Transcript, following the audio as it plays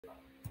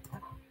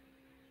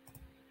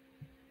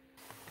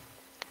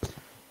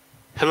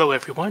Hello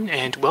everyone,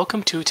 and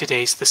welcome to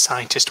today's The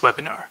Scientist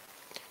webinar.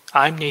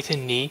 I'm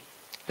Nathan Nee,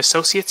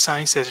 Associate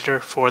Science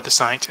Editor for The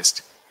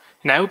Scientist,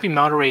 and I will be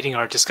moderating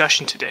our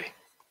discussion today.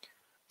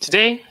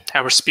 Today,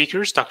 our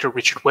speakers, Dr.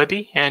 Richard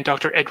Webby and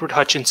Dr. Edward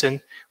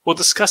Hutchinson, will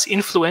discuss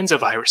influenza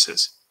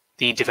viruses,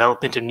 the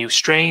development of new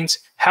strains,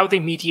 how they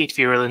mediate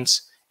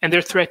virulence, and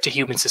their threat to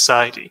human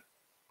society.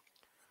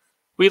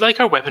 We like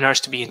our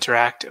webinars to be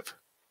interactive.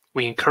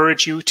 We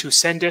encourage you to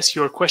send us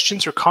your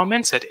questions or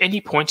comments at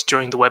any point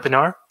during the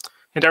webinar,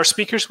 and our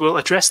speakers will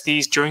address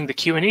these during the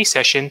Q&A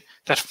session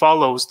that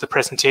follows the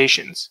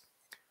presentations.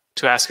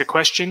 To ask a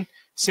question,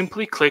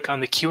 simply click on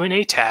the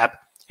Q&A tab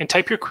and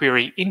type your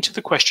query into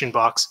the question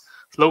box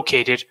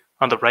located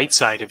on the right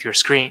side of your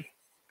screen.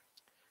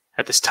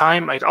 At this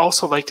time, I'd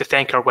also like to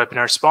thank our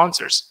webinar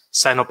sponsors,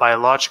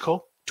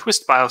 Sinobiological,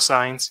 Twist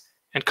Bioscience,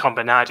 and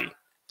Combinati.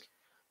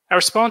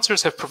 Our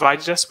sponsors have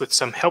provided us with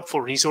some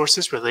helpful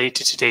resources related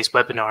to today's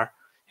webinar,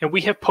 and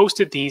we have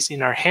posted these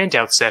in our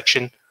handout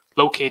section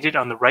located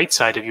on the right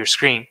side of your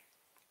screen.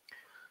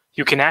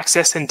 You can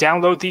access and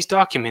download these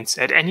documents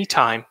at any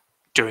time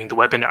during the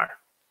webinar.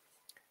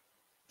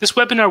 This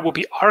webinar will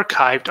be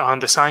archived on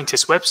the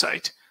Scientist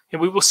website,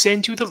 and we will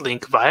send you the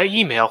link via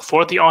email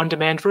for the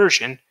on-demand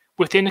version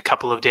within a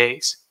couple of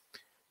days.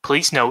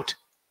 Please note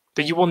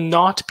that you will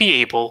not be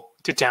able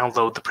to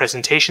download the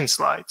presentation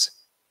slides.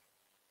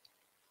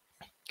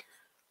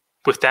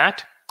 With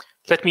that,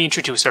 let me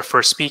introduce our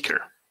first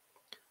speaker.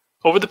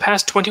 Over the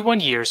past 21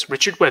 years,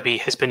 Richard Webby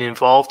has been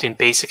involved in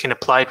basic and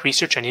applied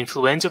research on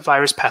influenza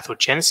virus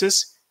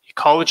pathogenesis,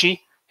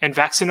 ecology, and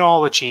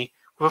vaccinology,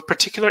 with a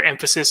particular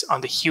emphasis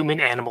on the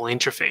human-animal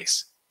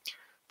interface.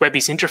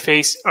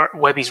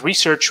 Webby's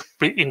research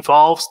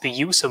involves the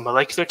use of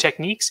molecular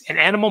techniques and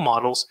animal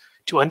models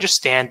to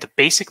understand the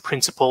basic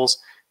principles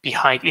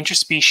behind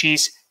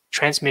interspecies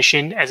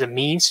transmission as a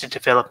means to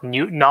develop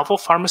new novel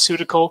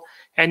pharmaceutical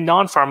and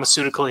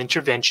non-pharmaceutical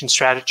intervention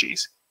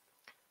strategies.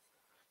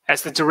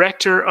 As the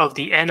director of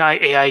the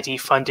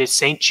NIAID-funded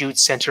St.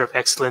 Jude's Center of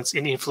Excellence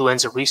in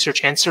Influenza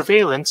Research and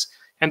Surveillance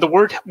and the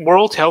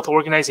World Health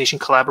Organization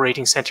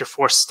Collaborating Center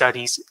for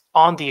Studies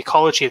on the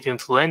Ecology of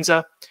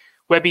Influenza,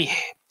 Webby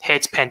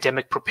heads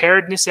pandemic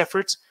preparedness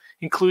efforts,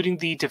 including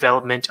the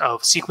development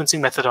of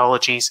sequencing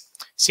methodologies,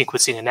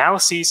 sequencing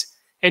analyses,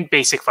 and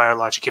basic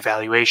virologic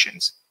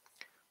evaluations.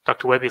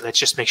 Dr. Webby, let's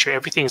just make sure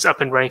everything is up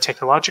and running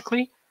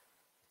technologically.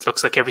 It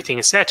looks like everything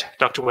is set.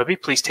 Dr. Webby,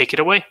 please take it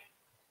away.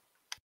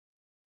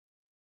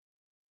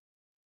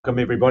 Welcome,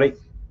 everybody.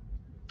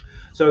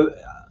 So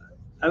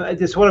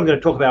this what I'm going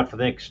to talk about for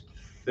the next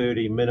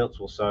 30 minutes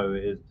or so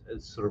is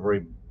sort of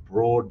very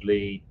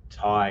broadly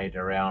tied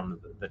around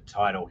the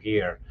title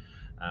here.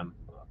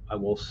 I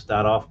will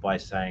start off by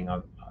saying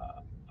I've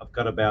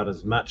got about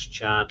as much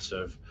chance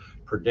of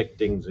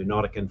predicting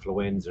zoonotic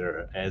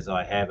influenza as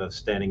I have of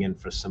standing in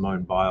for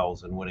Simone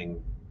Biles and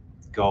winning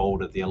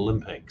gold at the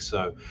Olympics.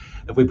 So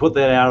if we put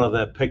that out of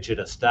the picture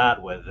to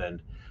start with,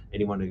 and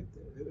anyone who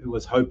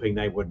was hoping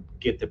they would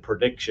get the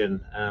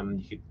prediction,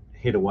 you could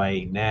head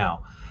away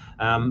now.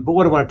 But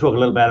what I want to talk a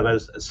little bit about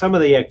is some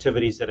of the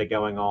activities that are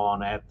going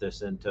on at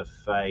this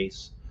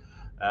interface.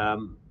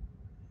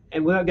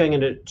 And without going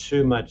into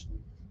too much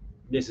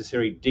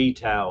necessary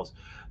details,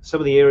 some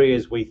of the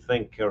areas we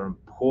think are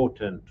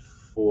important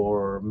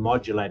for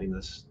modulating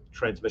this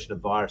transmission of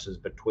viruses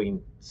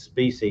between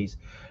species,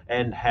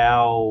 and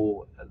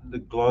how the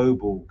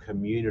global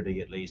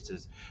community, at least,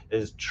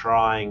 is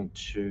trying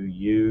to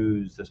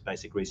use this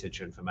basic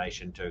research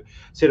information to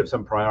set up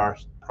some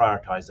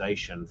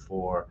prioritization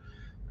for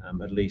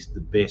at least the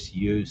best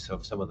use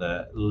of some of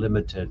the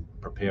limited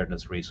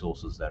preparedness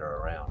resources that are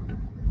around.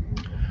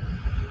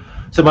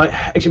 So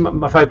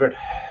my favorite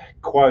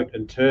quote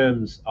in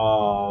terms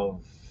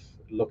of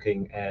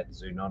looking at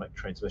zoonotic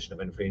transmission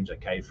of influenza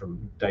came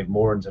from Dave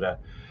Moran's at a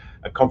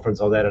conference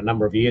I was at a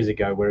number of years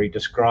ago, where he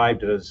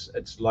described it as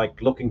it's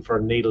like looking for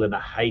a needle in a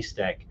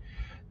haystack,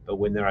 but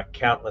when there are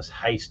countless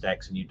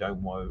haystacks and you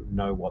don't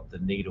know what the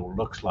needle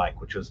looks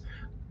like, which was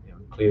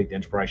clearly the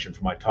inspiration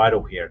for my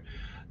title here.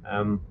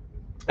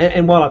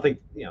 And while I think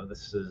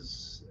this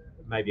is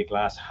maybe a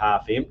glass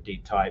half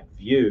empty type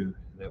view,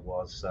 that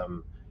was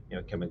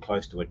coming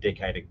close to a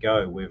decade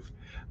ago,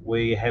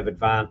 we have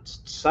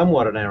advanced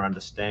somewhat in our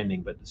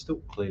understanding, but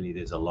still clearly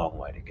there's a long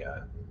way to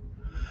go.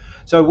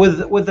 So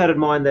with that in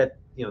mind, that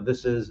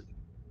this is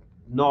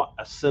not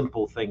a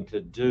simple thing to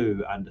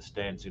do,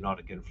 understand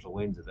zoonotic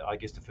influenza, I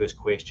guess the first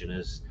question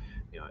is,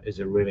 is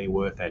it really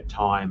worth our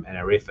time and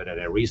our effort and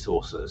our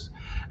resources?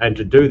 And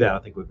to do that, I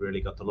think we've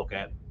really got to look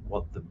at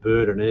what the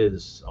burden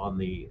is on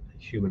the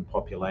human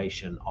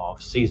population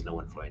of seasonal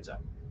influenza.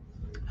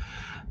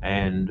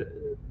 And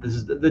this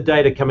is the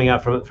data coming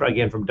out from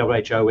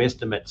WHO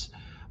estimates,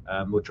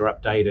 which are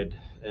updated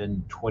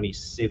in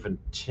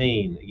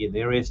 2017. Again,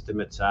 their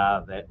estimates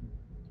are that,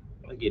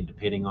 again,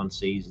 depending on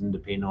season,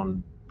 depending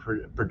on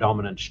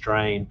predominant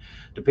strain,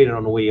 depending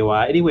on where you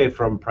are, anywhere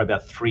from probably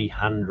about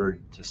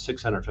 300 to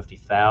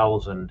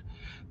 650,000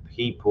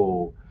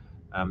 people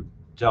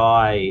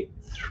die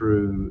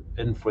through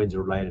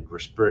influenza-related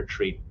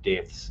respiratory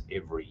deaths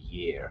every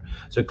year.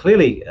 So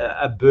clearly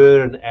a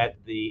burden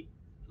at the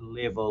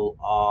level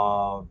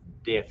of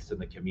deaths in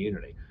the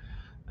community.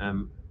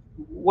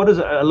 What is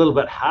a little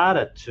bit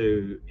harder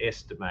to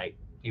estimate,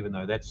 even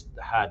though that's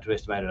hard to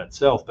estimate in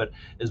itself, but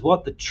is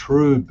what the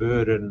true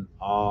burden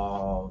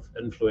of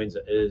influenza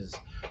is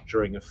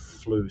during a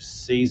flu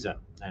season.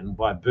 And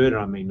by burden,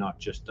 I mean not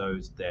just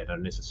those that are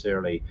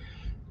necessarily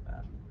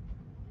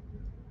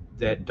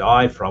that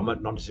die from it,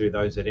 not necessarily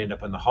those that end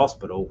up in the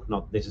hospital,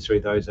 not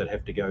necessarily those that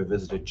have to go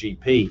visit a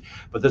GP,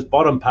 but this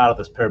bottom part of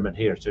this pyramid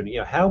here. So,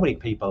 how many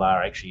people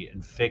are actually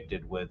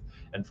infected with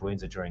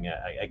influenza during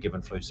a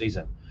given flu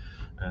season?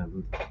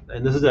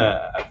 And this is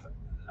a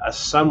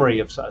summary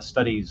of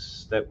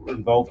studies that were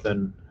involved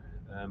in,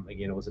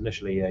 again, it was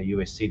initially a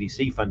US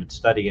CDC funded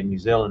study in New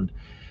Zealand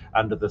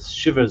under the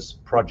Shivers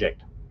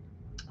project,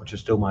 which is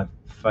still my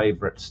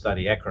favorite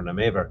study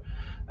acronym ever.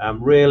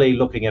 Really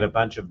looking at a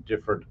bunch of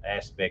different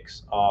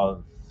aspects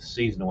of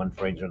seasonal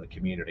influenza in the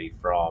community,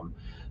 from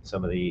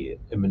some of the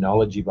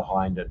immunology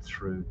behind it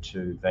through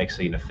to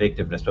vaccine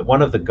effectiveness. But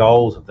one of the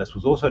goals of this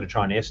was also to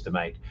try and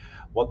estimate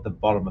what the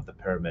bottom of the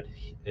pyramid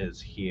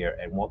is here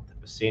and what the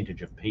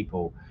percentage of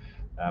people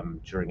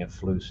during a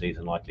flu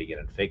season likely get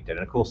infected.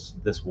 And of course,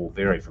 this will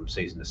vary from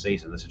season to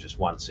season. This is just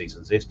one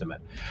season's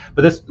estimate.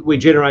 But this we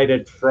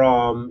generated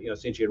from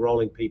essentially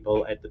enrolling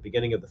people at the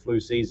beginning of the flu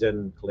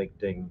season,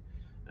 collecting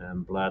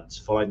bloods,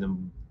 following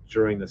them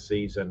during the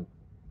season,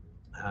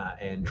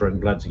 and drawing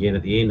bloods again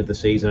at the end of the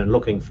season, and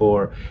looking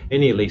for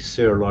any at least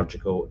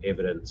serological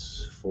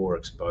evidence for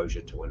exposure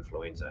to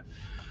influenza.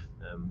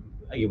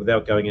 Again,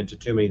 without going into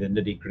too many of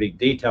the nitty-gritty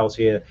details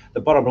here,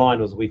 the bottom line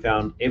was we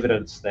found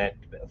evidence that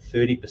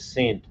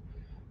 30%,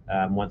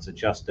 once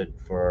adjusted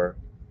for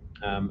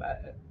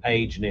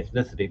age and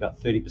ethnicity,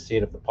 about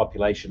 30% of the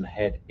population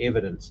had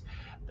evidence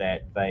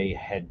that they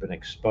had been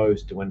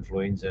exposed to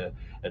influenza,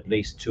 at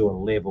least to a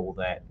level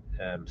that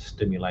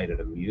stimulated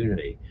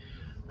immunity,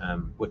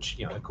 which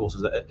of course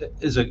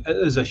is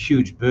a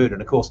huge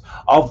burden. Of course,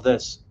 of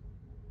this,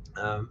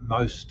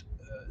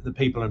 the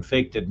people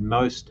infected,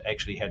 most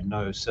actually had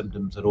no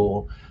symptoms at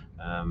all,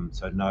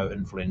 so no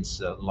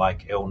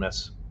influenza-like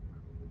illness.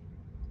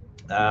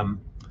 And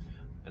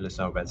let's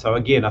know about. So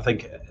again, I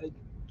think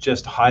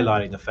just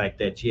highlighting the fact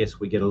that yes,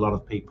 we get a lot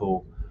of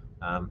people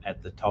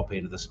at the top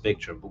end of the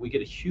spectrum, but we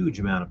get a huge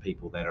amount of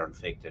people that are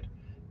infected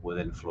with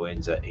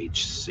influenza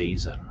each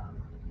season.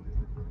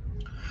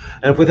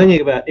 And if we're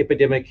thinking about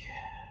epidemic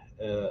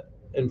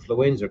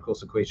influenza, of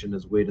course, the question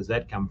is, where does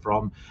that come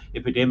from?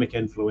 Epidemic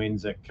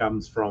influenza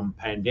comes from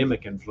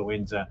pandemic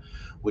influenza,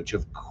 which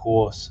of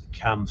course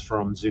comes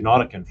from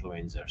zoonotic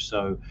influenza.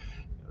 So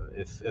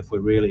if we're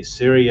really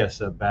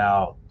serious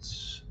about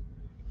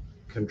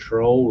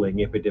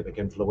controlling epidemic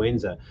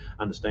influenza,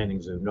 understanding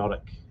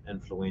zoonotic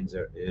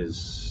influenza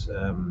is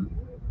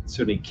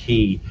certainly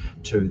key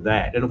to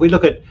that. And if we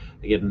look at,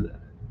 again,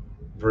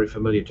 very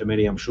familiar to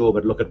many, I'm sure,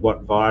 but look at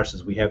what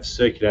viruses we have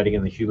circulating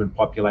in the human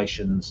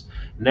populations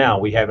now.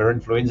 We have our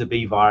influenza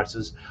B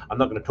viruses. I'm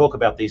not going to talk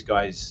about these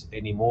guys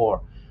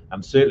anymore.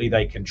 Certainly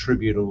they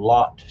contribute a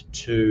lot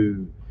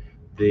to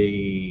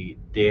the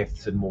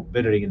deaths and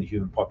morbidity in the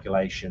human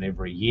population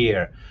every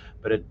year.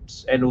 But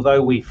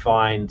although we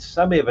find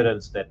some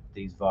evidence that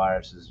these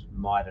viruses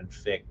might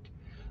infect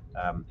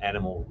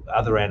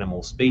other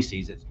animal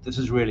species, this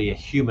is really a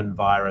human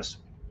virus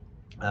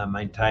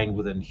maintained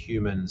within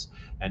humans,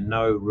 and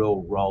no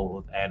real role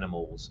of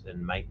animals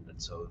in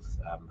maintenance of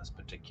this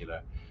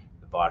particular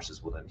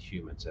viruses within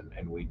humans.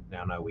 And we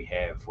now know we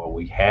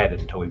had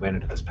until we went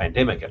into this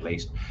pandemic at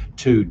least,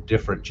 2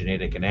 different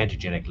genetic and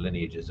antigenic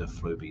lineages of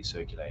flu B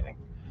circulating.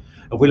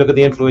 If we look at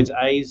the influenza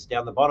A's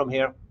down the bottom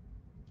here,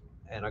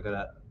 and I've got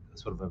a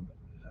sort of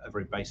a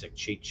very basic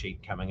cheat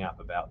sheet coming up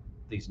about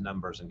these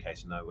numbers in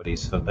case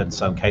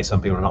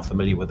some people are not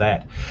familiar with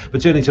that.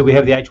 But certainly, so we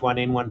have the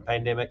H1N1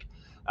 pandemic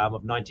of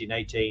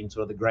 1918,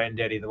 sort of the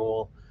granddaddy of them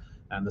all.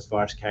 This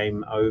virus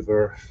came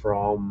over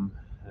from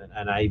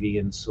an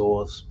avian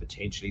source,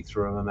 potentially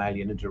through a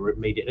mammalian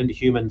into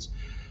humans,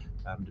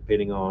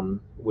 depending on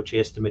which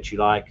estimate you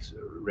like.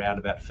 Around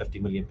about 50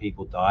 million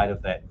people died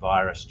of that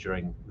virus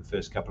during the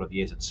first couple of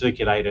years it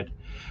circulated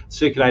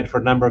for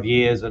a number of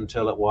years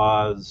until it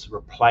was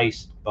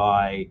replaced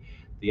by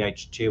the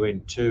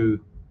H2N2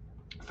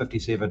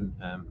 57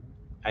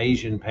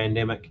 Asian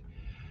pandemic.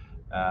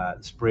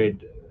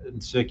 Spread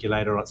and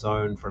circulated on its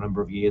own for a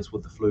number of years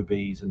with the flu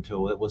Bs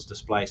until it was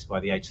displaced by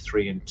the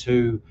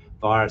H3N2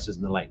 viruses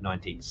in the late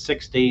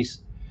 1960s.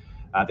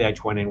 The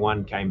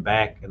H1N1 came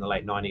back in the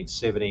late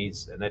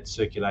 1970s, and that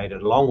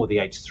circulated along with the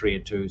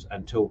H3N2s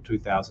until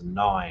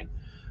 2009,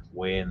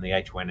 when the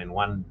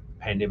H1N1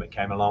 pandemic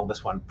came along.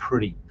 This one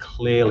pretty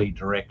clearly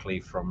directly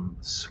from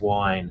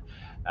swine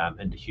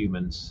into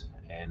humans,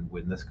 and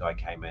when this guy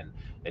came in,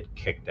 it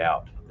kicked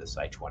out this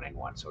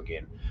H1N1. So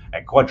again,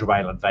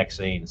 quadrivalent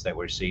vaccines that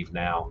we receive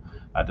now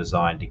are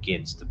designed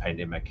against the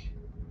pandemic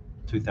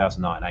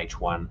 2009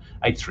 H1,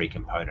 H3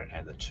 component,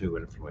 and the 2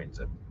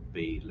 influenza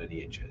B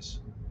lineages.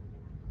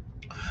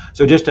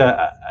 So just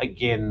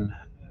again,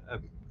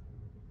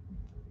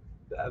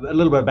 a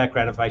little bit of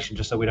background information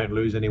just so we don't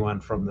lose anyone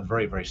from the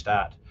very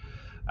start.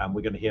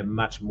 We're going to hear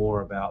much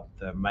more about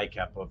the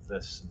makeup of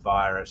this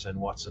virus and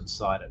what's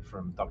inside it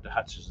from Dr.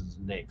 Hutchinson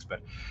next.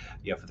 But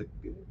yeah,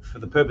 for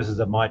the purposes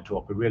of my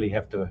talk, we really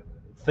have to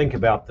think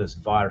about this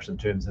virus in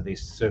terms of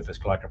these surface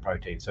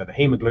glycoproteins. So the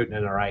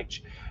hemagglutinin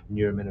Rh,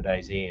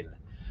 neuraminidase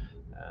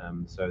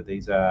N. So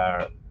these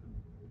are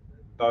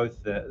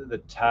both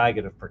the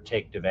target of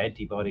protective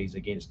antibodies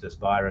against this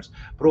virus,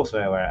 but also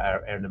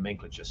our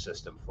nomenclature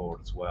system for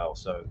it as well.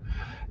 So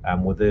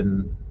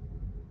within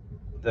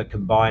the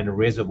combined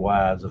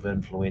reservoirs of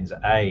influenza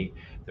A,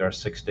 there are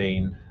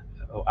 16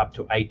 or up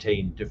to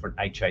 18 different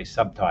HA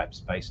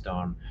subtypes based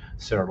on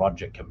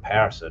serologic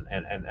comparison,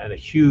 and a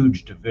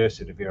huge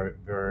diversity of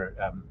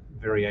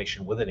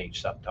variation within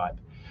each subtype.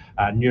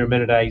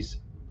 Neuraminidase,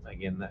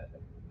 again,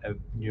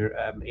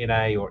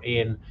 NA or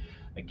N,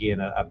 again,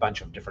 a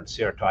bunch of different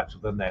serotypes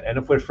within that. And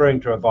if we're referring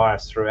to a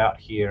virus throughout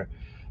here,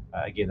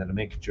 again, the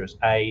nomenclature is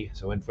A,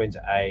 so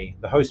influenza A,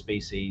 the host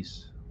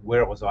species,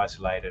 where it was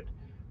isolated,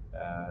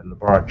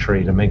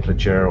 laboratory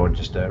nomenclature or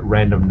just a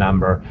random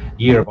number,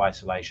 year of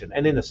isolation,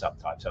 and then the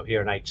subtype. So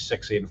here in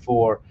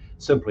H6N4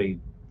 simply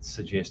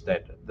suggests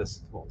that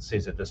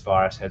says that this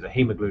virus has a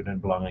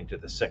hemagglutinin belonging to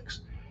the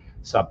 6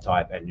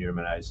 subtype and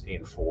neuraminidase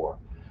N4.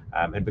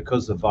 And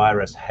because the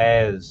virus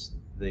has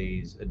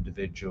these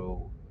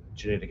individual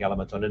genetic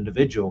elements on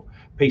individual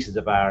pieces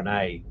of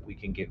RNA, we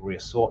can get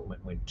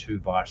reassortment when 2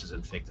 viruses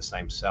infect the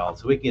same cell.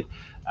 So we can get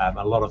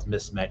a lot of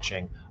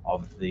mismatching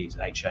of these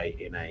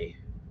HA-NA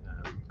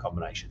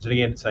combinations. And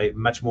again, say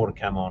much more to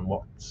come on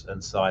what's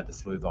inside the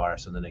flu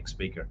virus in the next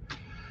speaker.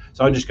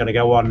 So I'm just going to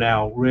go on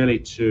now really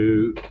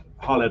to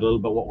highlight a little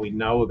bit what we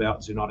know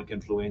about zoonotic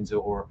influenza,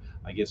 or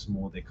I guess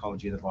more the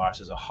ecology of the virus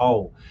as a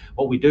whole.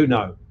 What we do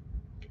know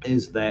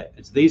is that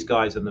it's these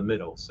guys in the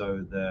middle,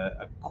 so the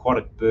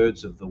aquatic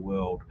birds of the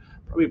world,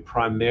 probably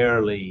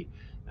primarily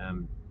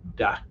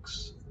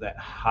ducks, that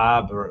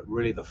harbor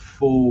really the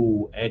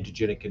full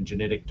antigenic and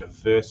genetic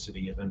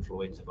diversity of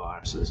influenza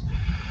viruses.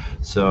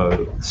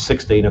 So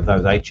 16 of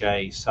those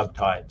HA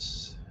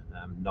subtypes,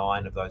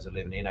 9 of those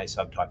 11 NA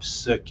subtypes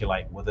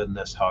circulate within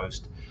this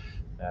host.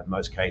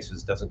 Most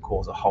cases doesn't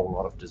cause a whole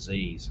lot of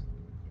disease.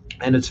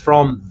 And it's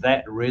from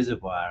that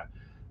reservoir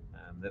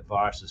that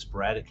viruses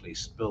sporadically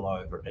spill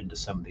over into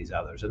some of these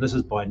others. And this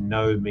is by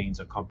no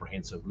means a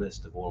comprehensive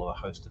list of all of the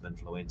hosts of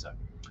influenza,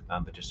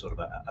 but just sort of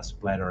a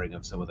splattering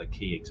of some of the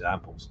key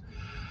examples.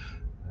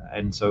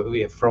 And so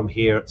we have from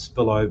here it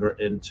spill over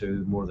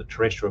into more of the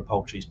terrestrial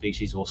poultry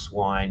species or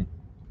swine.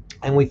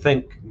 And we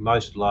think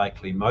most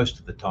likely, most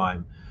of the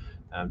time,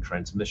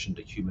 transmission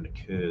to human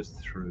occurs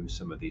through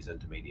some of these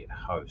intermediate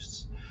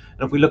hosts.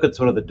 And if we look at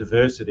sort of the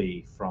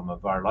diversity from a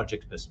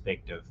virologic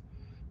perspective,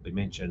 we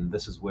mentioned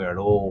this is where it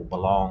all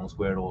belongs,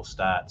 where it all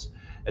starts.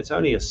 It's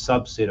only a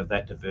subset of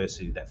that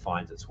diversity that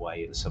finds its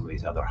way into some of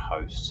these other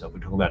hosts. So if we're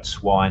talking about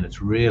swine,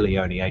 it's really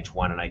only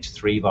H1 and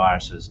H3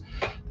 viruses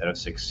that have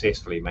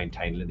successfully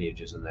maintained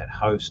lineages in that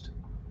host.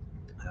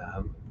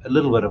 A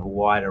little bit of a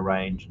wider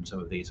range in some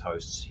of these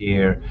hosts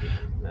here.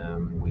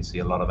 We see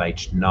a lot of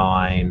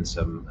H9,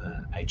 some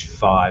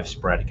H5,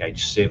 sporadic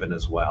H7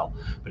 as well.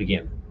 But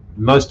again,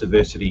 most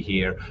diversity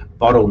here,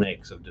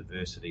 bottlenecks of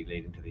diversity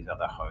leading to these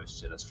other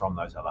hosts, and it's from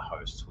those other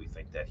hosts we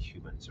think that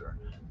humans are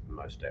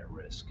most at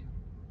risk.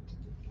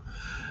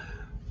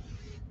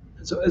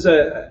 And so as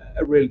a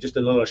really just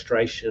an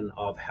illustration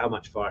of how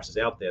much virus is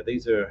out there,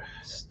 these are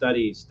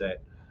studies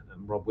that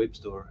Rob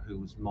Webster, who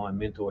was my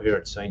mentor here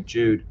at St.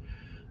 Jude,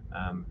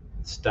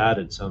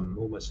 started some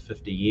almost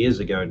 50 years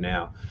ago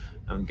now,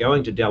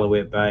 going to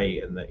Delaware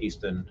Bay in the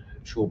eastern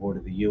shoreboard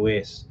of the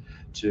US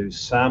to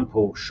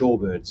sample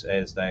shorebirds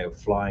as they are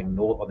flying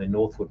north on their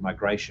northward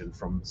migration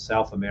from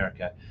South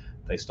America.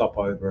 They stop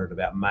over at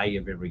about May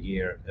of every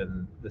year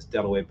in this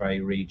Delaware Bay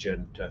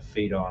region to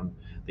feed on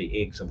the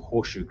eggs of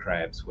horseshoe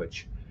crabs,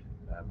 which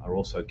are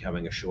also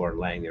coming ashore and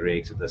laying their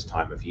eggs at this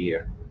time of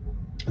year.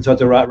 And so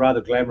it's a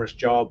rather glamorous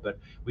job, but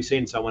we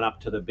send someone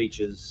up to the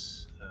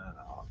beaches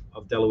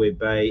of Delaware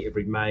Bay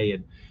every May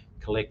and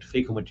collect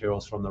fecal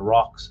materials from the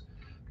rocks.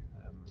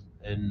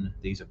 In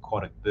these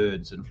aquatic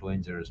birds,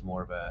 influenza is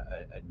more of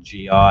a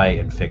GI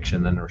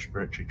infection than a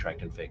respiratory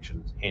tract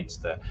infection, hence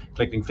the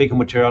collecting fecal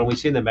material. And we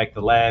send them back to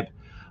the lab.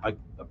 I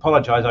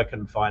apologize, I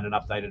couldn't find an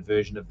updated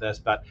version of this,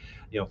 but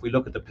if we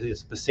look at the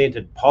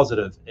percentage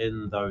positive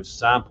in those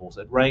samples,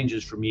 it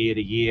ranges from year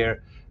to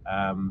year,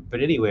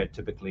 but anywhere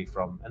typically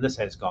from, and this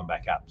has gone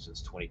back up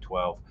since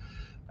 2012,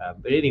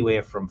 but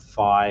anywhere from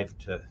 5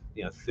 to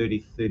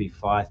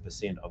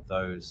 30-35% of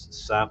those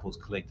samples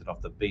collected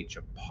off the beach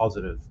are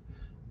positive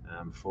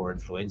for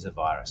influenza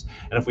virus.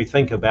 And if we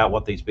think about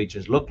what these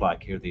beaches look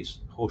like here, these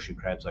horseshoe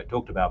crabs I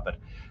talked about, but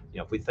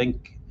if we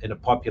think in a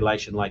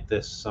population like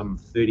this, some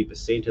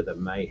 30% of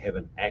them may have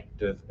an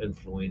active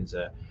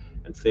influenza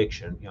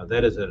infection.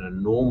 That is an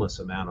enormous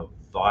amount of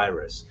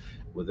virus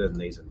within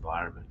these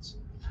environments.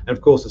 And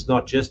of course, it's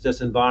not just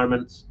this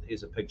environment.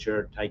 Here's a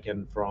picture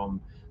taken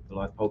from the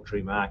live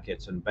poultry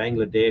markets in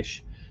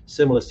Bangladesh.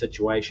 Similar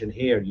situation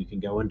here. You can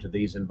go into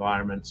these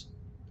environments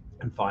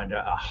and find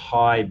a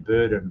high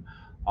burden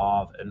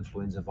of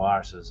influenza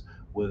viruses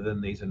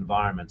within these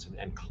environments,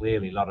 and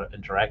clearly a lot of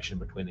interaction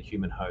between the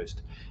human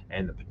host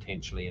and the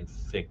potentially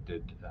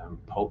infected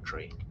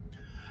poultry.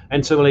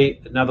 And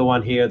similarly, another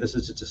one here, this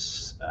is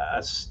just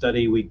a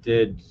study we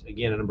did,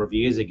 again, a number of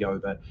years ago,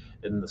 but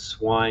in the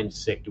swine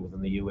sector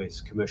within the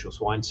US commercial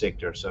swine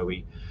sector. So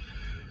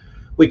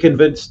we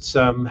convinced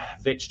some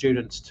vet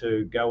students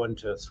to go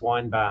into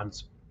swine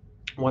barns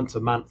once a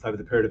month over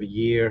the period of a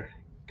year,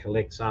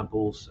 collect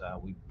samples.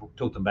 We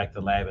took them back to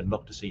the lab and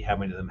looked to see how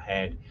many of them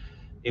had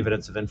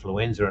evidence of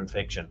influenza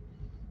infection.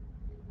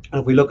 And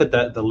if we look at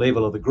the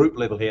level, of the group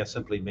level here,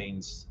 simply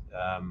means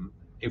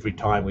every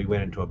time we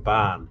went into a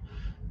barn,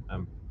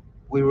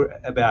 we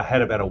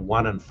had about a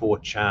 1 in 4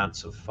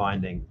 chance of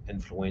finding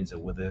influenza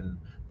within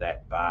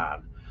that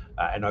barn.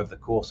 And over the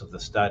course of the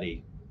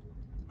study,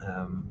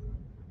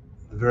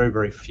 very,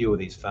 very few of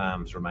these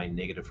farms remain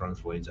negative for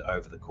influenza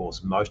over the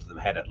course. Most of them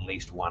had at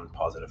least one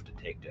positive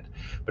detected.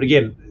 But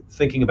again,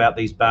 thinking about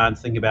these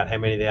barns, thinking about how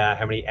many there are,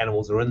 how many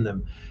animals are in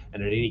them,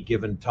 and at any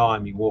given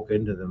time you walk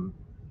into them,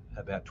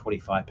 about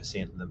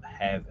 25% of them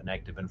have an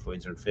active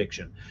influenza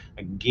infection.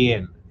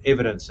 Again,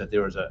 evidence that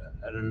there is an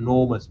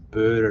enormous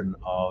burden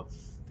of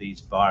these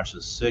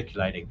viruses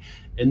circulating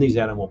in these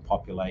animal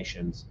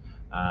populations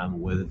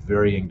with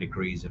varying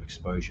degrees of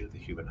exposure to the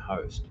human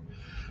host.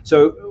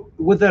 So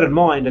with that in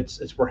mind,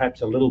 it's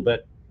perhaps a little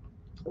bit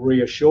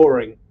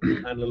reassuring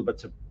and a little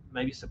bit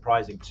maybe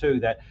surprising too,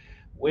 that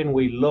when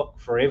we look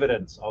for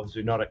evidence of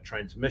zoonotic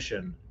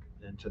transmission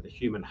into the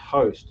human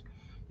host,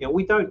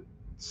 we don't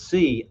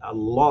see a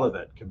lot of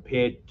it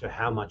compared to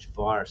how much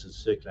virus is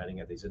circulating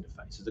at these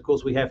interfaces. Of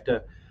course, we have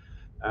to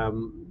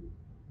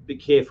be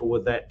careful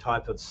with that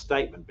type of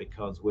statement,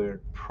 because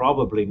we're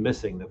probably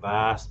missing the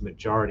vast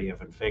majority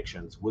of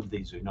infections with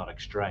these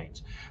zoonotic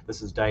strains.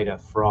 This is data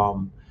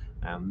from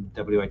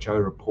WHO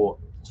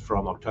reports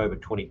from October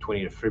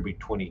 2020 to February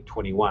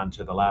 2021,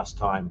 so the last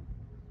time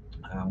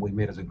we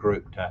met as a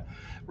group to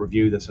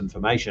review this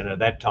information. At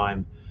that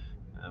time,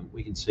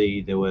 we can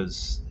see there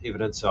was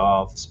evidence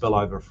of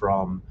spillover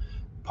from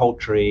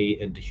poultry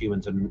into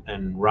humans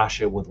in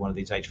Russia with one of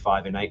these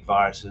H5N8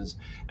 viruses,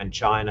 and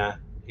China,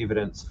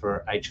 evidence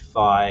for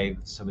H5,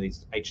 some of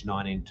these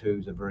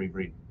H9N2s are very,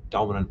 very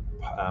dominant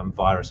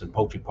virus in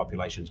poultry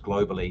populations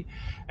globally,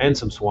 and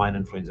some swine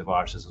influenza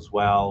viruses as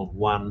well.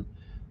 One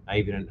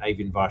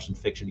avian virus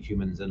infection in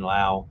humans in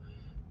Laos,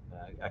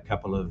 a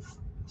couple of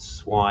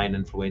swine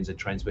influenza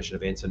transmission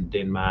events in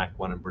Denmark,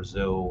 one in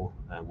Brazil,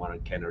 and one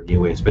in Canada and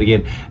US. But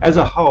again, as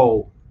a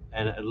whole,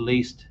 and at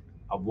least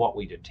of what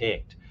we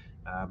detect,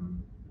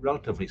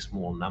 relatively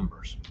small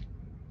numbers.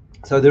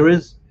 So there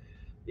is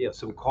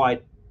some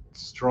quite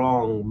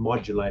strong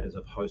modulators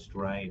of host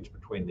range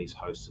between these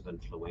hosts of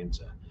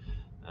influenza.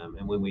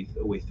 And when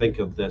we think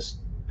of this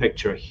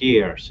picture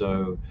here,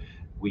 so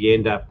we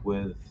end up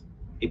with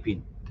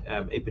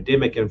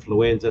epidemic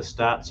influenza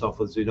starts off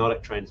with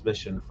zoonotic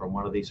transmission from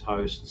one of these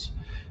hosts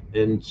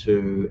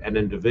into an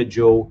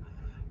individual,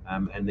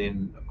 and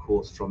then of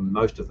course from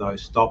most of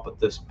those stop at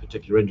this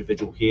particular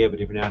individual here, but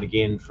every now and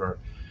again, for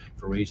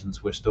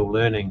reasons we're still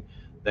learning,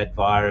 that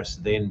virus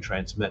then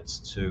transmits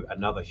to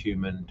another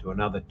human, to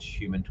another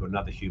human, to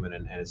another human,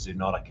 and as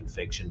zoonotic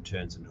infection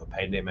turns into a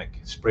pandemic,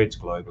 spreads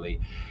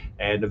globally,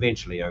 and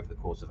eventually over the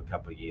course of a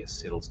couple of years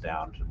settles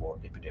down to a more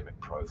epidemic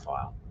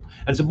profile.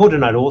 And it's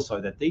important to note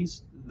also that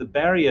the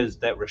barriers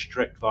that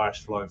restrict virus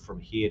flow from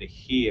here to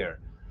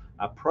here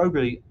are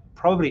probably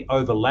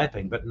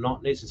overlapping, but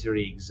not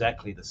necessarily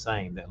exactly the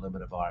same that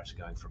limit a virus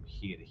going from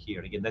here to here.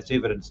 And again, that's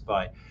evidenced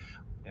by,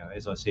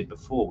 as I said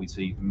before, we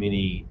see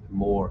many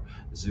more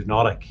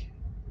zoonotic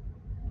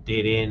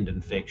dead-end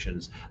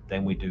infections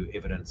than we do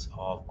evidence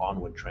of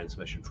onward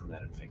transmission from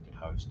that infected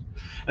host.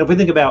 And if we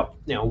think about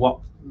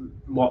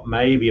what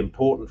may be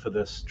important for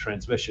this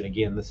transmission,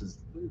 again, this is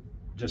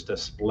just a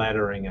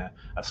splattering, a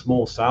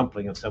small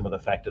sampling of some of the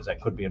factors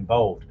that could be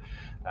involved.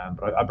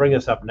 But I bring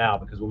this up now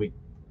because when we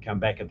come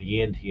back at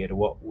the end here to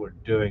what we're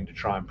doing to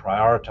try and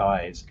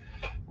prioritize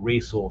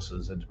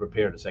resources and to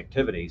prepare this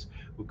activities,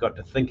 we've got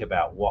to think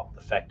about what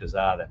the factors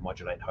are that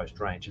modulate host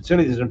range. And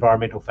certainly there's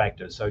environmental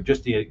factors, so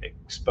just the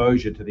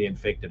exposure to the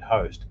infected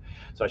host.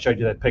 So I showed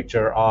you that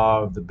picture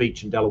of the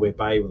beach in Delaware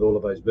Bay with all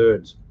of those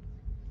birds.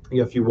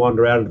 If you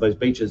wander out into those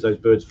beaches, those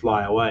birds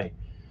fly away.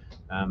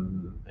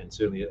 And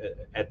certainly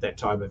at that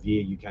time of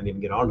year, you can't even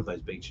get onto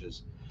those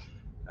beaches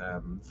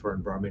for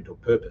environmental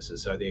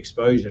purposes. So the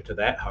exposure to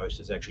that host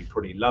is actually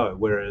pretty low,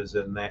 whereas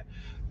in that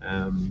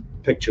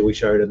picture we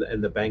showed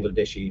in the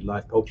Bangladeshi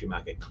live poultry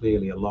market,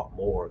 clearly a lot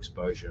more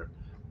exposure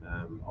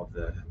of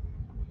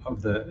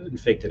the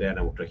infected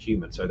animal to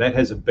human. So that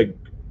has a big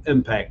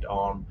impact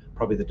on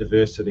probably the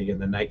diversity and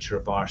the nature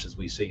of viruses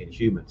we see in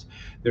humans.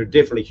 There are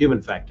definitely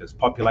human factors,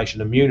 population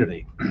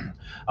immunity.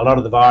 A lot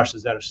of the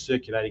viruses that are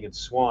circulating in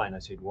swine, I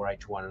said, were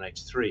H1 and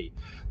H3.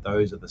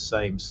 Those are the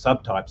same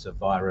subtypes of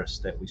virus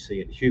that we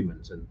see in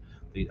humans, and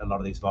a lot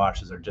of these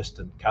viruses are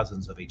distant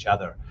cousins of each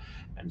other.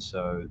 And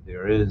so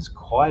there is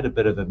quite a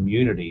bit of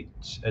immunity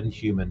in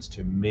humans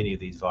to many of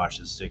these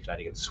viruses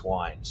circulating in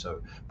swine.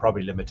 So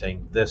probably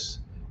limiting this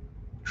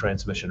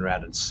transmission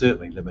route and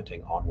certainly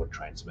limiting onward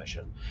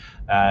transmission.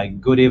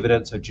 Good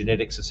evidence of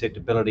genetic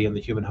susceptibility in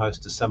the human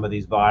host to some of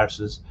these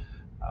viruses.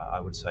 I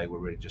would say we're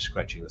really just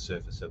scratching the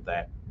surface of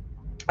that.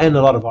 And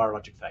a lot of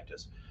virologic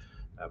factors.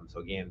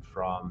 So again,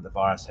 from the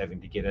virus having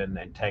to get in,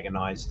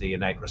 antagonize the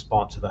innate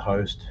response of the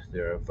host,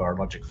 there are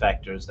virologic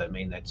factors that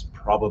mean that's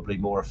probably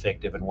more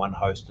effective in one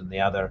host than the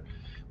other.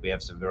 We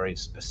have some very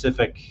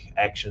specific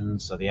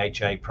actions. So the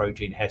HA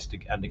protein has to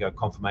undergo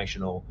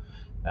conformational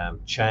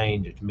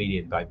change. It's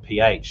mediated by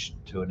pH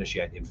to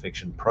initiate the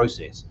infection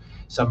process.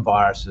 Some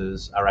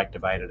viruses are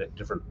activated at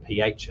different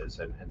pHs,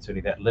 and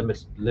certainly that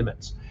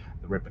limits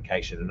the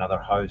replication in another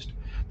host.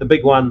 The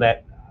big one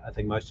that I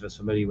think most of us are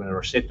familiar with, a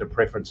receptor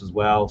preference as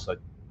well. So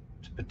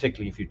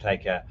particularly if you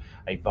take a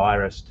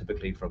virus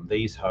typically from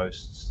these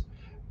hosts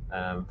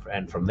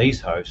and from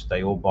these hosts,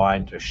 they all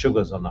bind to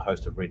sugars on the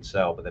host of red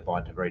cell, but they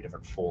bind to very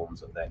different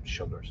forms of that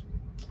sugars.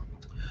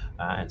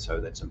 And so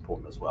that's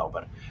important as well.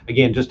 But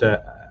again, just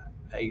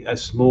a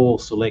small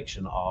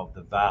selection of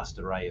the vast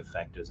array of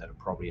factors that are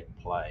probably at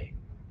play.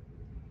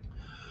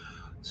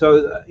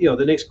 So,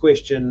 the next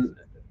question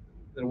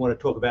that I want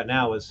to talk about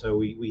now is, so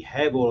we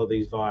have all of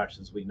these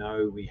viruses. We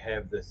know we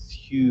have this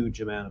huge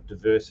amount of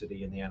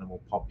diversity in the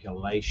animal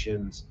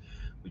populations.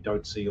 We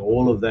don't see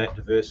all of that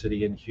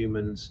diversity in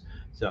humans.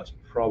 So it's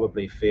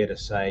probably fair to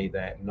say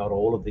that not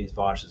all of these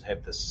viruses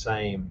have the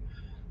same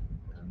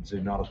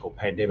zoonotic or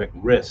pandemic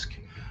risk.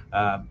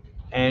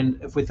 And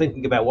if we're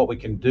thinking about what we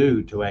can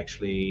do to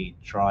actually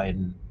try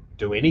and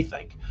do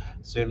anything,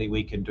 certainly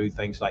we can do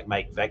things like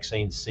make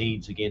vaccine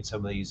seeds against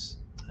some of these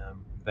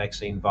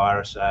vaccine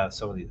virus,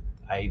 some of the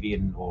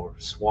avian or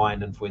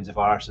swine influenza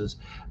viruses.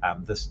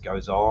 This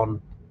goes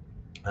on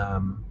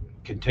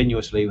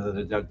continuously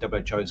with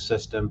the WHO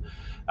system.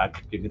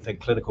 You can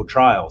think clinical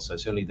trials, so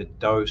certainly the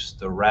dose,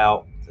 the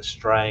route, the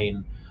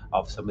strain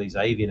of some of these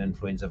avian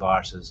influenza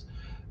viruses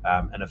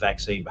and a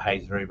vaccine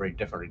behaves very, very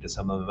differently to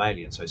some of the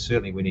mammalian. So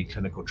certainly we need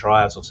clinical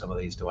trials of some of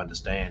these to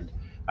understand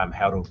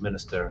how to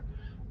administer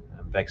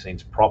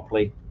vaccines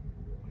properly.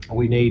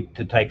 We need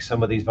to take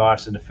some of these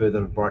viruses into further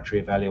laboratory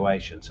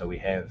evaluation. So we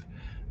have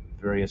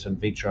various in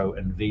vitro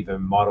and in vivo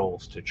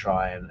models to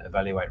try and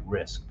evaluate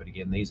risk. But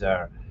again, these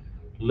are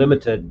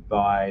limited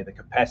by the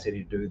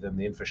capacity to do them,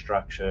 the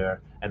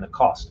infrastructure, and the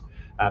cost.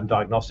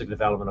 Diagnostic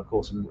development, of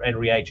course, and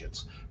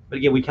reagents. But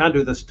again, we can't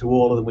do this to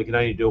all of them. We can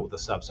only do it with the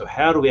sub. So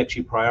how do we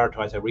actually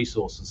prioritize our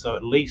resources? So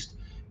at least,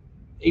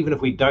 even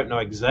if we don't know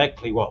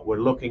exactly what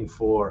we're looking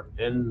for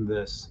in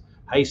this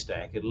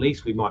haystack, at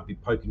least we might be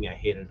poking our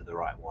head into the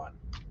right one.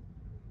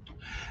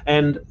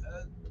 And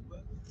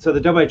so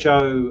the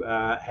WHO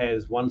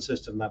has one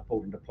system they've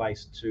pulled into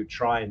place to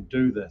try and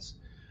do this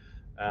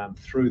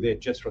through their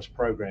GISRIS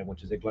program,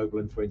 which is their Global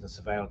Influenza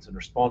Surveillance and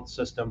Response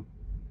System,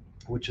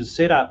 which is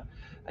set up,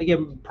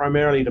 again,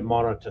 primarily to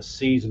monitor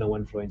seasonal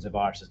influenza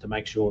viruses, to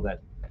make sure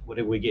that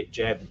whatever we get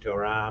jabbed into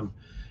our arm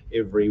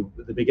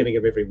the beginning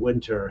of every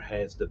winter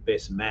has the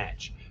best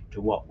match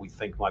to what we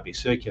think might be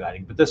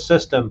circulating. But this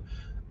system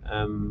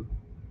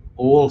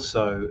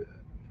also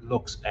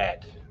looks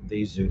at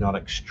these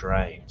zoonotic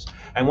strains.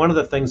 And one of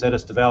the things that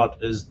is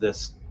developed is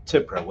this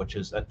TIPRA, which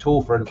is a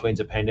tool for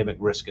influenza pandemic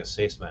risk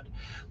assessment.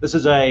 This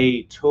is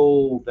a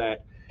tool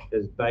that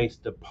is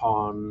based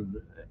upon,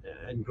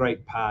 in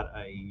great part,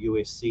 a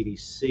US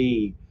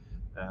CDC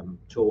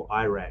tool,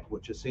 IRAC,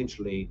 which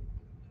essentially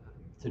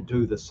to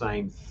do the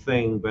same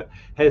thing, but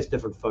has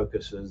different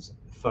focus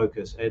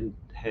and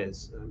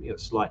has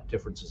slight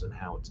differences in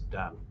how it's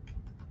done.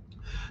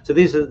 So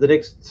these are the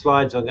next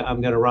slides I'm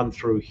going to run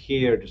through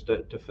here just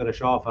to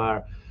finish off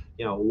are,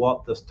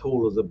 what this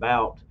tool is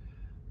about,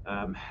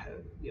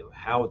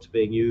 how it's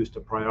being used to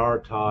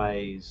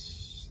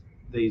prioritize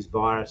these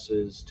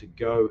viruses to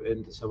go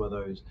into some of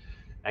those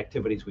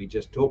activities we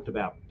just talked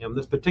about.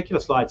 This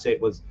particular slide set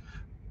was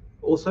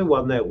also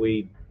one that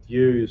we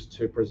used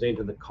to present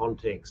in the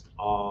context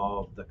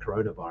of the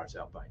coronavirus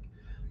outbreak.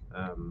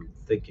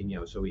 Thinking,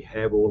 so we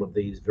have all of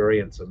these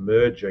variants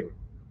emerging,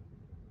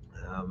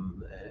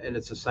 and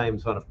it's the same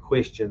sort of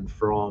question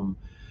from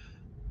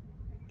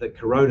the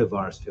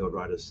coronavirus field,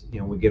 right? Is,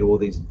 we get all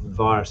these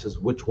viruses,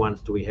 which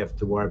ones do we have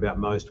to worry about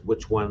most?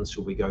 Which ones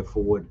should we go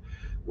forward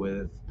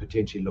with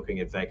potentially looking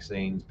at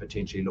vaccines,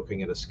 potentially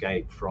looking at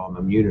escape from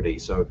immunity?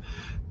 So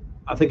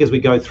I think as we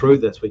go through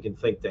this, we can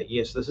think that,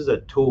 yes, this is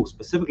a tool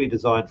specifically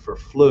designed for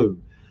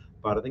flu,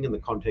 but I think in the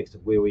context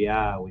of where we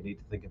are, we need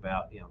to think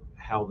about,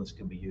 how this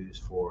can be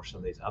used for some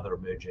of these other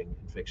emerging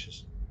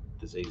infectious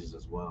diseases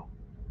as well.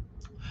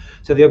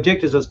 So the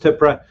objectives of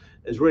TIPRA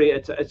is really,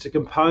 it's a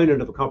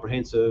component of a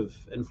comprehensive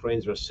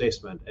influenza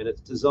assessment, and it's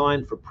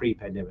designed for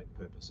pre-pandemic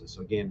purposes.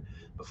 So again,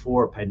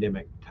 before a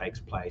pandemic takes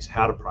place,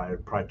 how to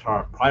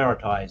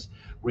prioritize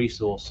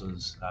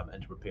resources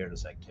into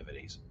preparedness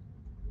activities.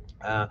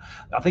 I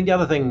think the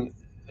other thing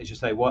as you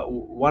say,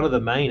 one of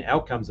the main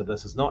outcomes of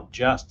this is not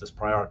just this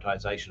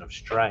prioritization of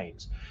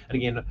strains. And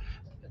again,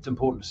 it's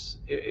important,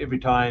 every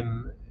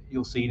time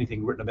you'll see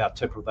anything written about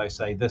TIPRA, they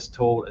say this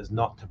tool is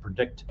not to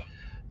predict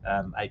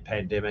a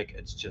pandemic,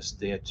 it's just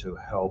there to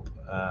help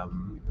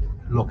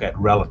look at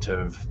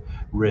relative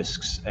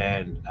risks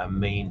and a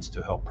means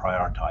to help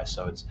prioritize.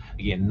 So it's,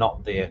 again,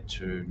 not there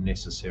to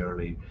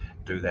necessarily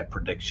do that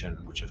prediction,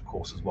 which of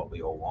course is what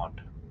we all want.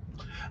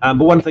 But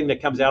one thing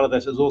that comes out of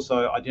this is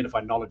also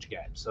identify knowledge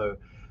gaps. So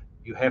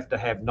you have to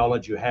have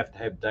knowledge, you have to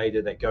have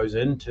data that goes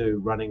into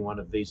running one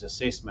of these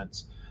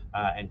assessments.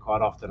 And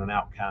quite often an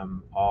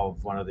outcome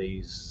of one of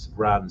these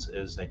runs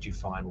is that you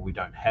find, well, we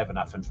don't have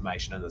enough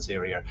information in this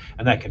area,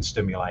 and that can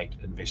stimulate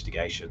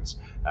investigations,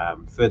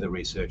 further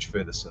research,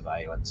 further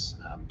surveillance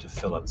to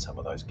fill in some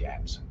of those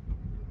gaps.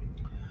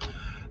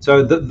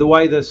 So the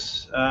way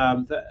this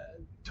the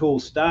tool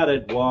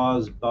started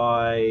was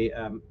by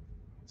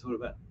sort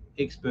of an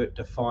expert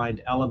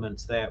defined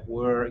elements that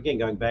were, again,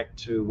 going back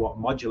to what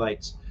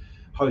modulates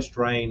host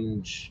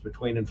range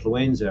between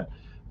influenza.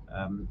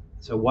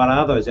 So what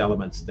are those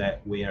elements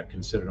that we are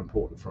considered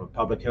important from a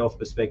public health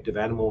perspective,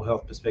 animal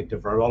health perspective,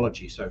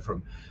 virology? So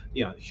from,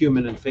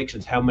 human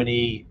infections, how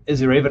many, is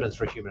there evidence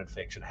for human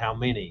infection? How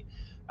many?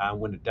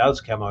 When it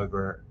does come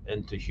over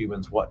into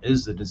humans, what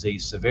is the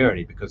disease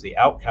severity? Because the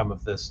outcome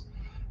of this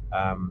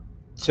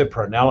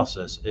TIPRA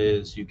analysis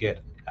is you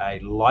get a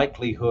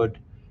likelihood,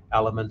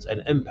 elements,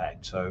 and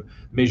impact. So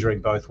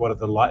measuring both what are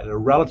the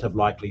relative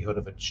likelihood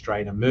of a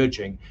strain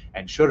emerging,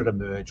 and should it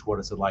emerge, what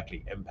is the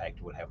likely impact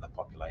it would have on the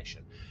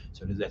population.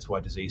 So that's why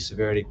disease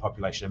severity,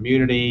 population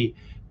immunity,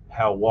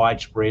 how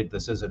widespread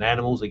this is in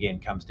animals, again,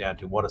 comes down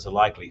to what is the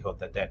likelihood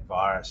that that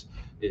virus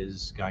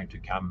is going to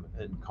come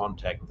in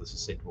contact with the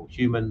susceptible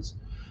humans.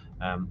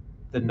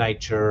 The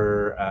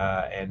nature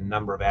and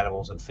number of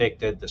animals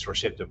infected, this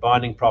receptor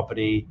binding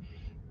property.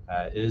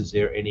 Is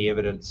there any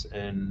evidence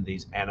in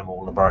these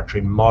animal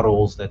laboratory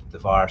models that the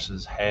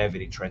viruses have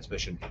any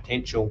transmission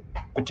potential,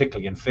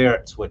 particularly in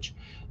ferrets, which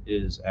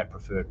is our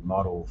preferred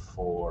model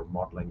for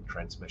modeling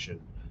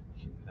transmission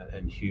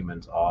in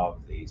humans of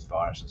these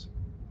viruses.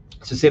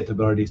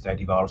 Susceptibilities to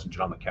antivirals and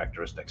genomic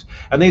characteristics.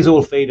 And these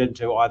all feed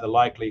into either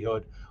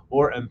likelihood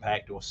or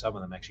impact, or some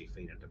of them actually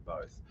feed into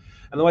both.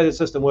 And the way the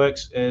system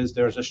works is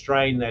there is a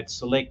strain that's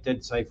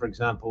selected, say, for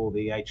example,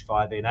 the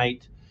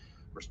H5N8,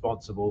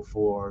 responsible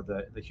for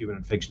the human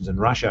infections in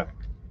Russia.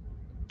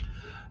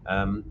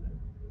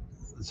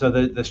 So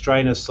the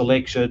strain is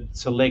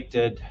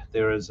selected.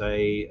 There is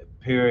a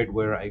period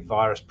where a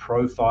virus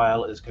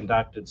profile is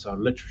conducted. So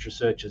literature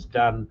search is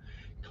done,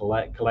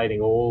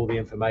 collating all the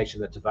information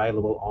that's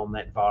available on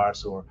that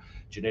virus or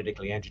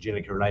genetically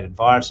antigenically related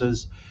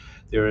viruses.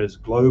 There is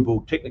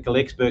global technical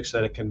experts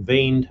that are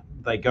convened.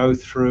 They go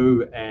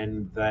through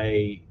and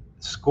they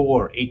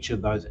score each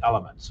of those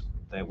elements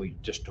that we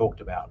just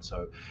talked about.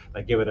 So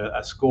they give it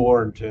a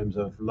score in terms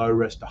of low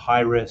risk to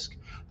high risk.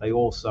 They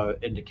also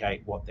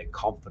indicate what their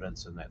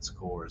confidence in that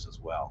score is as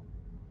well.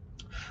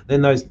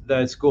 Then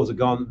those scores are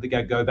gone. They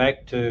go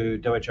back to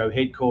WHO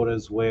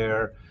headquarters,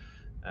 where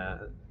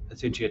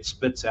essentially it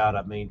spits out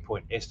a mean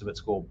point estimate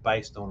score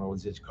based on all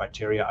these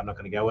criteria. I'm not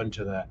going to go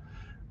into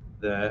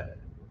the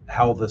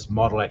how this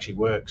model actually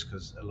works,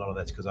 because a lot of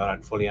that's because I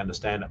don't fully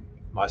understand it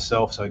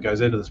myself. So it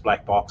goes into this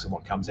black box, and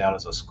what comes out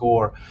as a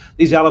score.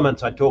 These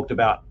elements I talked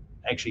about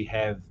actually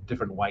have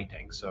different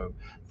weightings. So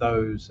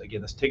those,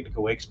 again, this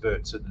technical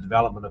experts at the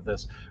development of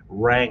this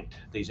ranked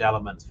these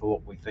elements for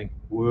what we think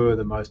were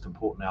the most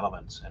important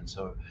elements. And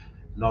so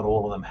not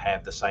all of them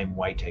have the same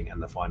weighting in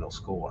the final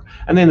score.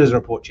 And then there's a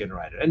report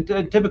generated.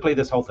 And typically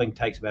this whole thing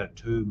takes about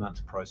a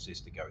 2-month process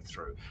to go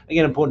through.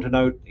 Again, important to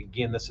note,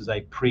 again, this is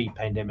a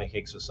pre-pandemic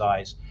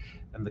exercise.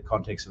 In the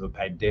context of a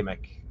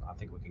pandemic, I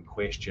think we can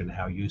question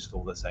how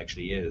useful this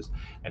actually is.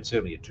 And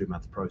certainly a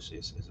 2-month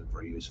process isn't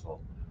very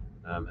useful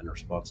in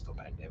response to a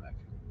pandemic.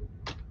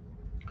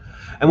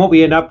 And what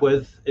we end up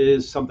with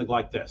is something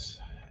like this.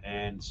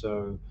 And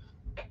so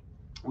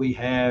we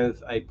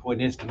have a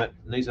point estimate,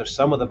 and these are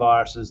some of the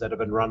viruses that have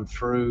been run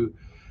through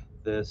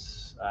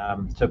this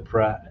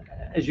TIPRA.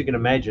 As you can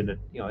imagine,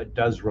 it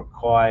does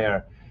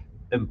require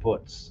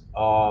inputs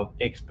of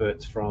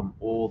experts from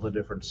all the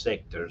different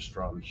sectors,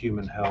 from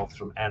human health,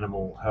 from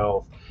animal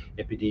health,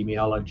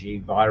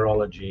 epidemiology,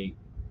 virology,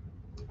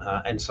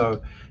 and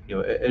so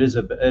it is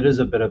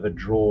a bit of a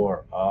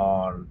draw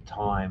on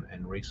time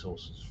and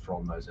resources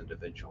from those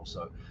individuals.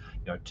 So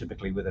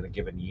typically within a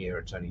given year,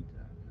 it's only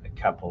a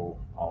couple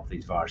of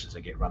these viruses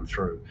that get run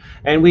through,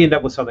 and we end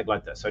up with something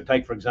like this. So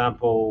take, for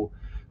example,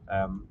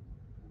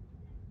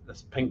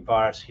 this pink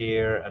virus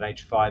here, an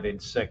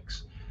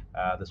H5N6.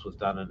 This was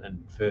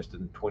done first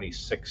in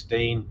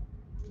 2016.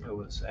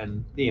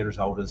 And the end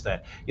result is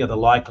that the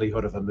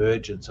likelihood of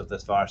emergence of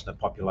this virus in the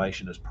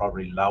population is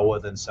probably lower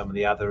than some of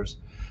the others,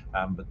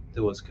 but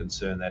there was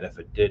concern that if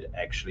it did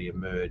actually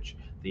emerge,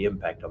 the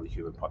impact on the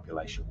human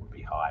population would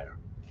be higher.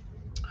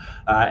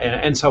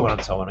 And so on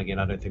and so on. Again,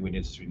 I don't think we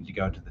necessarily need to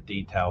go into the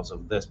details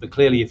of this, but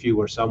clearly if you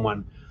were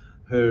someone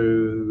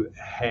who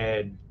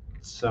had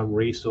some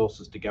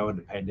resources to go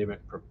into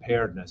pandemic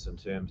preparedness in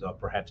terms of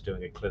perhaps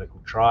doing a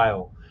clinical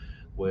trial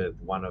with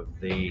one of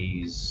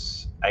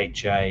these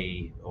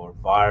HA or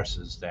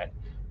viruses that,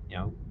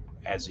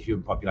 as a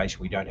human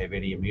population, we don't have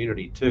any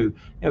immunity to.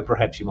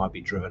 Perhaps you might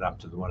be driven up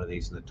to one of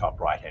these in the top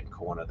right-hand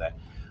corner that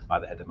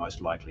either had the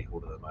most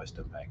likelihood or the most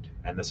impact.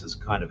 And this is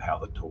kind of how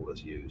the tool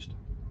is used.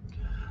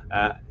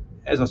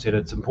 As I said,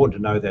 it's important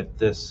to know that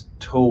this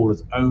tool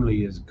is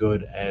only as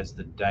good as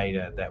the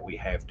data that we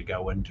have to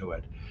go into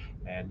it.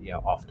 And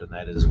often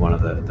that is one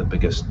of the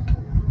biggest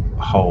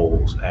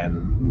holes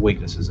and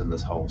weaknesses in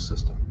this whole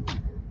system.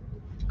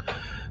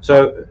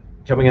 So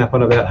coming up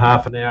on about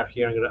half an hour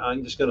here,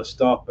 I'm just going to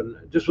stop and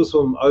just with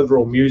some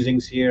overall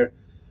musings here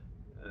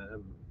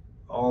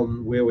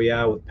on where we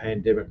are with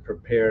pandemic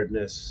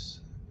preparedness,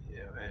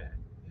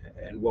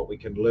 and what we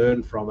can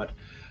learn from it.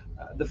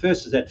 The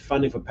first is that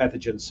funding for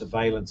pathogen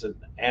surveillance in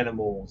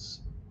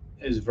animals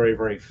is very,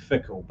 very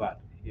fickle, but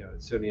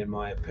certainly in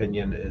my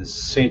opinion is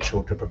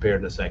essential to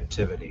preparedness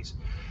activities.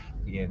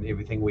 Again,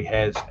 everything we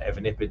have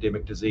an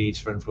epidemic disease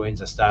for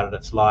influenza started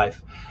its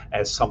life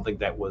as something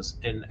that was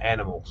in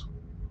animals.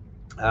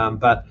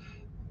 But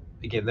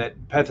again, that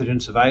pathogen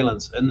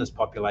surveillance in this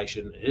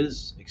population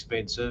is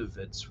expensive,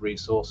 it's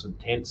resource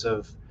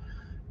intensive,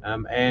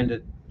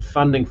 and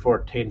funding for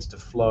it tends to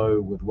flow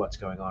with what's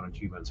going on in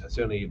humans. So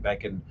certainly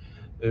back in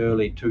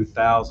early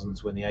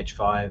 2000s when the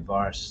H5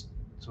 virus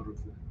sort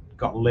of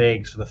got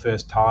legs for the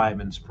first time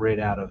and spread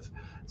out of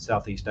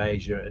Southeast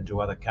Asia into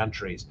other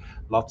countries,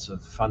 lots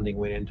of funding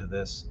went into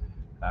this.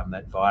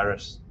 That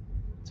virus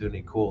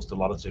certainly caused a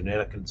lot of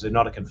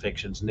zoonotic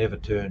infections,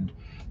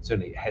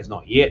 certainly has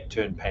not yet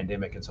turned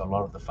pandemic, and so a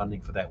lot of the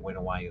funding for that went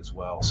away as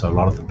well. So a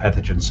lot of the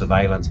pathogen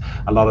surveillance,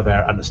 a lot of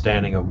our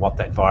understanding of what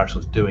that virus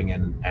was doing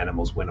in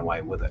animals went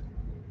away with it.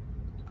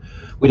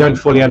 We don't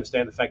fully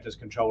understand the factors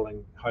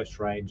controlling host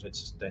range.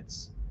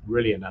 That's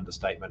really an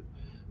understatement.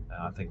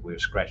 I think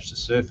we've scratched the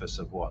surface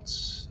of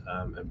what's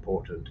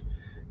important,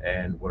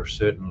 and we're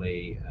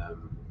certainly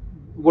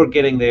we're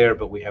getting there,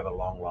 but we have a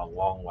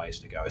long ways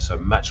to go. So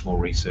much more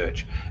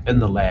research in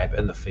the lab,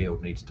 in the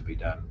field, needs to be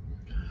done.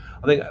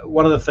 I think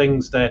one of the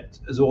things that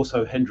is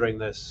also hindering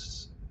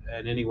this,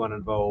 and anyone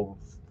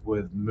involved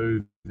with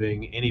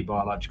moving any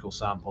biological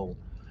sample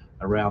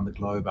around the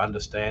globe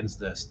understands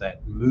this,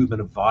 that movement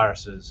of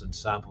viruses and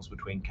samples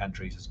between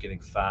countries is getting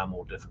far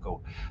more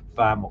difficult,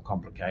 far more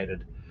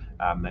complicated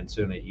than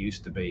certainly it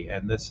used to be.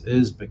 And this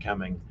is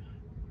becoming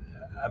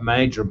a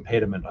major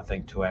impediment, I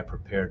think, to our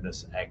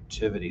preparedness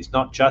activities,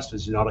 not just for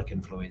zoonotic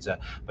influenza,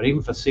 but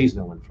even for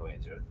seasonal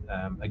influenza.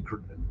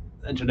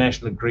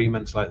 International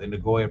agreements like the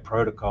Nagoya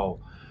Protocol,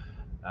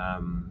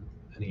 and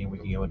again we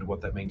can go into what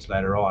that means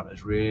later on,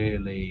 is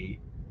really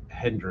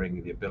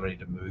hindering the ability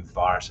to move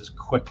viruses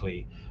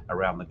quickly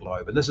around the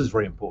globe. And this is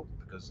very important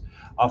because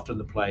often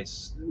the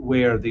place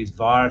where these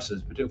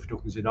viruses, particularly if we're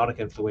talking zoonotic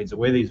influenza,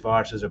 where these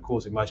viruses are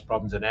causing most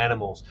problems in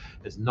animals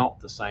is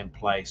not the same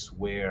place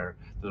where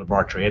the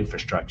laboratory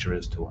infrastructure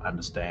is to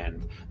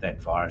understand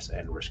that virus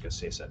and risk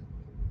assess it.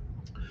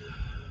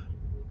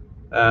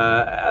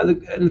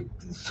 And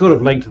sort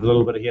of linked a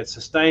little bit here,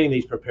 sustaining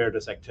these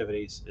preparedness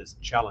activities is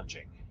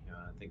challenging.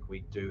 I think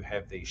we do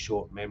have these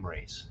short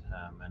memories,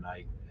 and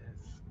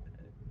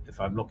if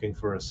I'm looking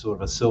for a sort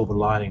of a silver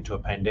lining to a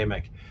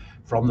pandemic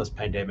from this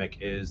pandemic,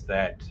 is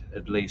that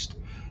at least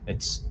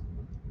it's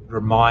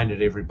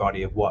reminded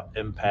everybody of what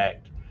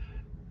impact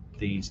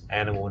these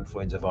animal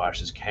influenza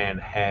viruses can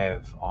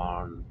have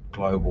on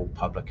global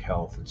public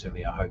health. And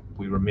certainly I hope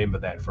we remember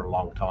that for a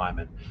long time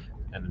and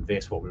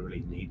invest what we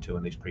really need to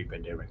in these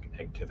pre-pandemic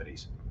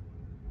activities.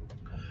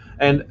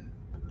 And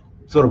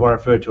sort of what I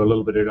referred to a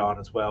little bit on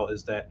as well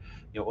is that,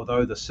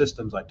 although the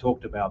systems I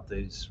talked about,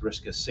 these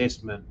risk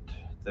assessment,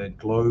 the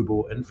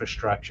global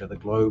infrastructure, the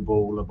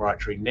global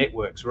laboratory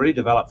networks really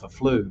developed for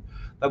flu,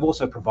 they've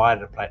also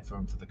provided a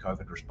platform for the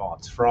COVID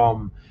response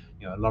from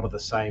a lot of the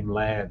same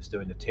labs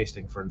doing the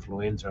testing for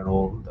influenza and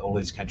all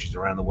these countries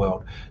around the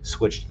world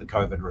switched to the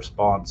COVID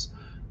response.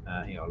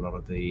 A lot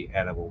of the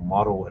animal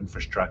model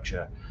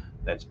infrastructure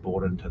that's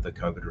brought into the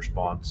COVID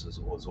response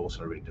was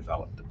also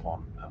redeveloped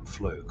upon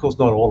flu. Of course,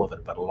 not all of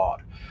it, but a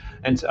lot.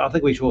 And so I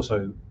think we should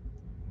also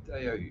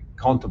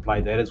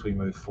contemplate that as we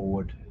move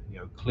forward.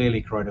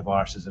 Clearly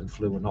coronaviruses and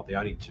flu are not the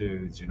only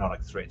two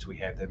zoonotic threats we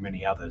have. There are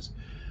many others.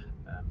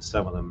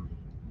 Some of them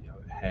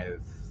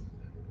have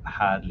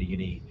hardly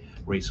any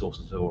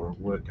resources or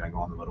work going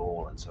on them at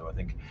all. And so I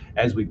think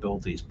as we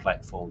build these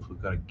platforms,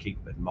 we've got to keep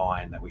in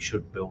mind that we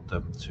should build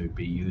them to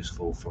be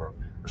useful for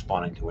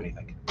responding to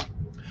anything.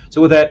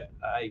 So with that,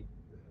 I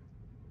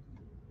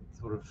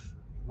sort of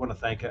want to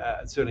thank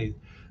certainly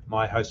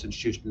my host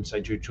institution,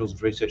 St. Jude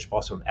Children's Research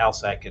Hospital, and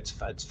ALSAC,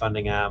 its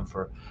funding arm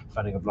for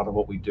funding of a lot of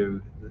what we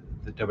do,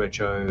 the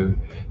WHO,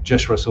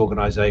 JISRIS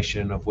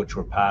organisation, of which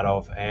we're part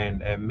of, and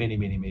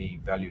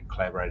many valued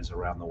collaborators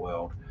around the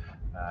world.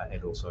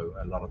 And also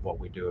a lot of what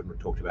we do and we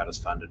talked about is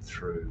funded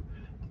through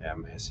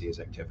ASEA's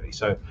activity.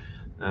 So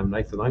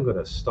Nathan, I'm going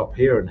to stop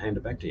here and hand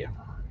it back to you.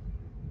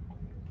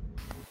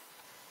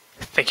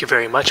 Thank you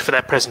very much for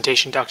that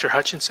presentation, Dr.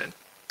 Hutchinson.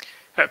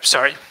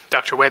 Sorry,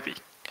 Dr. Webby.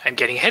 I'm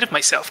getting ahead of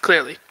myself,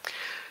 clearly.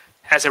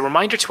 As a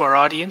reminder to our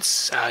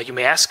audience, you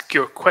may ask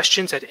your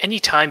questions at any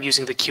time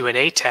using the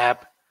Q&A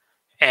tab,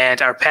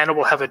 and our panel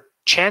will have a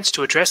chance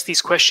to address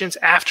these questions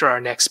after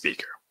our next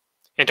speaker.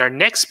 And our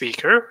next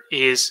speaker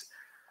is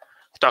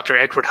Dr.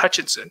 Edward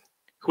Hutchinson,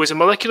 who is a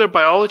molecular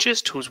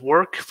biologist whose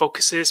work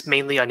focuses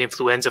mainly on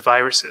influenza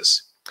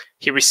viruses.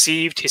 He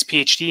received his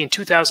PhD in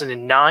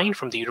 2009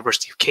 from the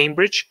University of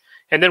Cambridge,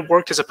 and then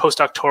worked as a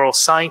postdoctoral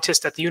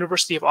scientist at the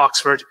University of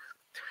Oxford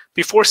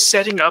before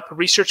setting up a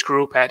research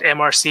group at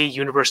MRC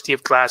University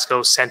of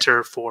Glasgow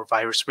Centre for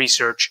Virus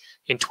Research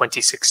in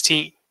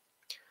 2016.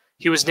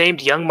 He was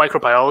named Young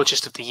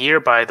Microbiologist of the Year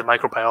by the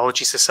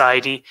Microbiology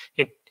Society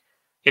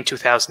in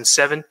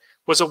 2007,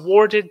 was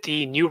awarded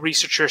the New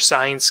Researcher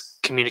Science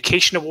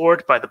Communication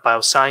Award by the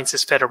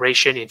Biosciences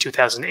Federation in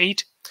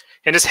 2008,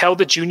 and has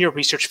held a Junior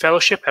Research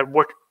Fellowship at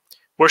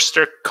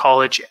Worcester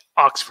College,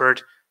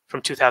 Oxford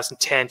from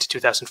 2010 to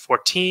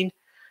 2014,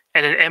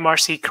 and an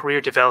MRC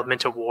Career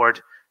Development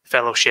Award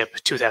Fellowship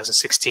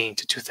 2016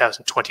 to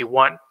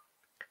 2021.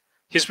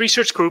 His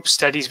research group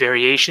studies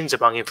variations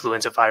among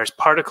influenza virus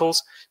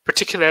particles,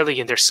 particularly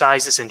in their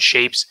sizes and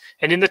shapes,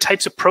 and in the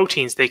types of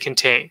proteins they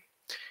contain.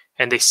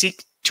 And they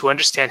seek to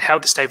understand how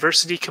this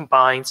diversity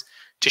combines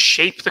to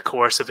shape the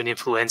course of an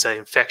influenza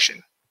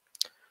infection.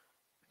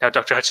 Now,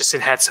 Dr.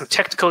 Hutchinson had some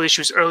technical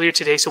issues earlier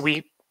today, so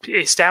we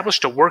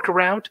established a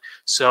workaround.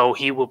 So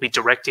he will be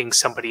directing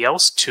somebody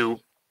else to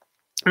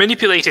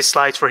manipulate his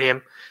slides for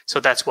him. So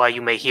that's why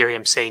you may hear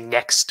him say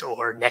next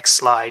or next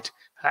slide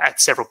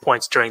at several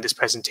points during this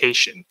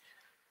presentation.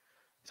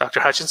 Dr.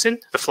 Hutchinson,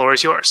 the floor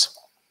is yours.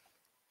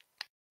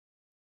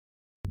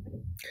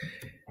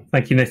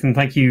 Thank you, Nathan.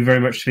 Thank you very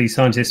much to the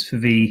scientists for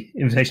the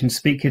invitation to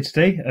speak here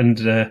today. And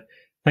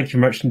thank you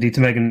very much indeed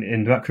to Megan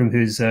in the back room,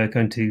 who's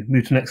going to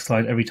move to the next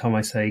slide every time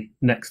I say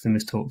next in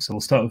this talk. So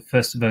we'll start with the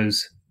first of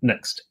those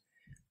next.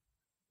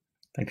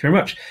 Thank you very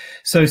much.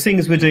 So seeing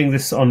as we're doing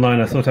this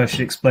online, I thought I should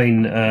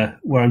explain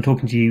where I'm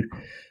talking to you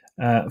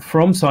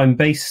from. So I'm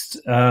based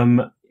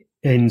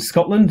in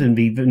Scotland, in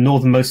the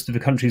northernmost of the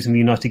countries in the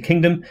United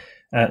Kingdom,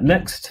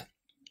 next.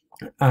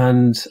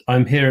 And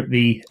I'm here at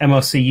the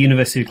MRC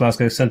University of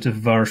Glasgow Centre for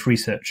Virus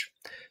Research,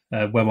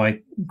 where my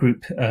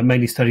group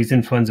mainly studies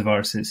influenza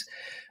viruses.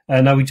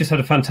 Now, we just had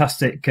a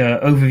fantastic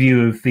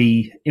overview of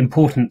the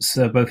importance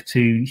both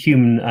to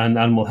human and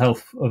animal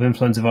health of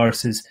influenza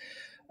viruses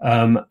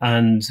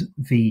and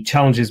the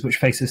challenges which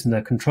face us in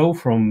their control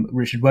from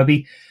Richard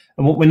Webby.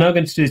 And what we're now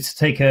going to do is to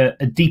take a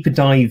deeper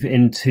dive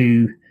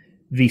into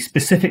the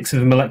specifics of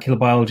the molecular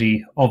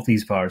biology of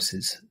these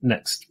viruses.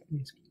 Next,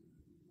 please.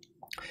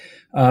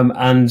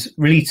 And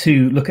really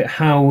to look at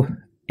how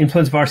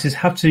influenza viruses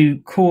have to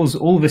cause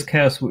all of this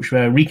chaos which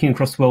we're wreaking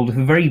across the world with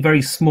a very,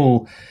 very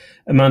small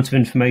amount of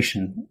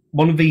information.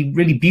 One of the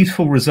really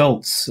beautiful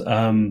results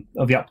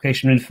of the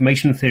application of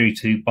information theory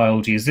to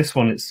biology is this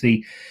one. It's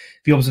the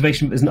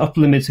observation that there's an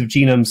upper limit of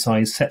genome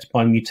size set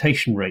by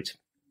mutation rate.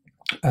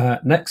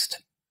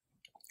 Next.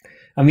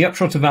 And the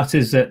upshot of that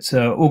is that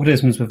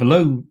organisms with a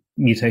low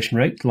mutation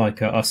rate,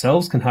 like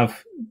ourselves, can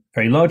have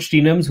very large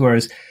genomes,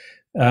 whereas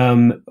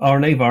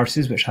RNA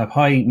viruses, which have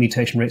high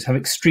mutation rates, have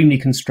extremely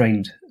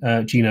constrained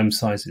genome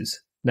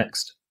sizes.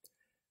 Next.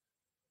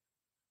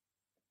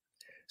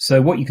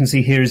 So what you can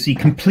see here is the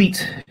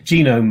complete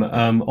genome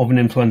of an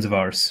influenza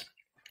virus.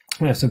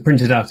 So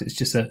printed out, it's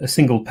just a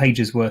single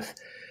page's worth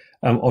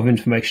of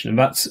information. And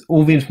that's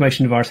all the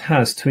information the virus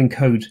has to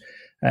encode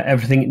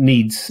everything it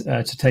needs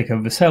to take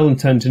over the cell and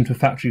turn it into a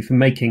factory for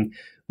making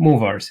more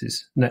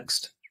viruses.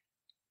 Next.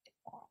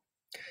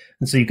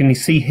 And so you can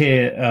see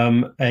here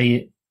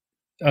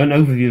an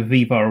overview of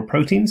the viral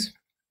proteins.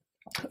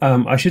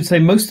 I should say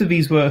most of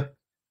these were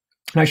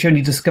actually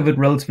only discovered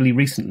relatively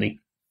recently.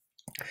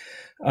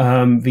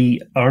 Our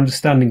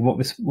understanding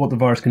of what the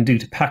virus can do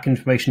to pack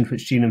information to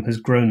its genome has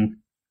grown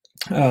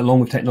along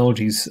with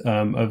technologies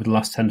over the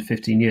last 10 to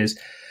 15 years.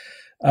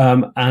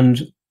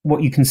 And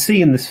what you can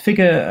see in this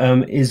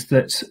figure is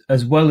that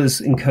as well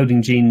as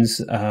encoding genes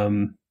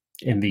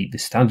in the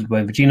standard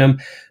way of the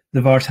genome,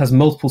 the virus has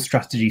multiple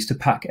strategies to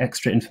pack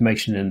extra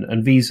information in,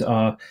 and these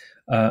are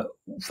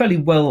fairly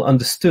well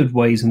understood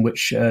ways in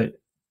which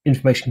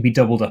information can be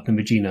doubled up in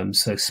the genome,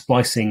 so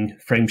splicing,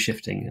 frame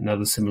shifting, and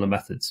other similar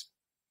methods.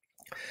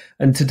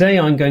 And today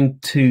I'm going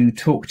to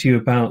talk to you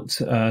about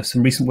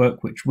some recent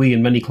work which we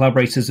and many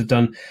collaborators have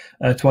done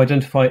to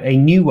identify a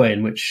new way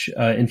in which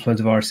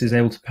influenza virus is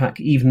able to pack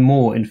even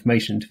more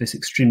information into this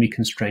extremely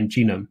constrained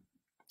genome.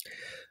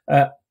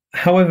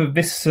 However,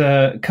 this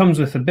comes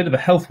with a bit of a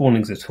health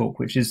warning as a talk,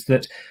 which is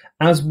that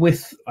as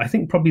with, I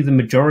think, probably the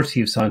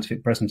majority of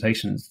scientific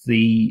presentations,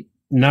 the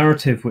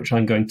narrative which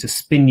I'm going to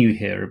spin you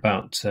here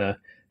about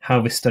how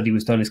this study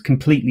was done is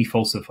completely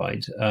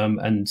falsified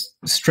and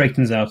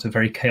straightens out a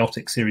very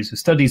chaotic series of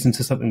studies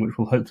into something which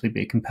will hopefully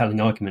be a compelling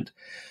argument.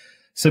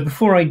 So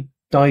before I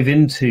dive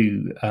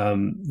into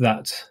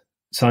that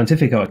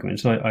scientific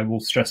argument, I will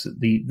stress that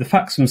the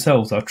facts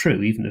themselves are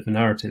true, even if the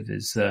narrative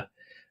is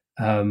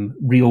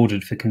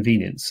reordered for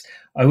convenience.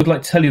 I would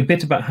like to tell you a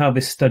bit about how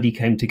this study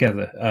came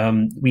together.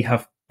 We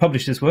have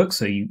published this work,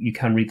 so you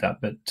can read that,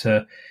 but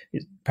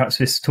perhaps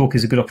this talk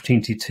is a good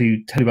opportunity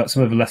to tell you about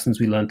some of the lessons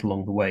we learned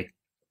along the way.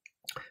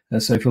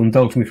 So if you'll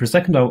indulge me for a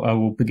second, I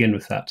will begin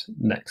with that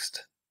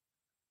next.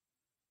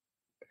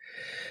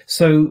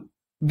 So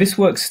this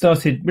work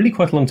started really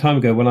quite a long time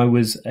ago when I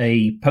was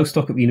a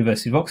postdoc at the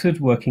University of Oxford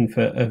working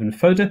for Irvin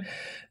Fodor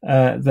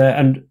there,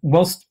 and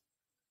whilst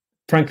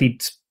frankly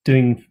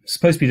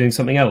supposed to be doing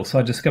something else,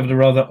 I discovered a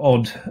rather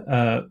odd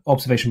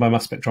observation by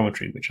mass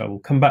spectrometry, which I will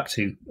come back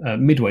to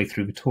midway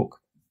through the talk.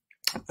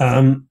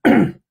 And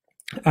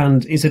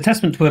it's a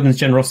testament to Irvin's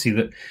generosity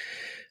that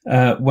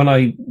when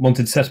I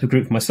wanted to set up a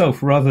group for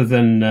myself, rather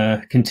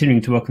than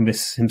continuing to work on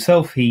this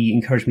himself, he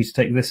encouraged me to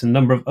take this and a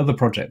number of other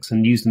projects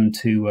and use them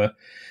to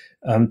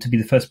be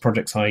the first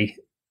projects I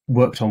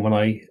worked on when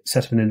I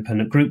set up an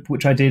independent group,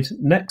 which I did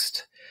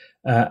next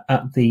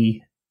at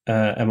the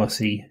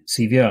MRC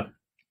CVR.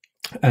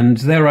 And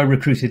there I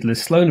recruited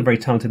Liz Sloan, a very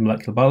talented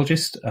molecular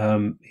biologist,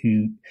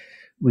 who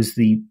was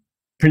the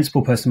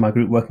principal person in my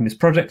group working this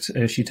project.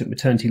 She took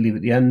maternity leave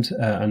at the end,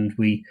 and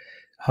we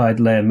hired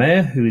Leah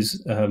Mayer, who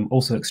is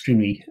also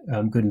extremely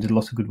good and did a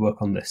lot of good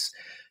work on this.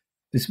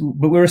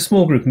 But we're a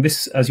small group, and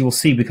this, as you will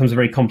see, becomes a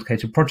very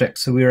complicated project.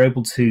 So we were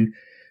able to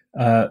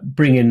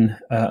bring in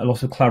a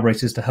lot of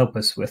collaborators to help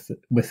us with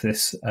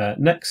this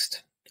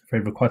next. I'm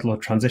afraid there are quite a lot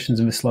of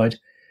transitions in this slide.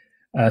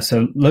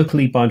 So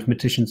locally,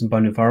 bioinformaticians and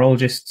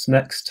biovirologists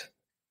next,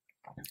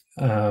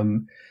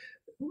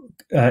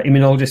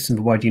 immunologists in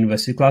the wide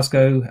University of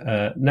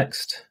Glasgow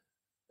next,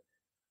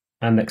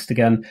 and next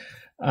again,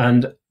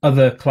 and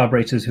other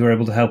collaborators who are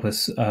able to help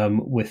us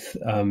with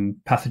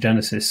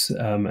pathogenesis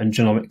and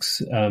genomics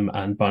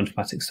and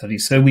bioinformatics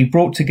studies. So we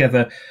brought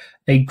together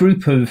a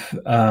group of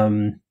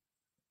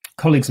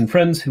colleagues and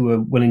friends who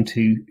were willing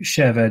to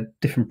share their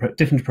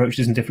different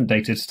approaches and different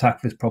data to tackle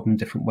this problem in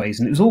different ways.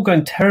 And it was all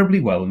going terribly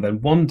well. And then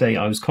one day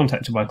I was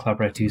contacted by a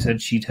collaborator who said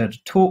she'd heard a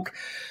talk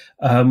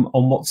on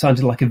what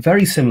sounded like a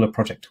very similar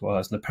project to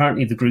ours. And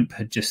apparently the group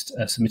had just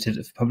submitted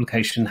it for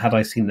publication. Had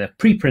I seen their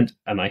preprint?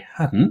 And I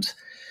hadn't.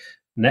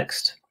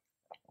 Next.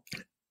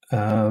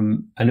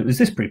 And it was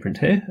this preprint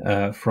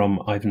here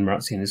from Ivan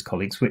Marazzi and his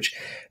colleagues, which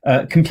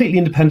completely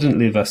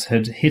independently of us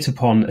had hit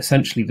upon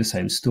essentially the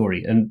same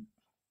story. And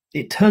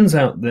it turns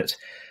out that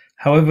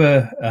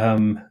however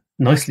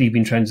nicely you've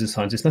been trained as a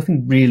scientist,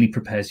 nothing really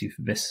prepares you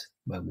for this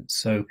moment.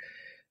 So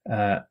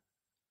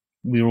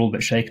we were all a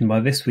bit shaken by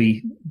this.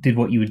 We did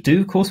what you would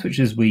do, of course, which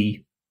is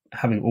we,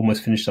 having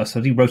almost finished our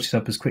study, wrote it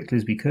up as quickly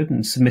as we could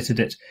and submitted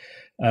it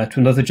to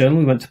another journal.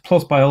 We went to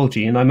PLOS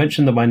Biology, and I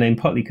mentioned them by name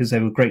partly because they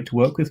were great to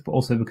work with, but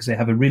also because they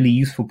have a really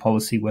useful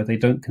policy where they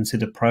don't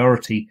consider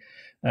priority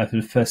for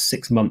the first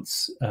 6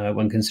 months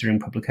when considering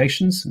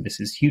publications. And this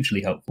is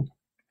hugely helpful.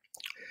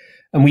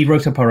 And we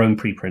wrote up our own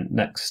preprint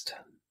next.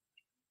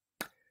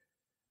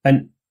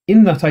 And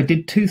in that, I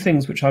did two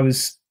things which I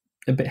was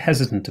a bit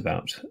hesitant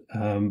about,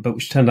 but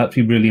which turned out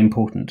to be really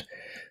important.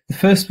 The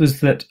first was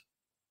that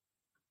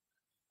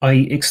I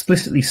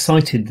explicitly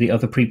cited the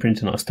other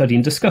preprint in our study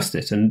and discussed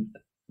it. And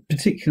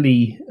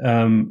particularly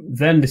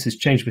then, this has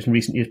changed a bit in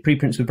recent years,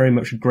 preprints were very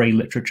much grey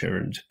literature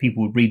and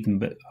people would read them,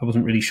 but I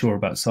wasn't really sure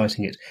about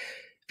citing it.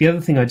 The other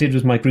thing I did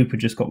was my group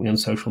had just got me on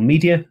social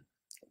media.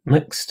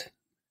 Next.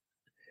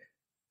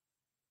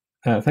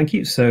 Thank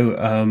you. So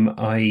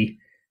I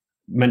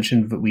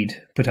mentioned that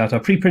we'd put out our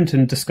preprint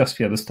and discussed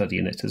the other study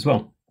in it as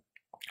well.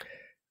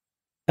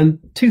 And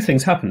two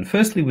things happened.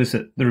 Firstly was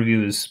that the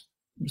reviewers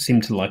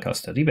seemed to like our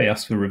study. They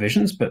asked for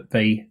revisions, but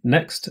they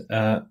next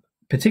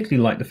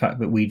particularly liked the fact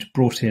that we'd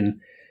brought in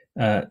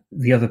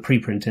the other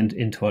preprint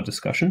into our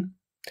discussion.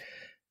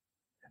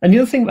 And the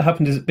other thing that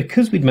happened is that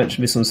because we'd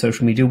mentioned this on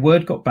social media,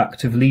 word got back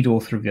to the lead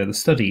author of the other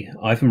study,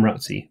 Ivan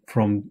Marazzi,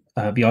 from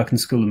the Icahn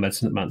School of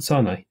Medicine at Mount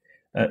Sinai,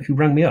 who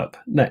rang me up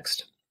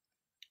next.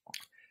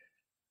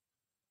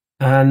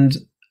 And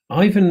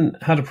Ivan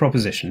had a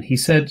proposition. He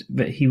said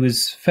that he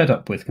was fed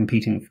up with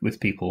competing with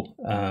people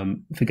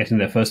for getting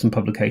their first in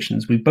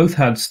publications. We both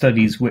had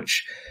studies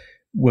which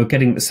were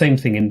getting the same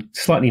thing in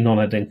slightly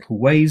non-identical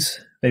ways.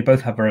 They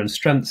both have their own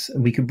strengths,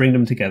 and we could bring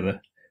them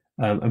together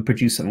and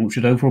produce something which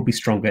would overall be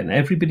stronger, and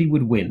everybody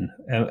would win.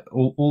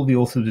 All the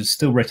authors would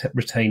still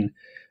retain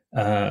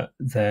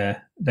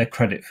their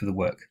credit for the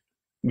work,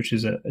 which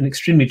is an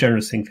extremely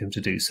generous thing for him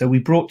to do. So we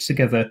brought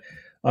together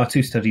our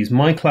two studies,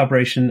 my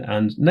collaboration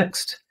and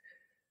next,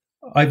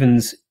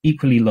 Ivan's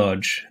equally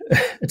large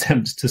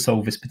attempt to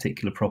solve this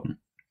particular problem.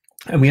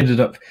 And we ended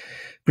up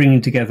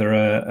bringing together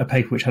a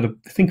paper which had,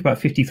 I think, about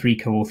 53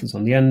 co-authors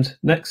on the end,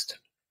 next,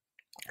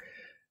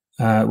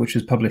 which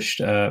was published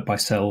by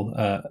Cell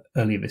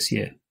earlier this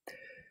year.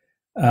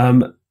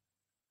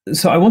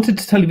 So I wanted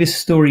to tell you this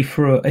story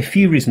for a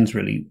few reasons,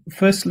 really.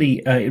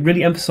 Firstly, it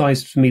really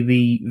emphasized for me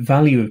the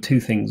value of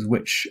two things,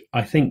 which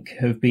I think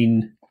have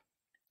gained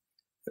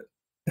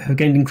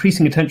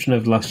increasing attention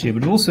over the last year,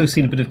 but have also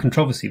seen a bit of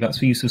controversy. That's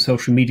the use of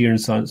social media in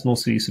science and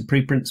also the use of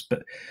preprints.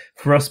 But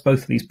for us,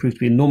 both of these proved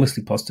to be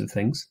enormously positive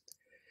things.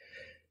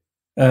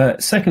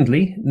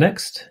 Secondly,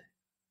 next,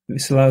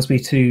 this allows me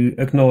to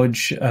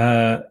acknowledge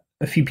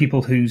a few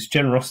people whose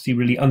generosity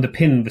really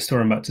underpinned the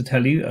story I'm about to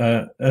tell you.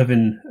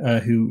 Irvin,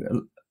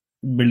 who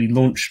really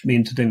launched me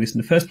into doing this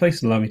in the first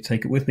place and allowed me to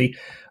take it with me.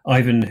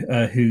 Ivan,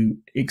 who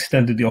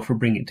extended the offer of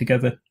bringing it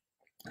together.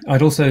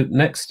 I'd also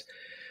next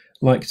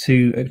like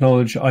to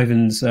acknowledge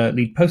Ivan's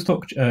lead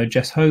postdoc,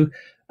 Jess Ho,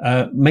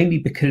 mainly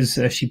because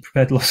she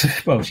prepared lots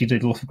of, well, she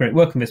did a lot of great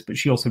work on this, but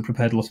she also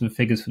prepared a lot of the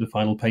figures for the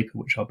final paper,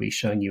 which I'll be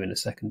showing you in a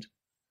second.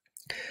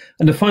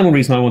 And the final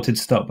reason I wanted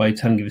to start by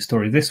telling you the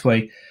story this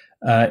way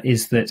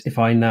is that if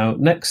I now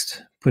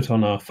next put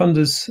on our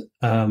funders,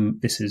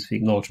 this is the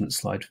acknowledgement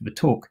slide for the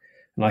talk,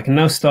 and I can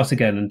now start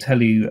again and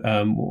tell you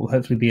what will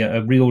hopefully be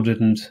a reordered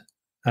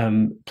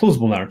and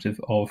plausible narrative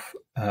of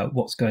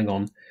what's going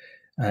on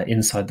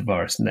inside the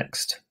virus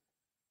next.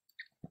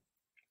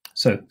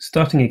 So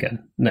starting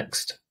again,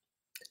 next.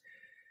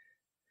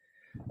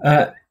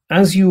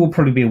 As you will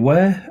probably be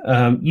aware,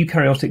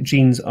 eukaryotic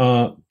genes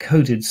are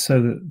coded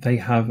so that they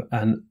have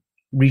an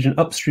region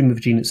upstream of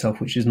the gene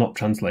itself which is not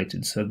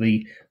translated. So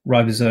the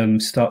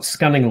ribosome starts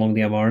scanning along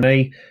the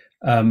mRNA,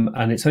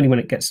 and it's only when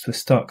it gets to a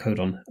start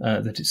codon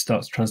that it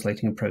starts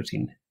translating a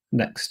protein.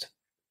 Next.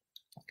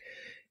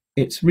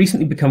 It's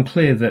recently become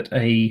clear that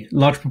a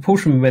large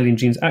proportion of mammalian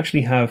genes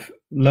actually have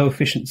low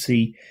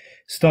efficiency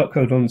start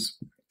codons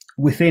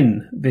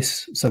within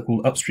this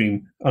so-called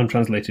upstream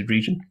untranslated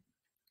region.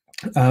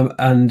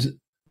 And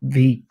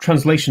the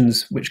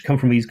translations which come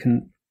from these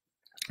can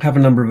have a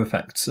number of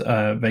effects.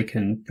 They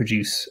can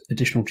produce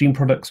additional gene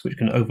products which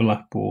can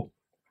overlap or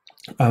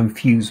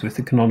fuse with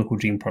the canonical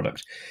gene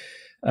product.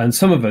 And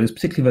some of those,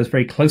 particularly those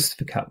very close to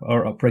the cap,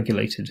 are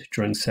upregulated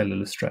during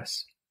cellular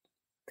stress.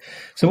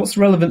 So what's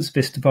the relevance of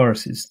this to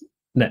viruses?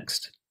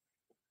 Next.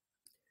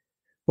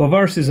 Well,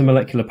 viruses are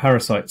molecular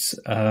parasites,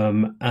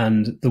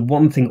 and the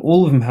one thing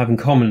all of them have in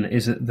common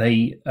is that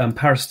they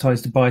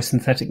parasitize the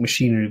biosynthetic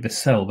machinery of the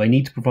cell. They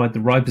need to provide the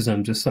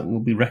ribosomes as something that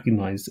will be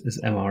recognized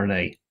as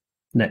mRNA.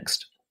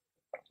 Next.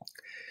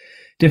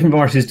 Different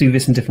viruses do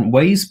this in different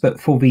ways, but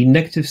for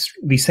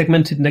the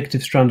segmented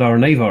negative strand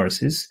RNA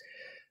viruses,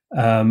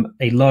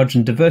 a large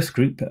and diverse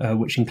group,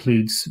 which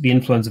includes the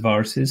influenza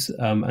viruses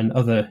and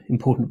other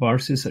important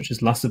viruses such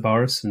as Lassa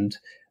virus and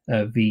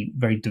the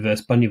very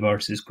diverse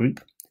bunyaviruses group.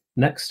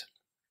 Next.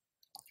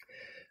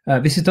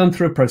 This is done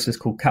through a process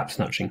called cap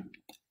snatching.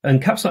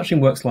 And cap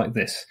snatching works like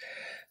this.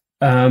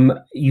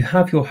 You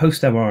have your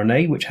host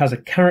mRNA, which has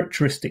a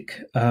characteristic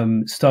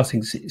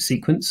starting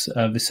sequence,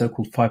 the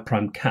so-called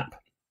 5' cap.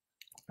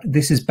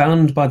 This is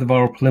bound by the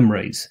viral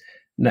polymerase.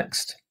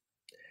 Next.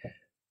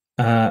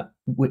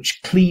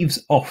 Which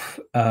cleaves off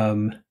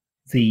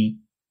the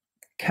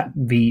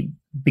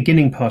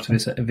beginning part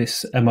of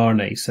this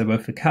mRNA, so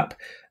both the cap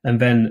and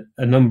then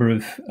a number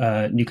of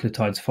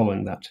nucleotides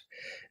following that.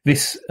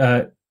 This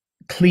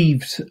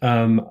cleaved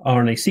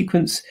RNA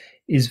sequence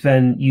is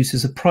then used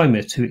as a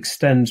primer to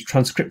extend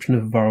transcription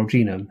of the viral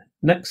genome.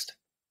 Next.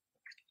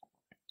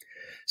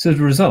 So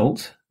the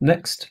result,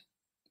 next,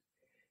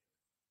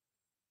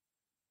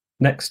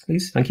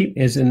 please, thank you,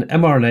 is an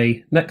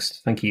mRNA,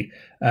 next, thank you,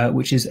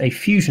 which is a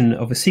fusion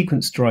of a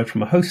sequence derived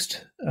from a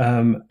host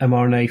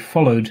mRNA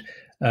followed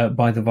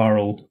by the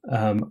viral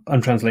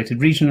untranslated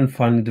region and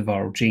finally the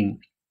viral gene.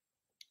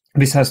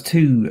 This has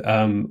two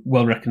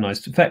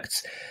well-recognized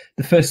effects,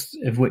 the first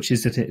of which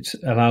is that it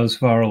allows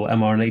viral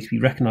mRNA to be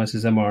recognized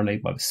as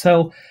mRNA by the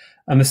cell,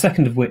 and the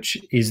second of which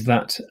is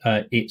that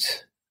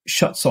it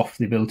shuts off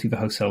the ability of the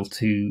host cell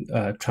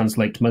to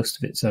translate most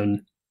of its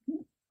own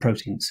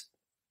proteins.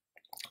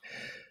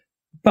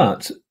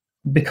 But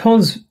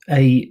because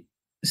a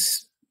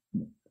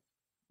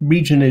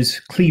region is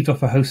cleaved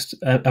off a host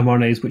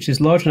mRNAs which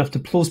is large enough to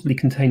plausibly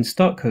contain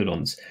start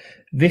codons,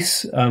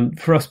 this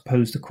for us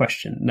posed a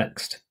question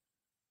next,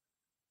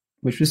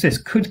 which was this: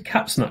 could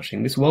cap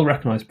snatching, this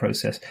well-recognized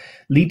process,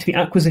 lead to the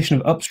acquisition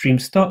of upstream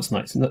start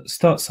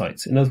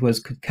sites? In other words,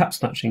 could cap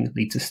snatching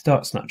lead to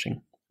start snatching?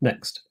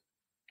 Next.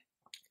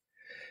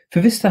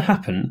 For this to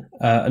happen,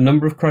 a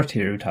number of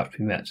criteria would have to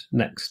be met.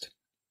 Next.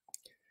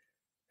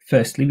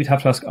 Firstly, we'd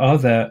have to ask, are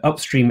there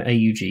upstream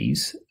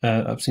AUGs,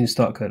 upstream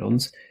start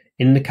codons,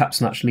 in the cap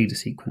snatch leader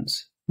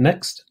sequence?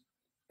 Next.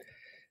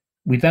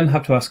 We then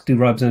have to ask, do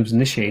ribosomes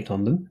initiate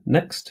on them?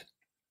 Next.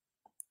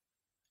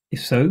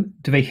 If so,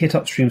 do they hit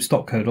upstream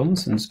stop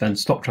codons and then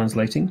stop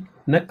translating?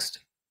 Next.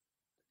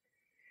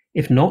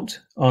 If not,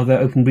 are there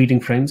open reading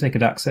frames they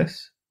could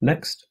access?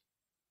 Next.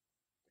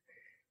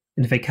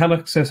 And if they can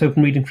access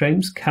open reading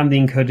frames, can the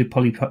encoded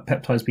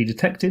polypeptides be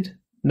detected?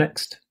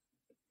 Next.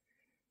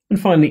 And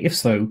finally, if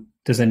so,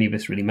 does any of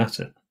this really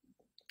matter?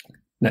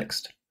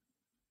 Next.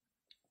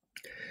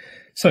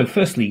 So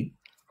firstly,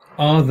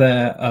 are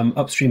there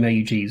upstream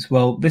AUGs?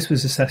 Well, this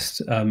was assessed,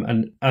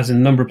 and as in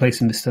a number of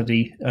places in the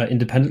study,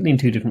 independently in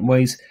two different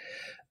ways,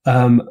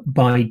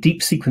 by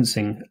deep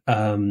sequencing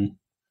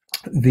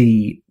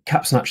the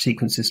cap snatch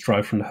sequences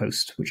derived from the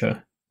host, which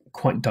are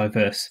quite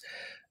diverse.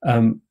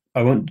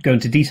 I won't go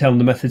into detail on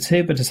the methods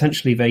here, but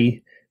essentially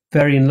they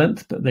vary in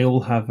length, but they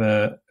all have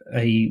a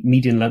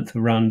median length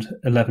of around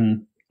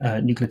 11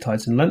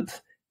 nucleotides in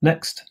length.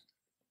 Next.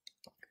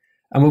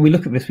 And when we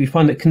look at this, we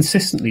find that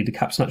consistently the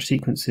cap-snatch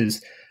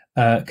sequences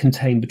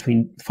contain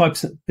between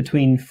 5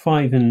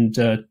 and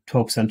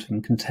 12% of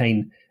them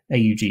contain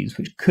AUGs,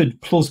 which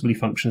could plausibly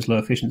function as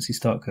low-efficiency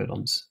start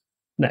codons.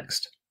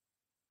 Next.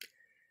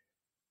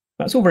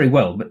 That's all very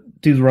well,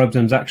 but do the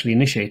ribosomes actually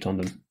initiate on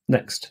them?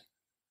 Next.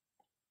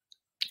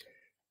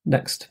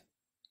 Next.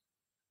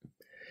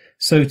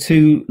 So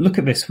to look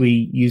at this,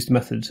 we used a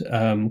method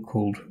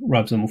called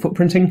ribosomal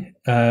footprinting.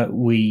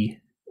 We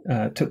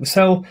took the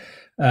cell,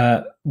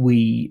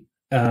 we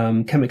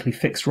chemically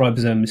fixed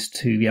ribosomes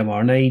to the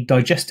mRNA,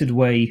 digested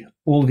away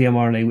all of the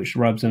mRNA which the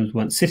ribosomes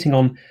weren't sitting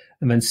on,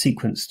 and then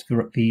sequenced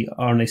the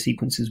RNA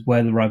sequences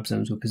where the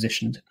ribosomes were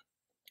positioned.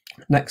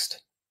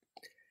 Next.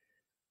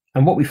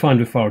 And what we find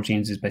with viral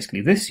genes is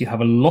basically this. You have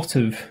a lot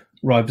of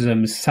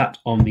ribosomes sat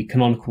on the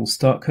canonical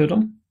start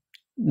codon.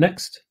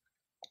 Next.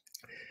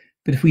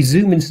 But if we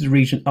zoom into the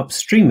region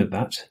upstream of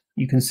that,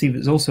 you can see that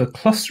there's also a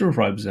cluster of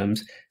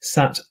ribosomes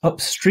sat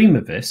upstream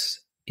of this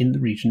in the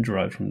region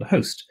derived from the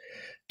host.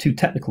 2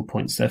 technical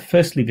points there.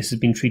 Firstly, this has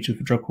been treated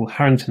with a drug called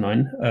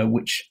harringtonine,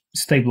 which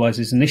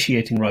stabilizes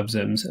initiating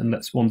ribosomes and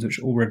lets ones which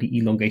are already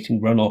elongating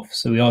run off.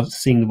 So we are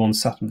seeing the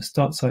ones sat on the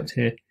start site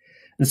here.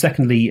 And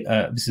secondly,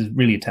 this is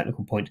really a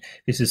technical point.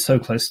 This is so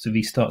close to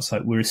the start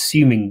site, we're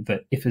assuming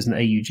that if there's an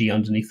AUG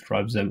underneath the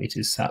ribosome, it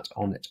is sat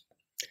on it.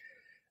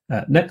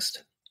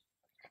 Next.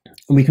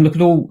 And we can look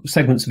at all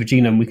segments of a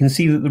genome. We can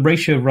see that the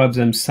ratio of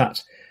ribosomes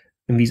sat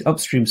in these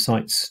upstream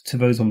sites to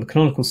those on the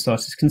canonical start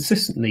is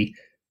consistently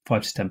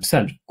 5 to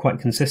 10%, quite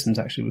consistent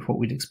actually with what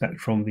we'd expect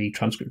from the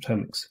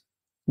transcriptomics.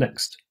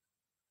 Next.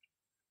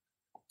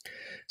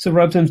 So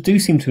ribosomes do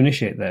seem to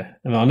initiate there.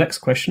 And our next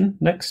question,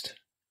 next,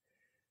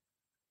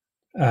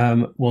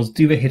 was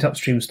do they hit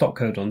upstream stop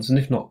codons? And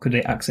if not, could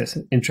they access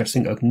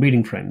interesting open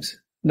reading frames?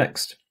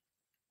 Next.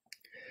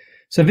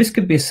 So this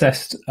could be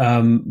assessed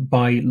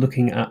by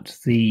looking at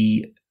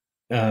the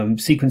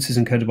sequences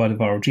encoded by the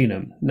viral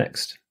genome.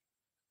 Next.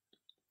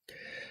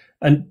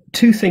 And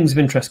 2 things of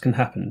interest can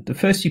happen. The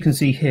first you can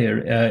see here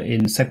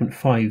in segment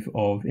 5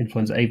 of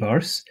influenza A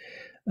virus.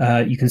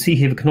 You can see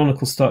here the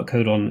canonical start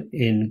codon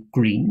in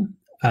green.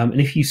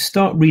 And if you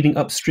start reading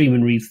upstream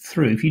and read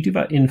through, if you do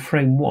that in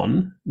frame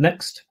 1,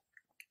 next,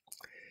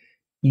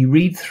 you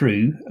read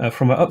through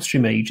from an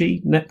upstream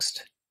AUG,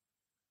 next,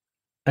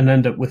 and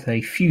end up with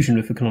a fusion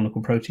with the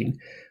canonical protein.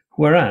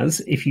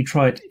 Whereas if you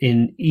try it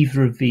in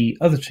either of the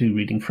other 2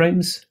 reading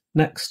frames,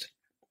 next,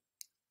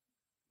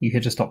 you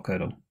hit a stop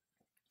codon.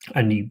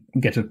 And you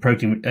get a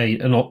protein,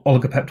 an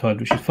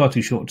oligopeptide, which is far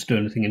too short to do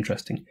anything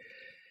interesting.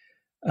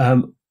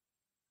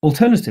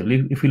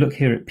 Alternatively, if we look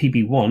here at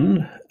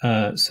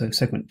PB1, so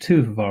segment 2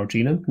 of the viral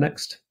genome,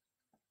 next.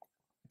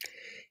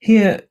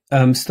 Here,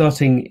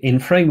 starting in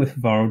frame with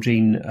the viral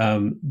gene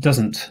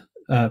doesn't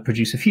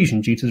produce a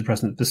fusion due to the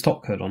presence of the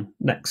stop codon,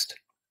 next.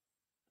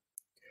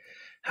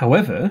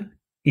 However,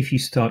 if you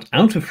start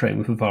out of frame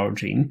with a viral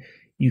gene,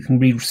 you can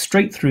read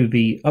straight through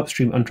the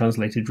upstream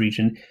untranslated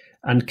region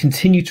and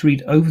continue to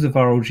read over the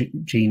viral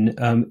gene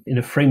in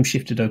a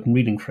frame-shifted open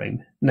reading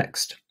frame.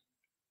 Next.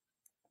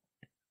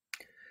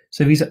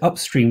 So these are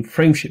upstream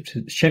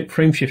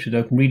frame-shifted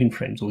open reading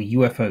frames, or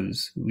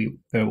UFOs.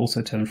 They're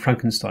also termed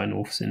Frankenstein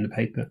authors in the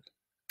paper.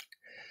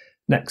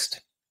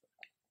 Next.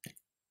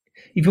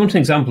 If you want an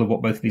example of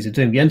what both of these are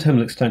doing, the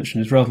end-terminal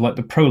extension is rather like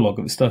the prologue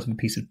at the start of a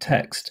piece of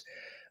text,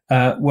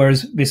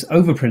 whereas this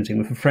overprinting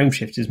with a frame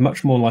shift is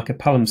much more like a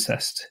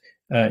palimpsest.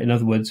 In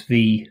other words,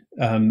 the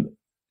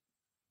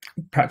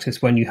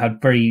practice when you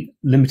had very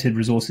limited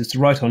resources to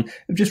write on,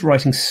 of just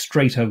writing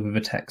straight over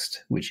the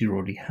text, which you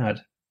already had.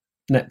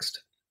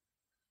 Next.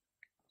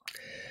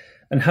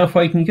 And how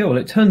far you can go? Well,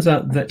 it turns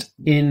out that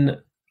in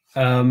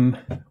 5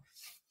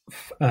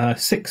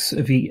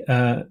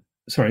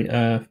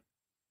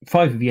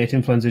 of the 8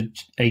 influenza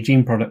A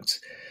gene products,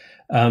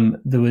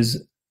 there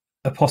was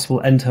a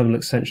possible end-terminal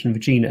extension of a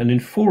gene, and in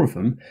 4 of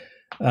them,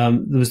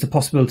 there was the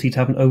possibility to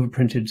have an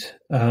overprinted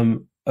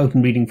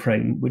open reading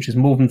frame, which is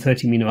more than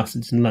 30 amino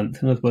acids in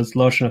length, in other words,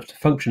 large enough to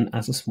function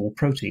as a small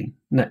protein.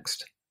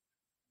 Next.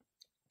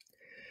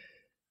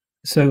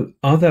 So,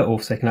 are there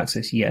authors they can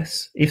access?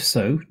 Yes. If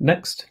so,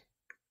 next.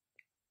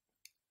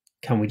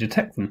 Can we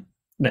detect them?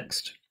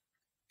 Next.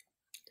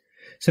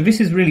 So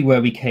this is really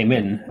where we came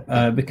in,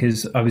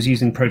 because I was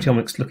using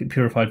proteomics to look at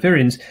purified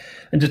virions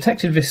and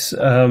detected this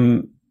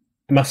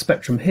mass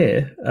spectrum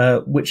here,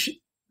 which,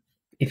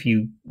 if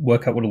you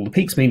work out what all the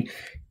peaks mean,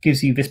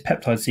 gives you this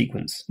peptide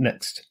sequence.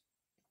 Next.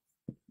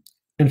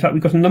 In fact,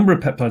 we've got a number of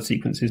peptide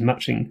sequences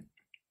matching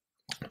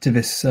to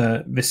this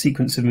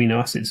sequence of amino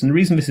acids. And the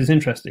reason this is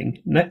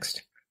interesting,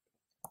 next,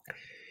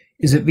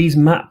 is that these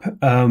map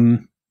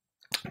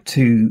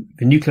to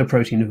the nuclear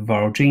protein of a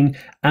viral gene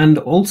and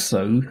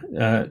also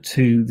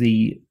to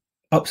the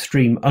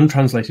upstream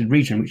untranslated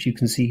region, which you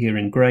can see here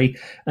in grey,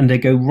 and they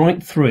go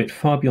right through it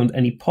far beyond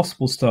any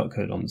possible start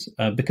codons.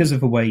 Because of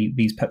the way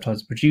these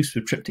peptides are produced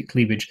with tryptic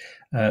cleavage,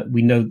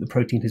 we know that the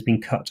protein has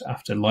been cut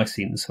after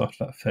lysines, so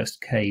after that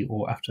first K,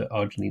 or after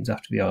arginines,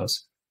 after the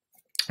Rs.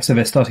 So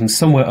they're starting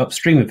somewhere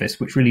upstream of this,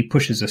 which really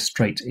pushes us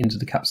straight into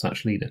the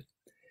capsnatch leader.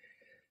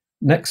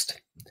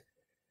 Next.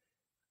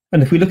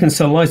 And if we look in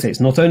cell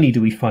lysates, not only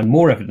do we find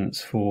more evidence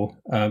for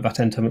that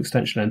end-terminal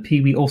extension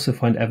MP, we also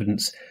find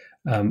evidence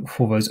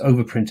for those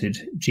overprinted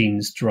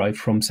genes derived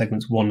from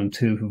segments 1 and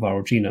 2 of the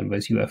viral genome,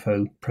 those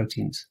UFO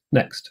proteins.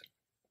 Next.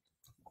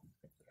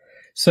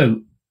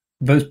 So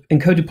those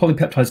encoded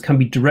polypeptides can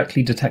be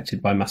directly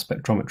detected by mass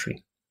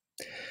spectrometry.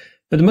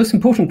 But the most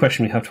important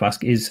question we have to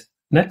ask is,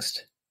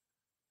 next,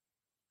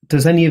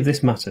 does any of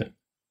this matter?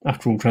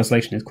 After all,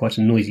 translation is quite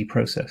a noisy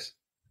process.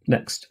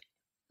 Next.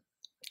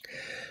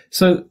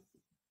 So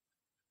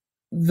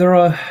there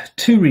are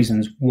two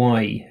reasons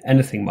why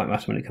anything might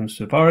matter when it comes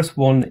to a virus.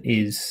 One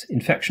is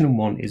infection and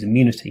one is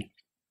immunity.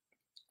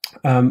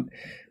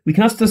 We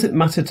can ask, does it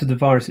matter to the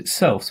virus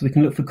itself? So we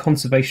can look for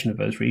conservation of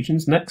those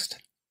regions.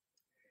 Next.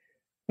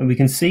 And we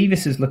can see,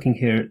 this is looking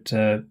here at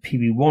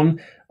PB1,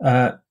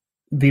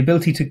 the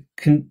ability to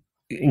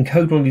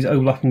encode one of these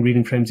overlapping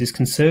reading frames is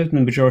conserved in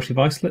the majority of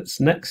isolates.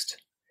 Next.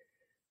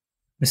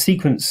 The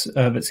sequence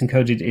that's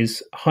encoded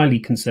is highly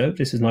conserved.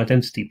 This is an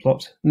identity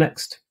plot.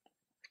 Next.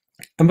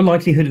 And the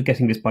likelihood of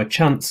getting this by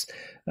chance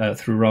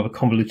through rather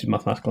convoluted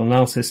mathematical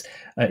analysis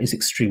is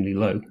extremely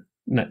low.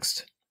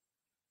 Next.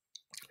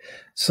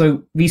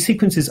 So these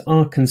sequences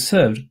are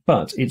conserved,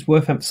 but it's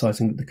worth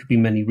emphasizing that there could be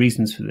many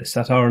reasons for this.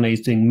 That RNA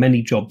is doing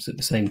many jobs at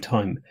the same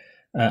time,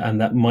 and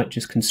that might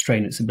just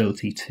constrain its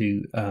ability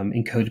to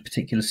encode a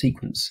particular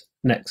sequence.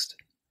 Next.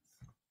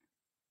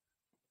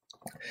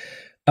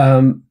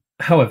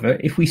 However,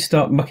 if we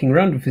start mucking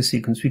around with this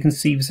sequence, we can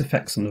see this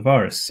effects on the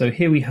virus. So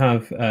here we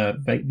have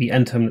the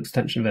end-terminal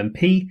extension of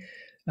MP.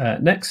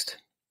 Next,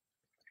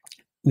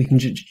 we can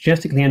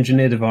genetically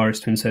engineer the virus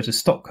to insert a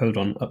stop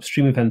codon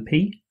upstream of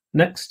MP.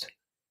 Next.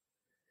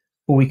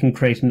 Or we can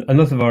create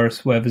another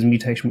virus where there's a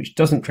mutation which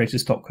doesn't create a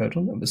stop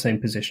codon at the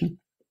same position.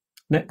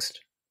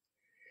 Next.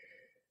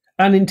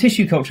 And in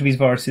tissue culture, these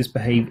viruses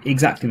behave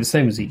exactly the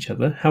same as each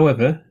other.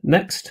 However,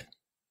 next,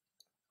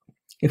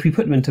 if we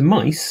put them into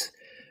mice,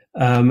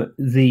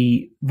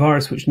 the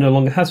virus which no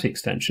longer has the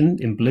extension,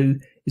 in blue,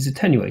 is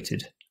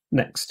attenuated.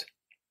 Next.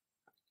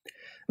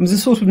 And there's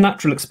a sort of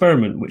natural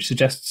experiment which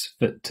suggests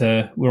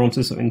that we're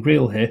onto something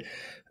real here.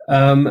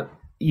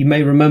 You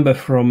may remember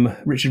from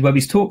Richard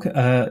Webby's talk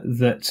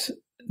that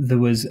there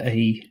was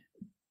a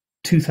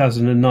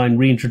 2009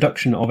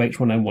 reintroduction of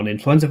H1N1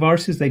 influenza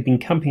viruses. They've been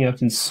camping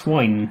out in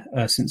swine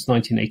since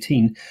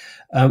 1918.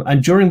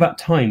 And during that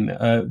time,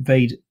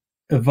 they'd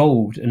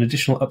evolved an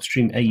additional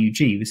upstream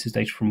AUG. This is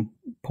data from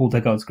Paul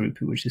Degard's group,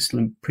 which is still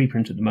in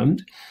preprint at the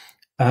moment.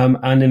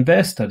 And in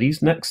their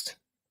studies, next,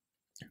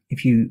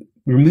 if you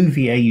remove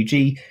the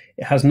AUG,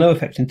 it has no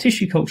effect in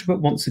tissue culture,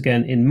 but once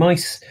again, in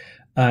mice,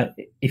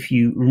 if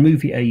you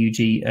remove the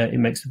AUG, it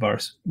makes the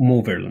virus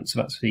more virulent.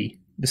 So that's the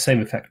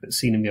same effect that's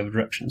seen in the other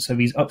direction. So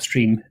these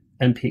upstream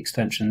NP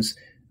extensions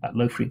at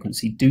low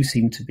frequency do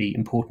seem to be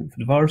important for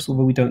the virus,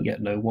 although we don't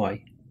yet know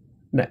why.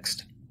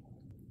 Next.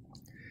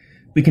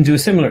 We can do a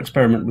similar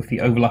experiment with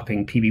the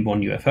overlapping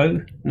PB1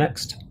 UFO.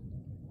 Next.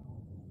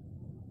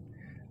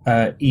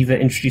 Either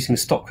introducing a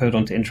stop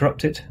codon to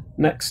interrupt it.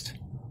 Next.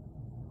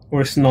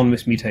 Or a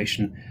synonymous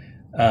mutation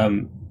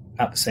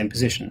at the same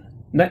position.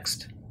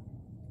 Next.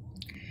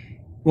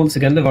 Once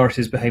again, the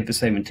viruses behave the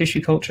same in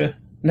tissue culture.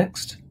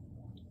 Next.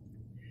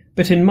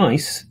 But in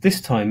mice, this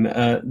time,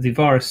 the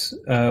virus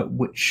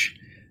which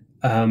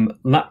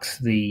lacks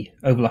the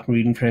overlapping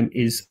reading frame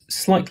is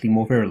slightly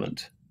more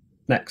virulent.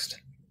 Next.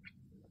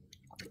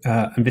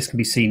 And this can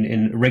be seen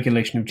in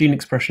regulation of gene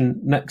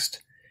expression.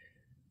 Next.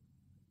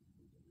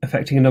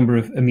 Affecting a number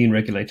of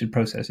immune-regulated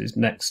processes.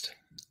 Next.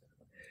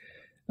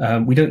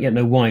 We don't yet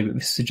know why, but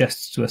this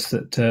suggests to us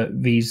that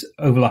these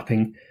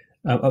overlapping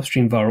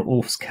upstream viral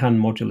orths can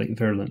modulate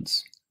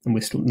virulence, and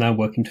we're still now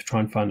working to try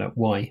and find out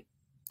why.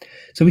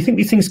 So we think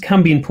these things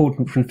can be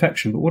important for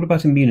infection, but what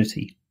about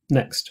immunity?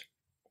 Next.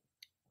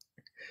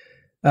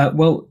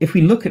 Well, if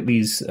we look at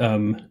these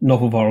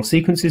novel viral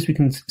sequences, we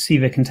can see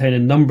they contain a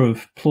number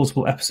of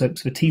plausible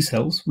epitopes for T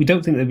cells. We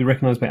don't think they'll be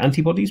recognized by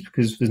antibodies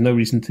because there's no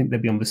reason to think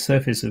they'd be on the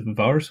surface of the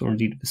virus or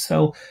indeed of the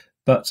cell,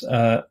 but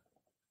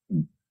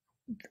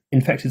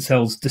infected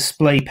cells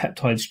display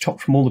peptides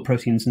chopped from all the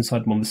proteins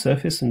inside them on the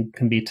surface and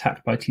can be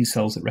attacked by T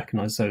cells that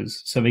recognize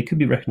those. So they could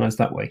be recognized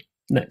that way.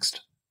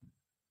 Next.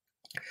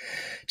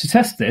 To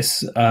test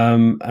this,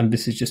 and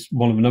this is just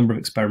one of a number of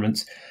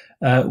experiments,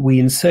 we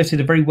inserted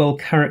a very well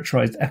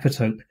characterized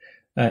epitope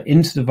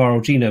into the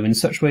viral genome in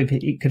such a way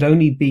that it could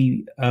only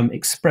be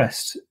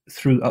expressed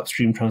through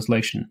upstream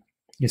translation.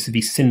 This is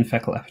the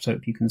syn-fecal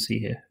epitope you can see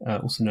here,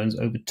 also known as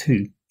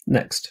OVA2.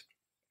 Next.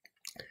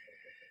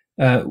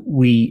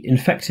 We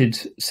infected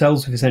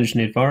cells with this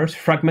engineered virus,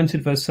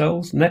 fragmented those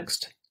cells.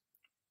 Next.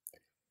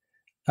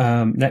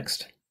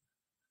 Next.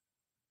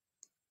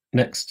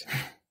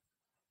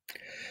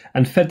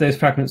 And fed those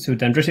fragments to a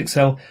dendritic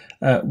cell,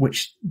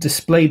 which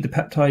displayed the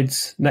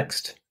peptides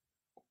next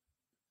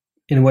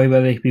in a way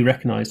where they could be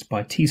recognized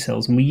by T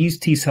cells. And we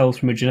used T cells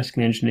from a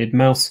genetically engineered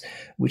mouse,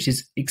 which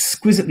is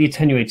exquisitely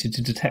attenuated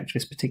to detect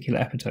this particular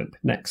epitope.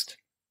 Next.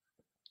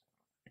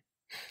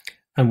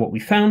 And what we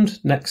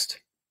found next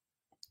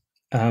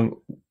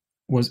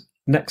was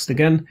next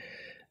again,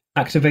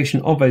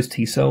 activation of those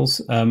T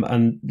cells.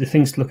 And the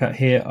things to look at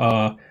here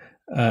are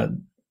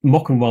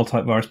mock and wild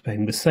type virus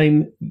behaving the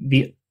same.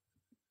 The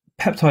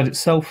peptide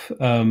itself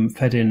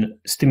fed in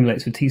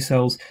stimulates the T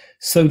cells.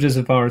 So does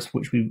a virus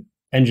which we've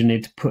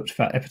engineered to put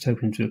that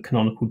epitope into a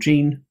canonical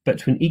gene, but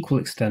to an equal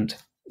extent,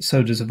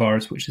 so does a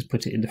virus which has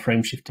put it in the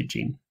frame-shifted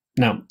gene.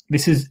 Now,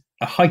 this is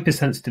a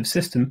hypersensitive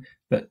system,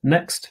 but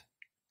next,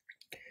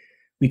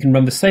 we can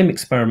run the same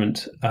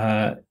experiment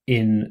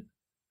in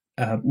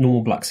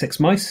normal black 6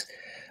 mice.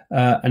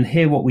 And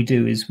here what we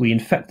do is we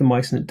infect the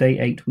mice, and at day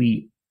 8,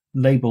 we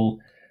label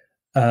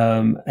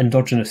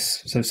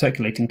endogenous, so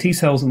circulating T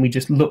cells, and we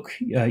just look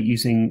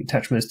using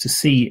tetramers to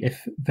see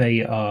if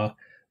they are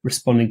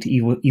responding to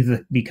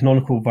either the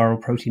canonical viral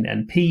protein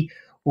NP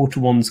or to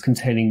ones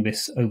containing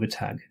this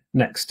overtag.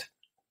 Next.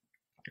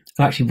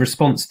 Actually,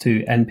 response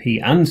to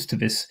NP and to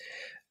this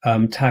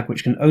tag,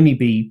 which can only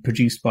be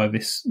produced by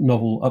this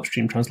novel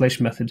upstream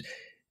translation method,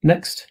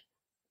 next,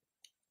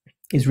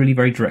 is really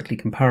very directly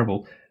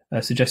comparable,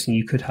 suggesting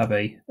you could have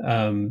a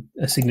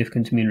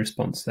significant immune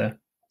response there.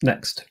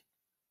 Next.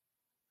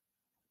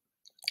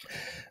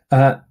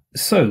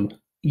 So,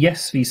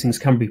 yes, these things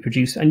can be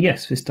produced, and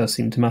yes, this does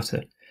seem to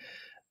matter.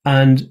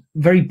 And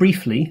very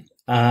briefly,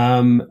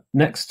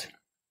 next,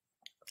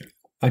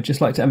 I'd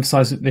just like to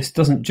emphasize that this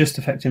doesn't just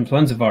affect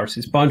influenza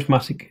viruses.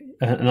 Bioinformatic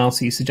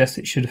analyses suggest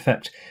it should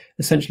affect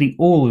essentially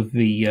all of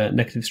the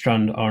negative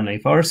strand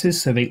RNA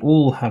viruses. So they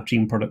all have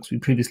gene products we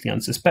previously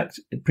didn't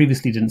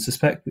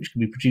suspect, which can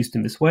be produced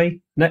in this way.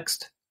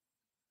 Next.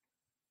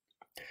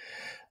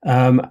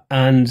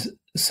 And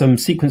some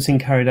sequencing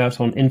carried out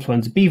on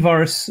influenza B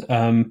virus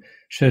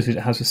shows that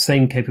it has the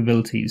same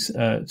capabilities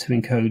to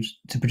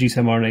produce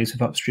mRNAs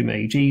with upstream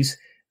AUGs.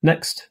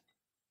 Next.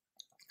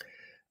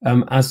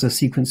 As the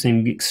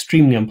sequencing the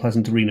extremely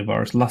unpleasant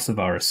arenavirus Lassa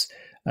virus,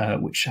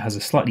 which has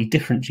a slightly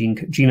different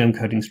genome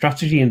coding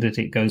strategy in that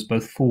it goes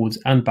both forwards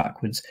and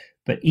backwards,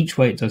 but each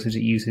way it does it,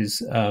 it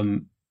uses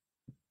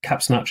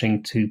cap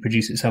snatching to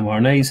produce its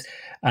mRNAs,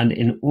 and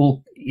in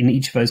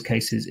each of those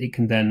cases, it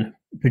can then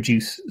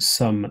produce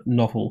some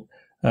novel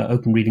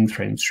open reading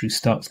frames through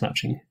start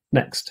snatching.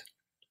 Next.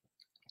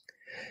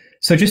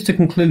 So just to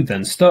conclude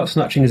then, start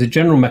snatching is a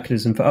general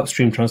mechanism for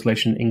upstream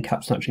translation in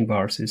cap snatching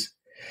viruses.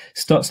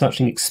 Start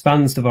snatching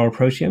expands the viral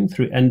proteome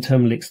through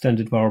N-terminally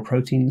extended viral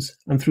proteins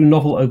and through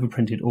novel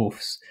overprinted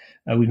ORFs.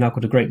 We've now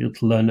got a great deal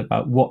to learn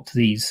about what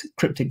these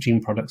cryptic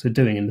gene products are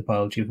doing in the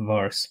biology of a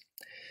virus.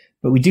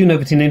 But we do know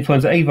that in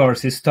influenza A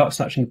viruses, start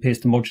snatching appears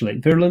to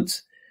modulate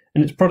virulence,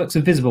 and its products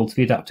are visible to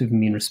the adaptive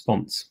immune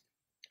response.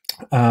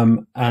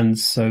 And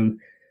so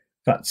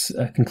that's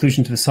a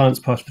conclusion to the science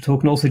part of the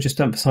talk, and also just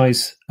to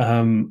emphasize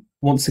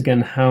once again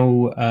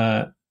how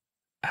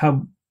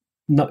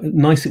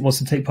nice it was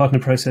to take part in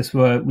a process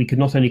where we could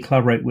not only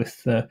collaborate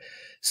with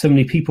so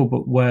many people,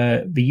 but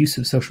where the use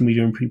of social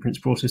media and preprints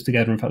brought us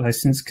together. In fact, I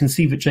can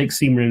see that Jake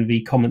Seymour in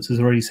the comments has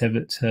already said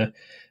that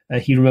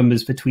he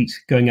remembers the tweet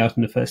going out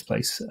in the first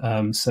place.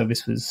 So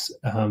this was,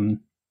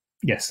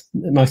 yes,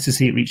 nice to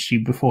see it reached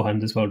you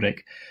beforehand as well,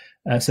 Jake.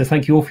 So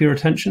thank you all for your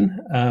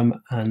attention.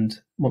 And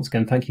once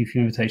again, thank you for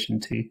your invitation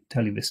to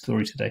tell you this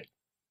story today.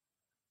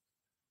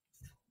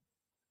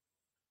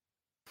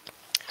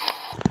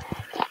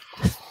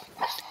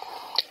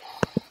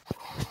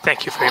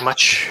 Thank you very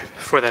much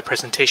for that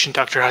presentation,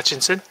 Dr.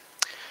 Hutchinson.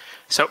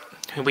 So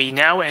we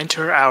now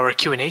enter our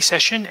Q&A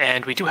session,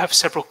 and we do have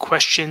several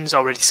questions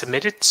already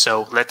submitted,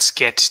 so let's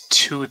get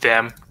to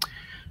them.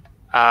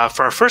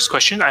 For our first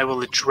question, I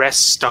will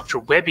address Dr.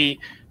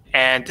 Webby,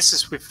 and this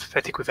is,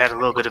 I think we've had a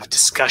little bit of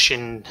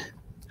discussion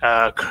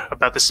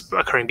about this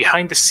occurring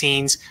behind the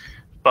scenes,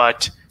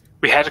 but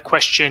we had a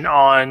question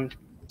on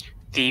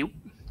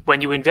when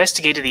you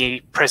investigated the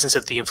presence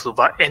of the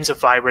influenza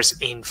virus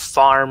in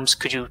farms,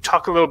 could you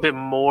talk a little bit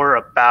more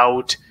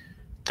about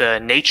the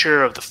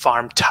nature of the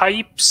farm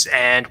types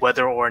and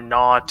whether or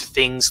not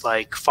things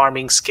like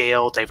farming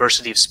scale,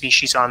 diversity of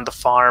species on the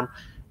farm,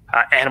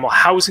 animal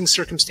housing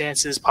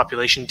circumstances,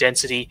 population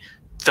density,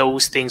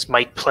 those things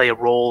might play a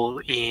role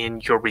in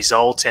your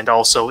results and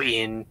also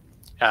in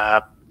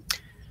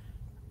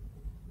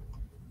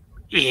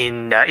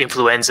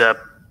influenza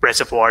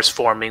reservoirs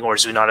forming or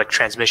zoonotic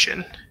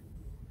transmission?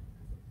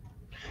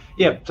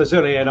 Yeah, so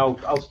certainly, and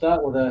I'll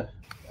start with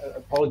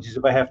apologies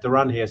if I have to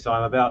run here. So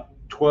I'm about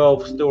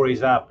 12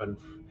 stories up, and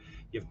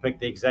you've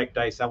picked the exact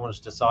day someone's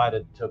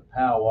decided to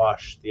power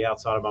wash the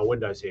outside of my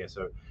windows here.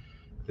 So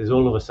if there's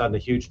all of a sudden a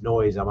huge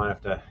noise, I might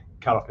have to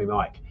cut off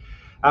my mic.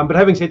 But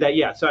having said that,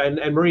 yeah. So and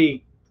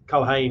Marie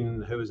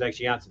Culhane, who has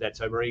actually answered that.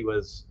 So Marie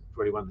was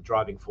really one of the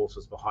driving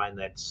forces behind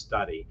that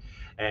study,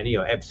 and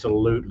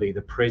absolutely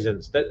the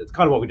presence. That's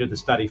kind of what we did the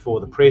study for.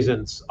 The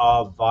presence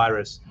of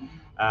virus.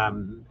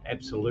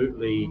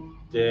 Absolutely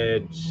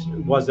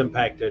was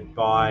impacted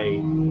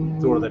by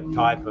sort of the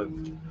type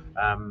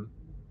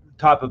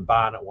of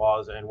barn it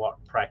was and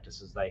what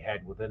practices they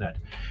had within it.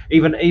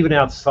 Even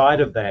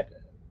outside of that,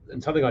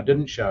 and something I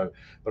didn't show,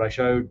 but I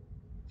showed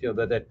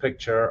that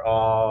picture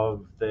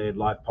of the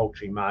live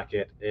poultry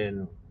market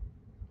in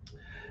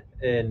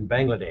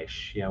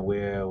Bangladesh,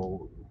 where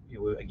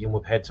again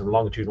we've had some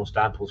longitudinal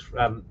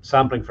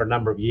sampling for a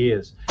number of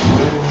years.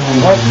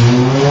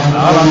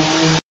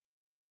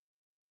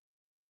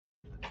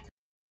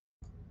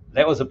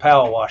 That was a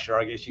power washer,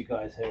 I guess you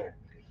guys heard.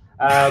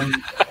 I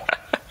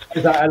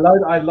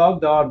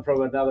logged on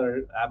from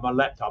another my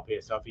laptop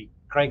here, so if he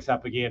cranks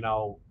up again,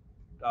 I'll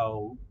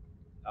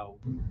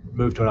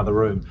move to another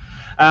room.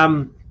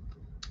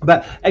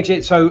 But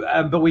actually,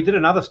 but we did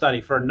another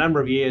study for a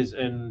number of years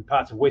in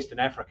parts of Western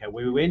Africa,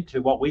 where we went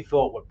to what we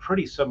thought were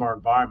pretty similar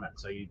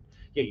environments. So you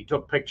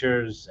took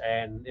pictures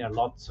and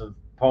lots of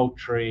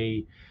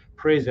poultry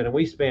present, and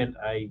we spent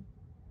a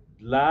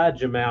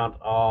large amount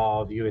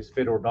of US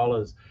federal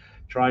dollars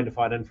trying to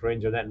find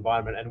influenza in that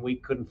environment, and we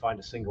couldn't find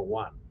a single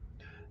one.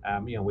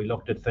 We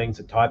looked at things,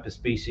 the type of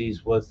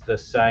species was the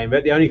same,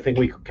 but the only thing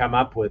we could come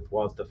up with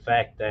was the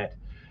fact that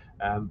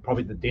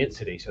probably the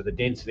density. So the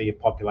density of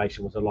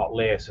population was a lot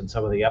less, and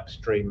some of the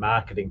upstream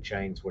marketing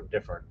chains were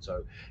different.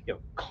 So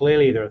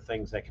clearly there are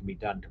things that can be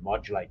done to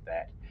modulate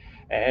that.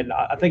 And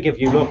I think if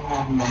you look,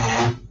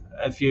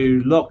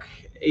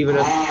 even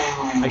if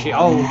actually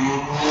I'll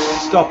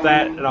stop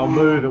that and I'll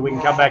move, and we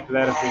can come back to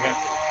that if we have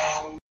to.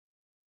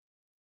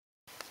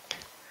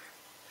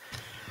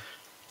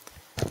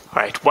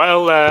 All right.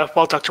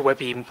 While Dr.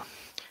 Webby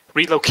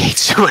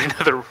relocates to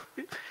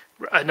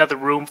another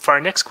room for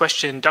our next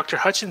question, Dr.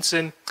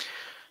 Hutchinson,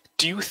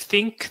 do you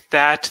think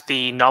that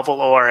the novel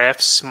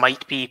ORFs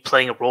might be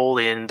playing a role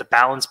in the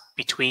balance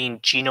between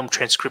genome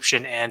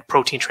transcription and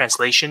protein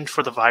translation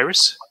for the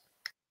virus?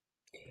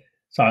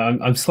 So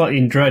I'm slightly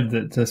in dread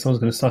that someone's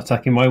going to start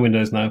attacking my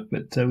windows now,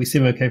 but we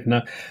seem okay for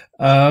now.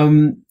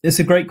 It's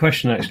a great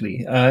question,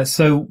 actually.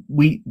 So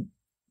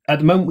at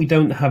the moment, we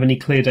don't have any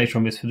clear data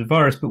on this for the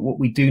virus, but what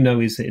we do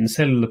know is that in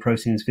cellular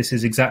proteins, this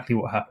is exactly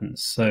what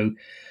happens. So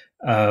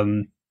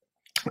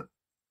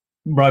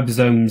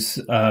ribosomes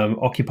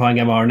occupying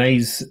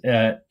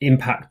mRNAs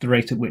impact the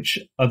rate at which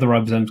other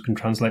ribosomes can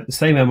translate the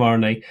same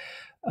mRNA.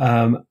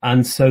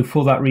 And so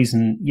for that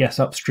reason, yes,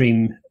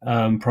 upstream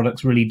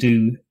products really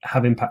do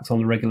have impacts on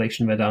the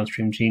regulation of their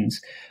downstream genes.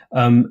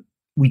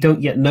 We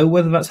don't yet know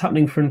whether that's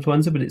happening for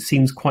influenza, but it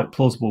seems quite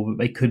plausible that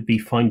they could be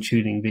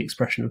fine-tuning the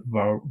expression of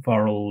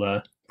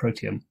viral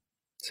proteome.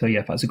 So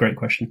yeah, that's a great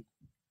question.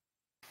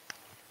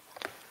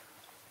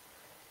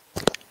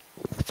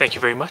 Thank you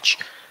very much.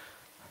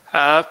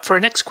 For our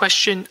next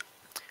question,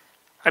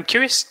 I'm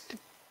curious,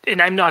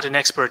 and I'm not an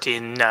expert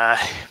in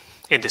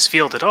this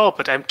field at all,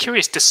 but I'm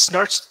curious, does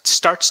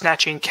start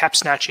snatching, cap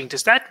snatching,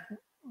 does that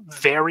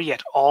vary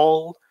at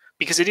all?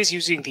 Because it is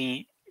using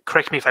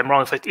correct me if I'm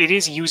wrong, but it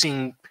is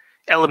using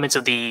elements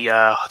of the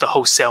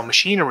host cell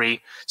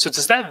machinery. So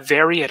does that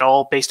vary at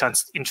all based on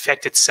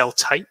infected cell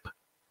type?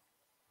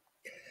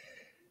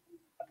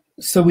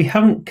 So we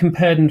haven't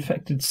compared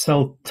infected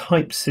cell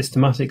types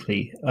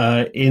systematically.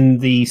 In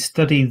the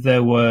study,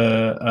 there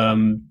were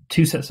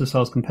two sets of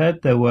cells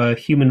compared. There were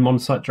human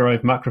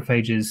monocyte-derived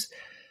macrophages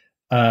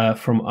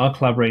from our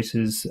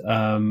collaborators,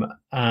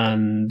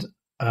 and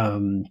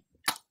I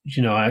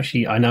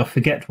now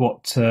forget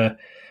what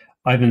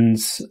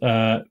Ivan's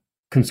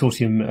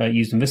consortium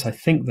used in this. I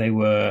think they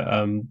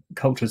were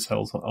cultured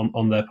cells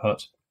on their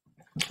part,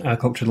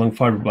 cultured lung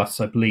fibroblasts,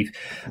 I believe.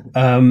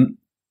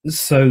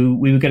 So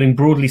we were getting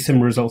broadly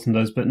similar results in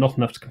those, but not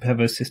enough to compare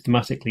those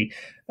systematically.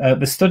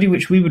 The study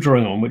which we were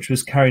drawing on, which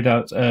was carried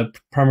out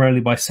primarily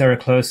by Sarah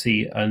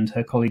Cloesy and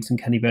her colleagues in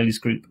Kenny Bailey's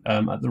group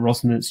at the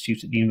Roslin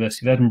Institute at the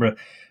University of Edinburgh,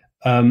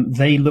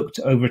 they looked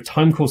over a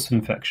time course of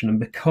infection. And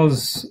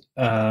because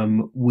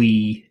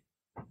we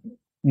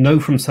know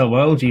from cell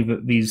biology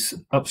that these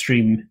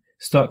upstream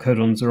start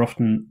codons are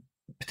often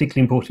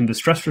particularly important in the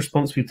stress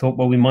response, we thought,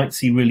 well, we might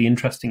see really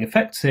interesting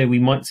effects here. We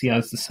might see,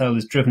 as the cell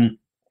is driven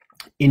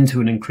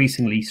into an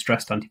increasingly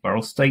stressed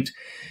antiviral state,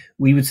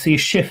 we would see a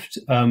shift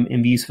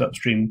in the use of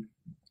upstream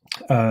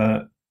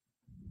start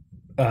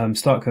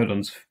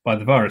codons by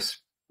the virus,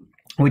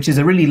 which is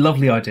a really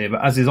lovely idea,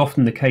 but as is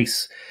often the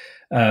case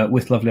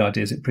with lovely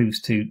ideas, it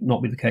proves to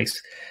not be the case.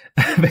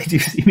 They do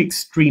seem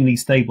extremely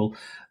stable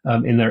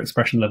in their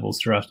expression levels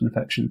throughout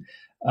infection,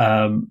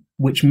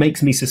 which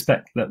makes me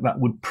suspect that that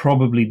would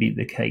probably be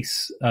the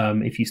case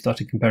if you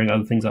started comparing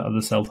other things like other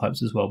cell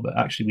types as well, but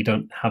actually we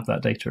don't have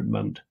that data at the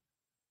moment.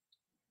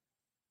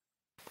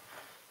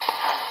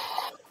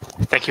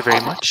 Thank you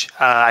very much.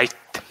 I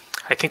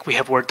think we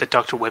have word that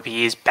Dr.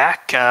 Webby is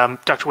back.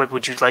 Dr. Webby,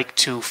 would you like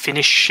to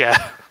finish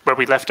where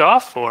we left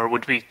off, or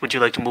would you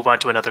like to move on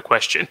to another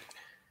question?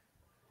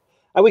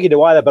 We can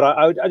do either, but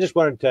I just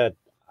wanted to,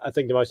 I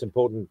think the most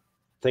important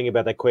thing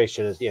about that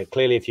question is,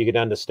 clearly if you could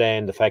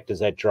understand the factors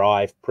that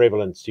drive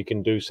prevalence, you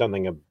can do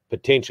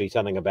potentially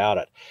something about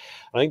it.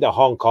 I think the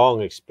Hong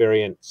Kong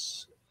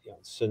experience,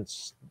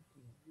 since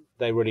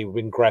they've really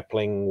been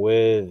grappling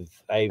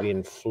with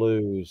avian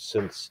flu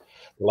since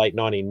the late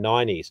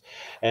 1990s.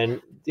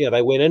 And,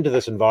 they went into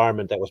this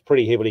environment that was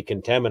pretty heavily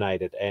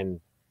contaminated.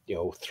 And,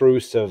 through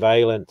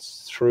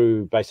surveillance,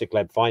 through basic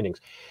lab findings,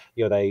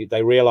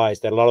 they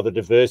realized that a lot of the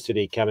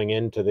diversity coming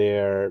into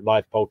their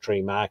live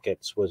poultry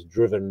markets was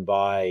driven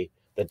by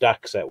the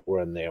ducks that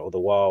were in there, or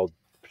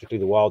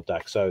particularly the wild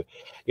ducks. So,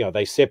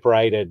 they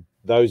separated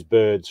those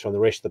birds from the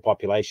rest of the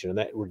population, and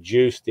that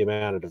reduced the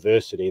amount of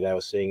diversity they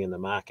were seeing in the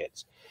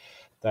markets.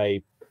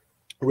 They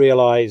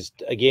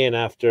realized, again,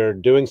 after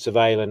doing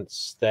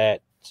surveillance,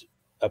 that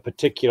a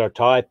particular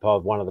type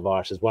of one of the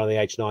viruses, one of the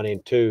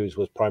H9N2s,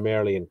 was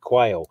primarily in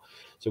quail.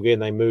 So again,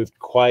 they moved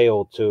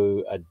quail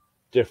to a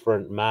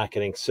different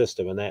marketing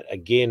system, and that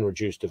again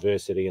reduced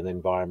diversity in the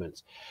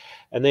environments.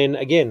 And then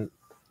again,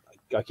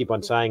 I keep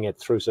on saying it,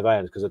 through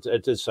surveillance, because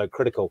it is so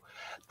critical.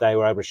 They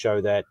were able to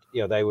show that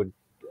they would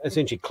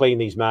essentially clean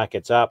these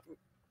markets up,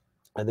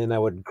 and then they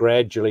would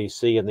gradually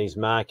see in these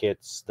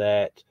markets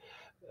that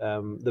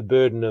the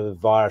burden of the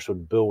virus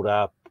would build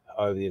up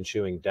over the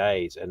ensuing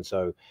days. And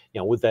so,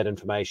 with that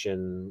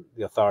information,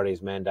 the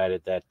authorities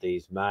mandated that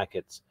these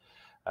markets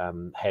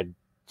had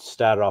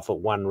started off at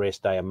 1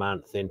 rest day a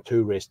month, then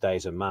 2 rest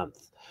days a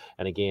month.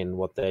 And again,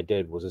 what they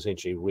did was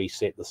essentially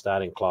reset the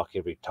starting clock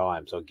every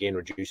time. So again,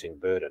 reducing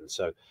burden.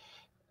 So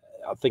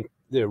I think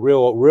the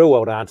real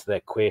world answer to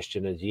that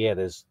question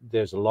is,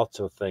 there's lots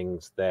of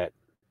things that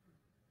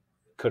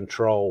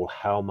control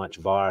how much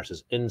virus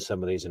is in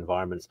some of these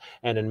environments,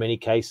 and in many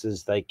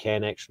cases they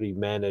can actually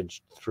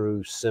manage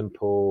through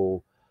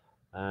simple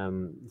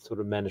sort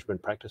of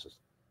management practices.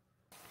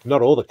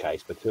 Not all the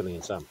case, but certainly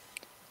in some.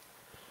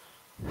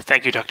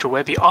 Thank you, Dr.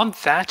 Webby. On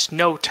that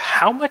note,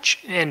 how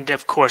much, and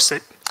of course,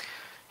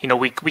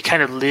 we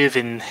kind of live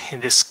in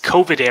this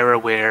COVID era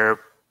where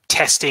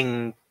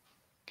testing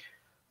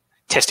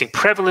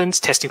prevalence,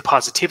 testing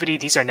positivity,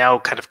 these are now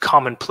kind of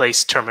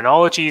commonplace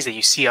terminologies that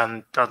you see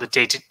on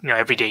the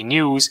everyday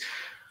news.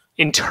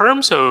 In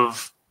terms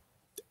of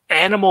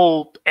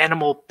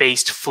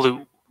animal-based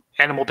flu,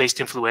 animal-based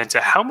influenza,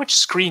 how much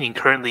screening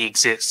currently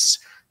exists?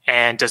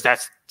 And does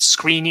that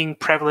screening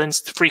prevalence,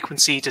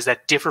 frequency, does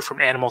that differ from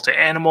animal to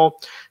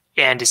animal?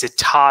 And is it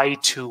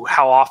tied to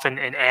how often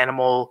an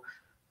animal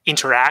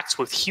interacts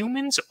with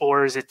humans,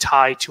 or is it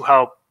tied to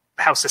how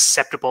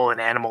susceptible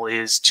an animal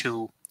is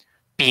to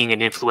being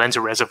an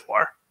influenza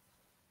reservoir?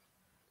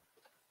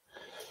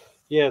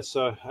 Yeah,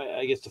 so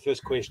I guess the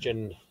first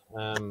question,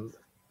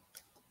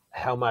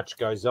 how much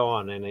goes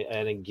on,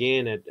 and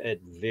again,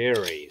 it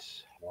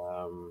varies,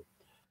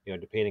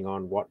 depending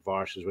on what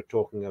viruses we're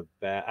talking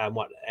about and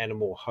what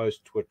animal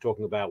hosts we're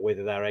talking about,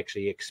 whether they're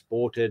actually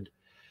exported,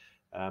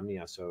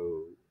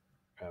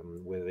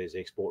 whether there's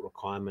export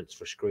requirements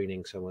for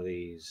screening some of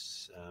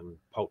these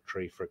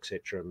poultry, for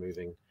etc.,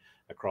 moving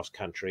across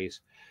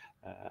countries.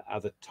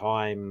 Other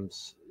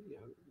times,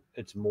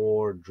 it's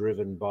more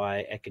driven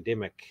by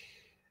academic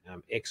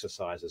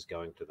exercises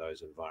going to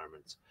those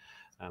environments.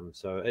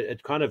 So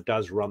it kind of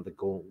does run the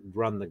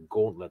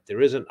gauntlet.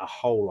 There isn't a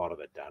whole lot of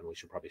it done. We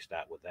should probably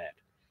start with that.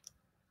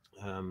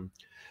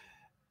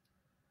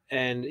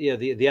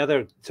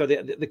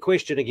 The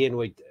question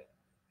again,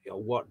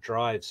 what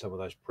drives some of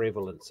those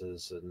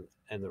prevalences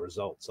and the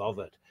results of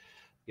it?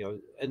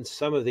 In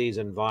some of these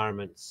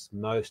environments,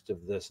 most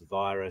of this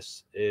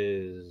virus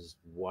is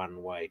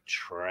one-way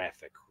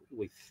traffic,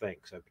 we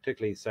think. So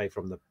particularly, say,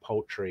 from the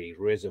poultry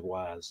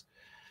reservoirs,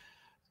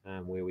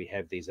 where we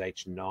have these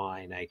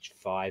H9,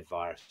 H5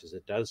 viruses,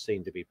 it does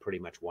seem to be pretty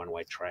much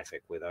one-way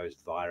traffic, where those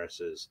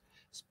viruses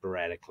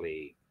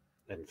sporadically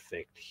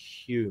infect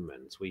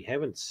humans. We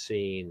haven't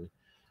seen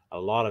a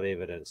lot of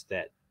evidence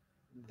that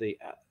the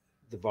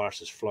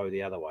viruses flow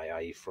the other way,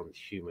 i.e. from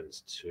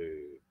humans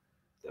to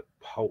the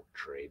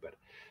poultry, but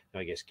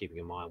I guess keeping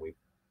in mind we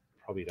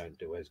probably don't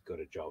do as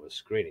good a job of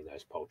screening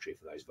those poultry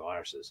for those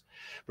viruses.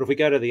 But if we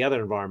go to the other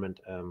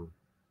environment,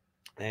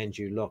 and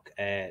you look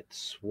at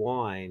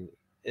swine,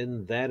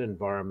 in that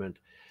environment,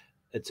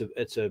 it's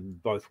a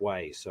both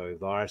ways. So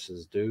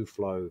viruses do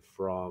flow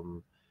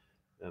from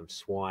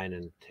swine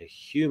into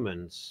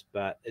humans,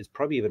 but it's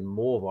probably even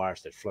more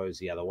virus that flows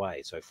the other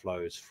way. So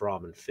flows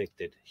from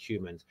infected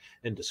humans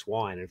into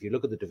swine. And if you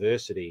look at the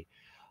diversity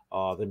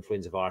of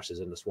influenza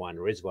viruses in the swine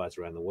reservoirs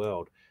around the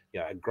world,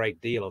 a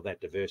great deal of that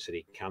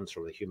diversity comes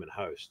from the human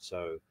host.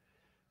 So,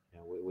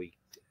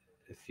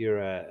 if you're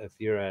a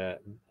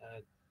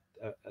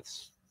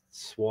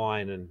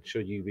swine, and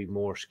should you be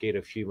more scared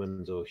of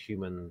humans or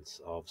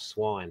humans of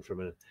swine from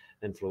an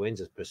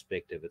influenza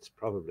perspective, it's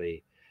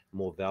probably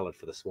more valid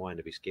for the swine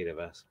to be scared of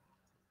us.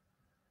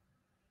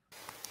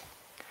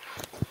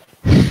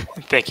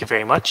 Thank you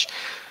very much.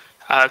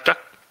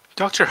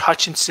 Dr.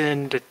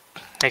 Hutchinson,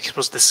 I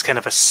suppose this is kind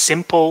of a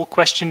simple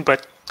question,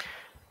 but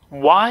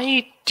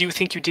why do you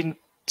think you didn't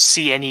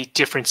see any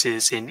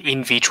differences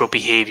in vitro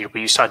behavior,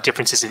 but you saw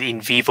differences in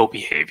vivo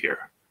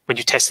behavior when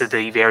you tested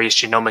the various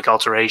genomic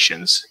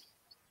alterations?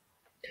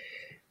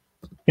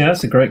 Yeah,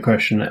 that's a great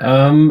question.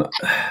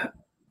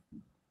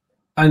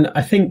 And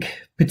I think,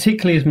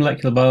 particularly as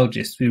molecular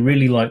biologists, we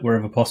really like,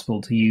 wherever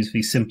possible, to use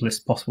the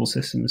simplest possible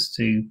systems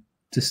to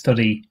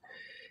study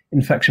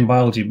infection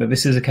biology, but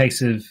this is a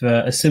case of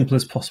as simple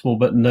as possible,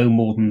 but no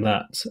more than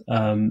that.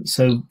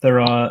 So there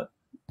are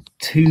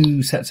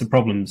two sets of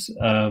problems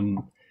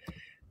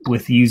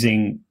with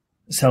using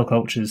cell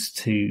cultures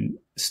to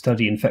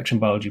study infection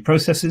biology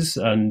processes,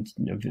 and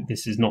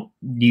this is not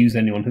news.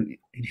 Anyone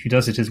who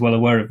does it is well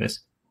aware of this.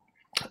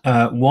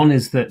 One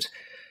is that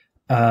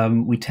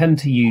we tend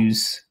to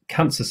use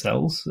cancer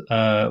cells,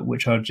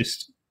 which are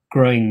just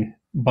growing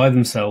by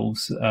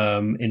themselves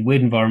in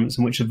weird environments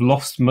and which have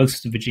lost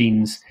most of the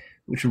genes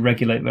which will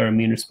regulate their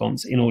immune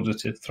response in order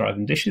to thrive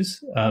in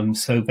dishes.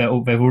 So they've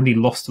already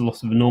lost a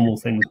lot of the normal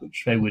things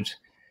which they would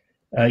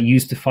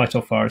use to fight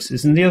off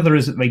viruses. And the other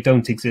is that they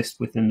don't exist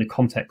within the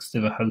context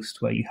of a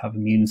host where you have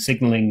immune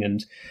signaling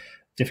and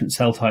different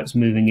cell types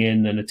moving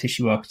in and a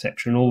tissue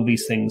architecture and all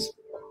these things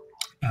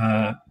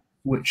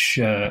which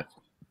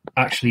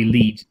actually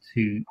lead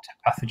to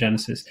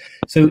pathogenesis.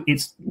 So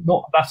it's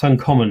not that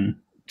uncommon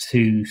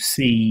to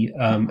see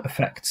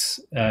effects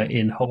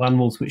in whole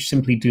animals which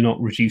simply do not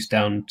reduce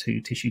down to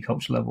tissue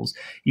culture levels.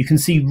 You can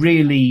see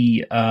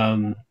really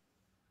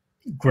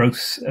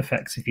gross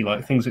effects, if you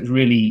like, things which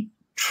really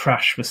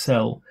trash the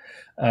cell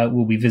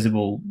will be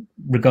visible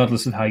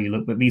regardless of how you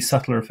look, but these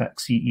subtler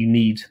effects, you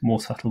need more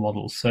subtle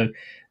models. So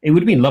it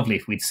would have been lovely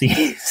if we'd seen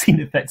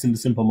effects in the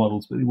simple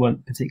models, but we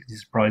weren't particularly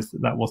surprised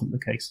that that wasn't the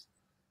case.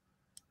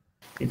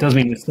 It does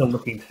mean we're still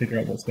looking to figure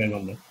out what's going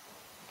on there.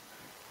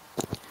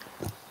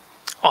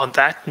 On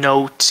that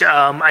note,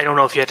 I don't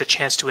know if you had a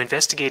chance to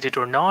investigate it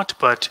or not,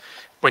 but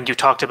when you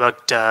talked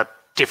about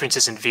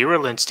differences in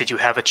virulence, did you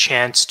have a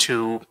chance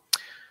to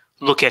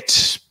look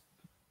at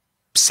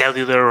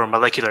cellular or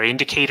molecular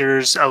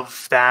indicators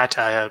of that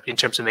in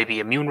terms of maybe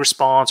immune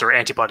response or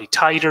antibody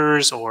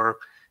titers or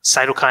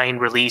cytokine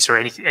release or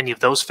any of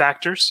those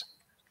factors?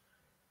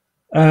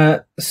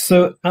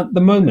 So at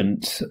the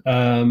moment,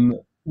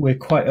 we're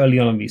quite early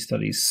on in these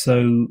studies.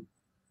 So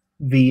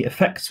the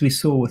effects we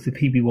saw with the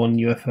PB1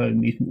 UFO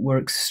mutant were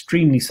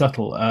extremely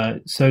subtle.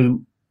 So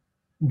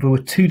there were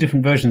two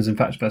different versions, in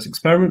fact, of this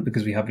experiment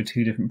because we have the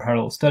two different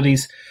parallel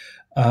studies.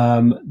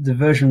 The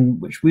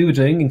version which we were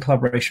doing in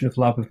collaboration with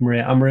the lab of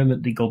Maria Amarim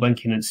at the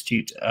Gulbenkian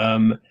Institute,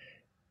 the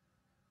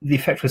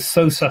effect was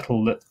so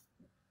subtle that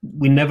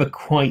we never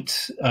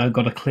quite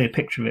got a clear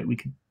picture of it. We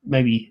could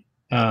maybe,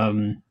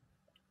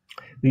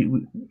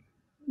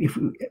 if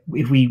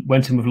we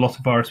went in with a lot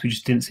of virus, we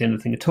just didn't see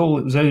anything at all.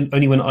 It was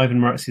only when Ivan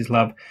Maratsi's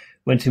lab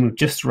went in with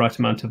just the right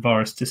amount of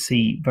virus to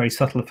see very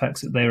subtle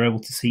effects that they were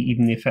able to see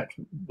even the effect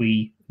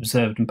we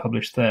observed and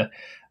published there.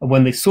 And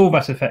when they saw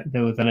that effect, they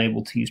were then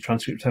able to use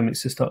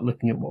transcriptomics to start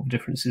looking at what the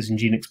differences in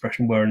gene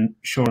expression were. And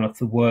sure enough,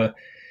 there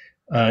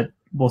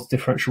was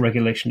differential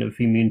regulation of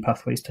immune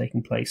pathways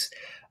taking place.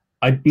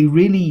 I'd be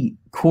really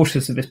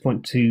cautious at this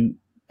point to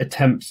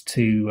attempt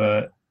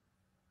to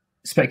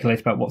speculate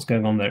about what's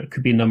going on there. It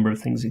could be a number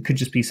of things. It could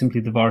just be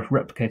simply the virus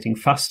replicating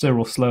faster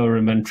or slower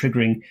and then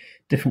triggering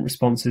different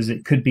responses.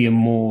 It could be a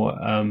more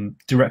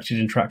directed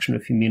interaction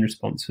of immune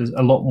response. There's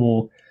a lot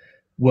more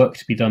work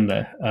to be done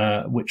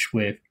there, which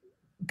we're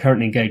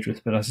currently engaged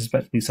with, but I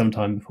suspect it'll be some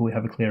time before we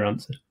have a clear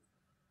answer.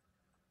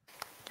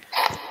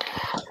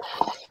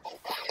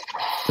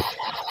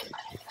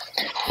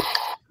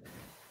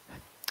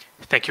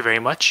 Thank you very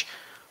much.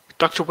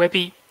 Dr.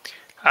 Webby,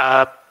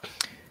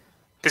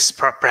 this is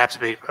perhaps a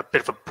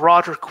bit of a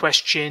broader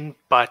question,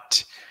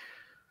 but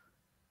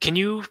can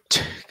you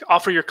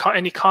offer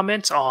any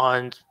comments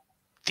on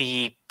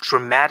the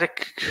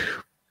dramatic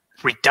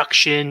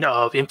reduction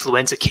of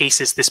influenza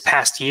cases this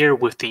past year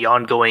with the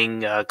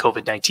ongoing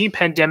COVID-19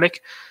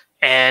 pandemic,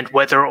 and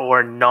whether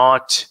or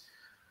not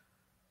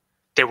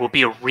there will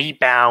be a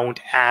rebound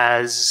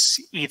as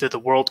either the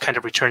world kind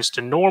of returns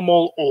to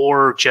normal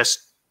or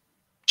just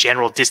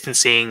general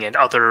distancing and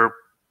other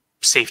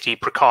safety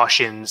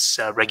precautions,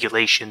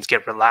 regulations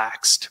get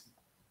relaxed?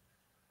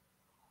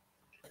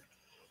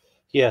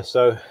 Yeah,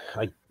 so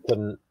I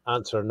couldn't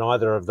answer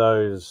neither of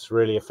those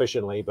really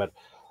efficiently, but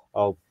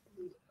I'll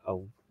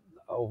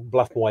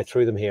bluff my way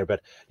through them here.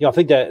 But I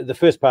think that the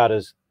first part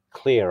is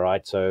clear,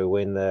 right? So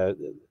when the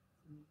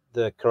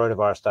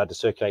coronavirus started to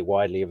circulate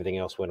widely, everything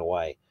else went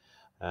away.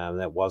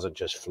 That wasn't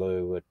just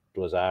flu; it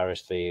was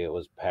RSV, it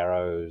was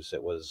paros,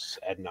 it was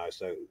adeno.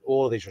 So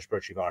all of these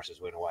respiratory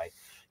viruses went away.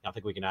 I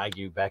think we can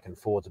argue back and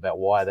forth about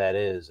why that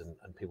is, and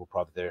people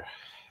probably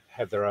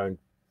have their own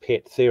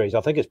pet theories.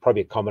 I think it's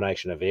probably a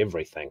combination of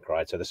everything,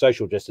 right? So the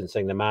social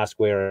distancing, the mask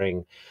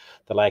wearing,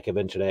 the lack of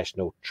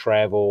international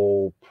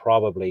travel,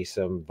 probably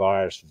some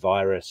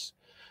virus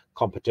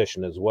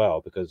competition as well,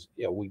 because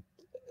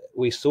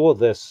we saw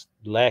this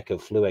lack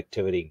of flu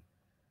activity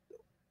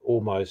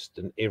almost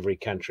in every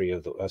country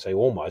I say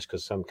almost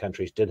because some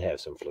countries did have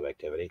some flu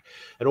activity,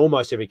 in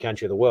almost every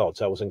country of the world.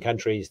 So it was in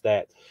countries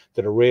that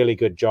did a really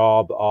good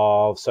job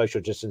of social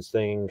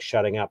distancing,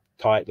 shutting up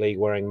tightly,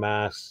 wearing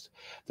masks.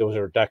 There was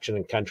a reduction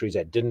in countries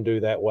that didn't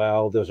do that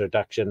well. There was a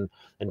reduction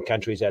in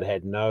countries that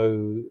had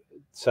no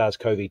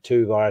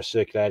SARS-CoV-2 virus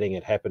circulating.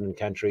 It happened in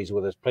countries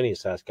where there's plenty of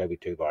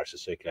SARS-CoV-2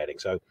 viruses circulating.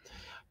 So,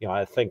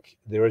 I think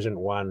there isn't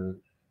one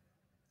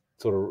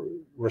sort of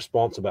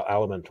responsible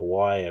element to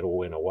why it all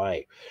went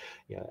away.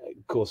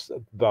 Of course,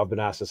 I've been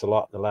asked this a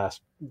lot in the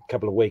last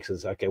couple of weeks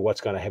is, okay,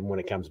 what's going to happen when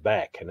it comes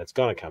back? And it's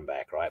going to come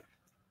back, right?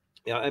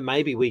 And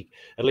maybe we,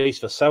 at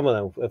least for some of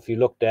them, if you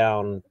look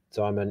down,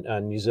 so I'm a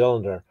New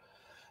Zealander,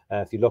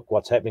 if you look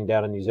what's happening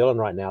down in New Zealand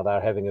right now,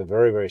 they're having a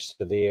very, very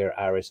severe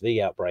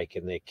RSV outbreak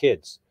in their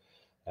kids.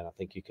 And I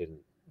think you can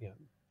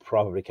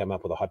probably come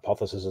up with a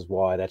hypothesis as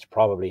why that's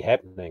probably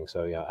happening.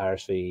 So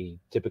RSV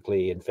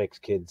typically infects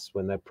kids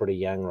when they're pretty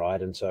young,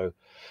 right? And so,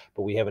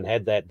 but we haven't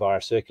had that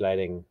virus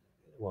circulating,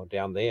 well,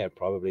 down there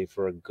probably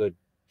for a good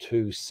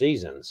 2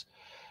 seasons.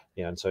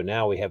 And so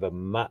now we have a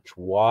much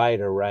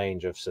wider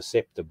range of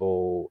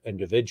susceptible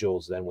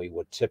individuals than we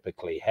would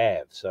typically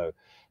have. So,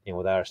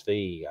 with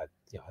RSV, I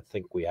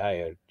think we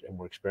are, and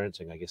we're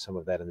experiencing, I guess, some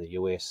of that in the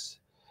US,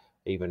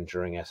 even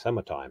during our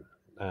summertime.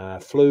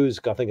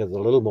 Flus, I think, is a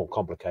little more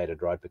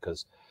complicated, right?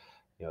 Because,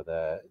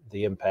 the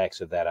impacts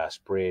of that are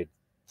spread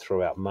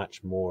throughout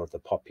much more of the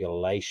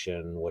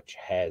population, which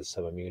has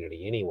some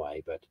immunity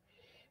anyway. But,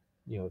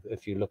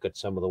 if you look at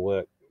some of the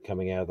work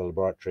coming out of the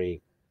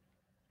laboratory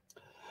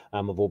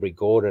of Aubrey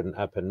Gordon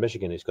up in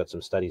Michigan, who's got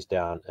some studies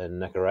down in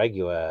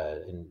Nicaragua,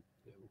 and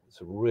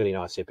some really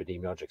nice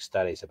epidemiologic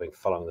studies have been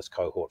following this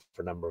cohort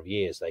for a number of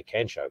years. They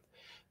can show,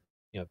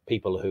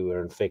 people who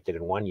are infected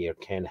in 1 year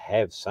can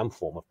have some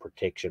form of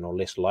protection or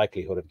less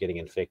likelihood of getting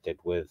infected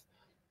with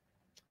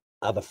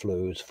other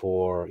flus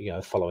for,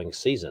 following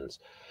seasons.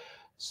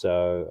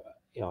 So,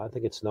 I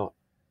think it's not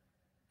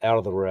out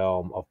of the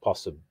realm of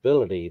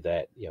possibility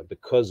that,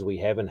 because we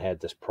haven't had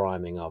this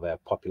priming of our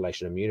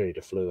population immunity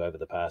to flu over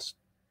the past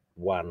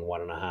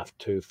 1.5,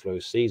 2 flu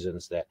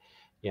seasons, that,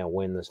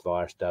 when this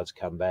virus does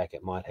come back,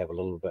 it might have a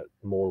little bit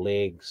more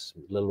legs,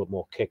 a little bit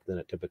more kick than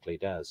it typically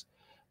does.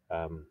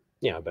 But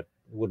it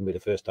wouldn't be the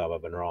first time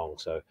I've been wrong.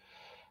 So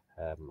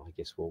I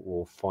guess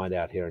we'll find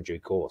out here in due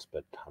course.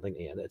 But I think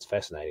it's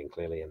fascinating,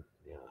 clearly, and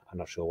I'm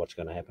not sure what's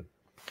going to happen.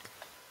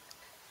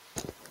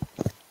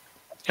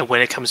 And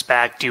when it comes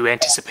back, do you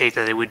anticipate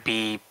that it would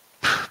be,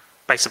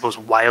 I suppose,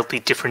 wildly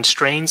different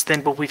strains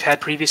than what we've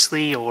had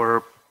previously,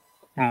 or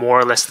more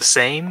or less the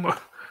same?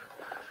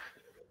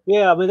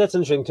 Yeah, I mean, that's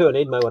interesting too, and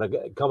Ed may want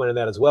to comment on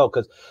that as well,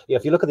 because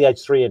if you look at the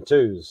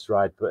H3N2s,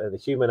 right, the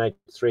human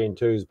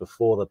H3N2s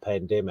before the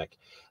pandemic,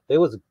 there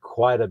was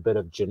quite a bit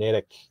of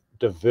genetic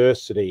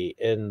diversity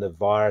in the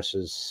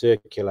viruses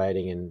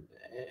circulating,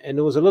 and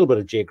there was a little bit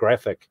of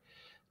geographic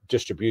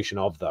distribution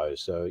of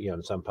those. So,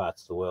 in some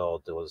parts of the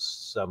world, there was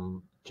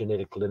some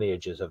genetic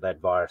lineages of that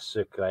virus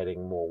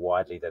circulating more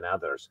widely than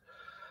others.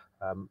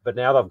 But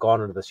now they've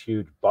gone into this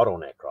huge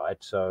bottleneck, right?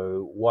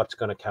 So what's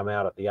going to come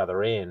out at the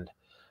other end?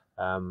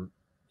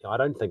 I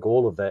don't think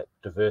all of that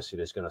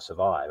diversity is going to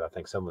survive. I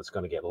think some of it's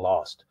going to get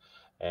lost.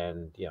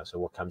 And, so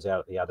what comes out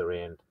at the other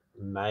end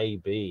may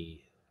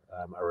be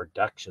a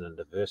reduction in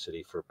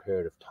diversity for a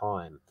period of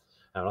time.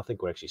 And I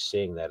think we're actually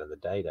seeing that in the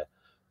data,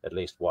 at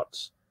least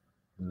what's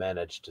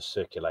managed to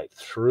circulate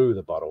through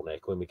the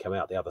bottleneck. When we come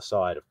out the other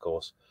side, of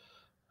course,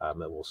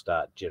 it will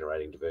start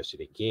generating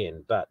diversity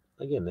again. But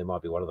again, there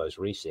might be one of those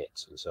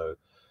resets. And so,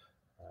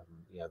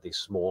 these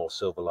small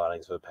silver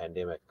linings of a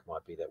pandemic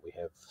might be that we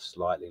have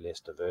slightly less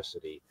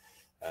diversity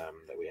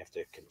that we have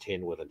to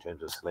contend with in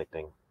terms of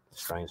selecting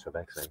strains for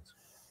vaccines.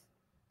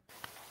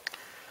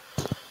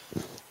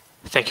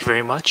 Thank you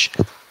very much.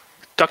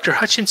 Dr.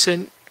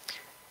 Hutchinson,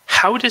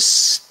 how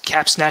does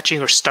cap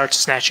snatching or start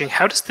snatching,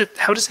 how does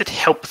it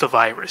help the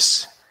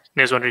virus?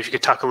 And I was wondering if you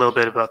could talk a little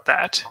bit about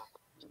that.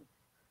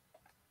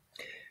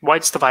 Why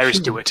does the virus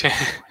do it?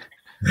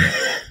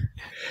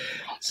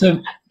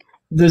 So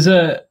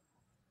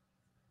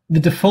the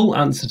default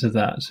answer to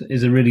that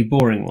is a really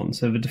boring one.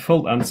 So the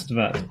default answer to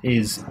that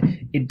is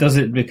it does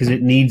it because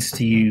it needs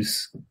to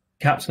use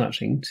cap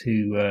snatching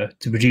to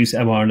produce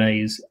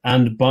mRNAs,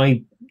 and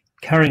by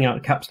carrying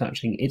out cap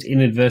snatching, it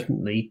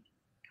inadvertently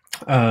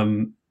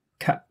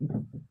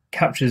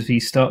captures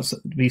these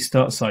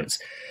start sites.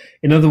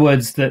 In other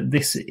words, that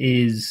this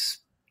is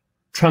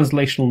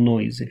translational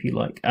noise, if you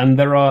like. And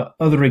there are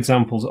other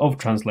examples of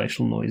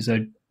translational noise.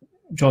 So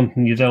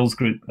Jonathan Udell's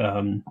group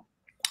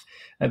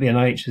at the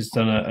NIH has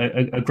done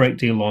a great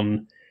deal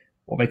on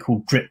what they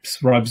call DRIPs,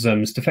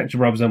 ribosomes, defective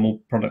ribosomal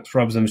products.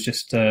 Ribosomes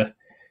just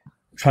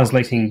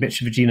translating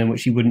bits of the genome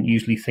which you wouldn't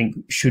usually think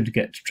should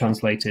get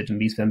translated, and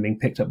these then being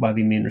picked up by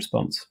the immune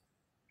response.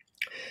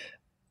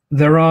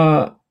 There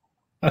are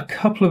a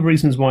couple of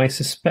reasons why I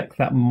suspect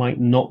that might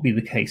not be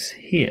the case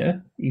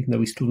here, even though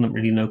we still don't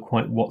really know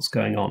quite what's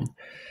going on.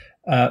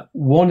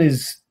 One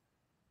is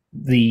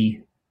the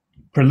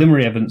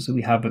preliminary evidence that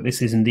we have that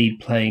this is indeed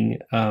playing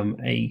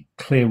a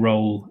clear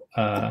role,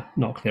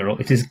 not clear role,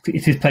 it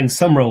is playing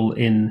some role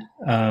in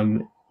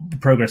the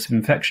progress of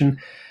infection,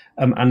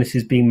 and it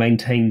is being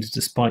maintained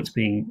despite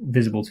being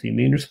visible to the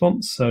immune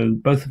response. So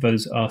both of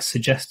those are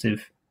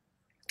suggestive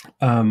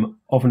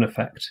of an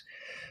effect.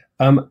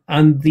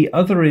 And the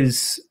other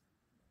is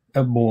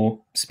a more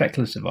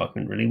speculative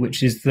argument, really,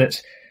 which is that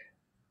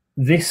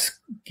this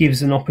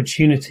gives an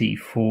opportunity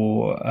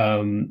for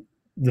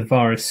the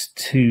virus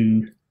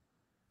to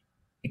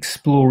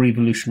explore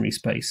evolutionary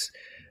space.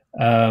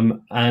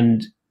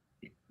 And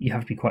you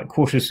have to be quite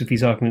cautious with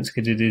these arguments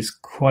because it is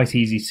quite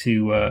easy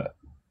to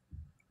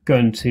go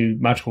into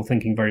magical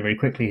thinking very, very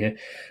quickly here.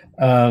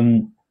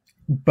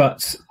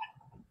 But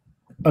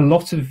a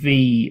lot of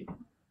the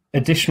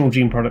additional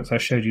gene products I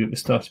showed you at the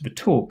start of the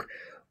talk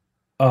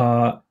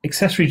are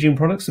accessory gene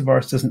products. The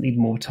virus doesn't need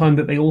more time,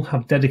 but they all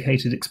have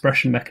dedicated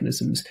expression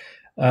mechanisms,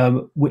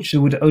 which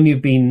there would only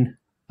have been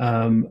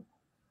an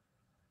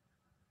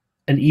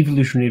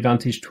evolutionary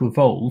advantage to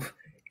evolve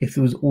if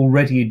there was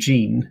already a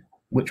gene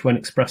which, when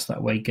expressed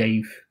that way,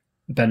 gave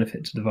a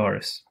benefit to the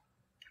virus.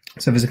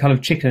 So there's a kind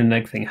of chicken and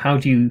egg thing. How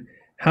do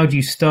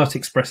you start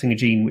expressing a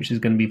gene which is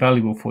going to be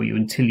valuable for you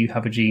until you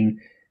have a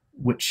gene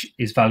which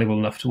is valuable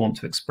enough to want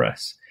to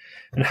express?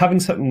 And having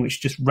something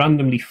which just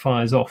randomly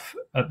fires off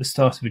at the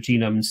start of a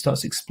genome and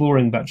starts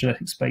exploring that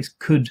genetic space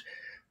could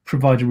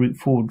provide a route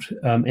forward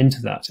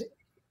into that.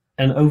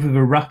 And over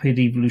the rapid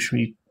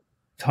evolutionary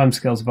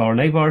timescales of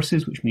RNA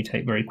viruses, which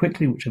mutate very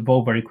quickly, which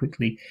evolve very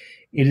quickly,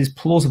 it is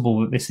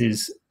plausible that this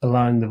is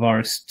allowing the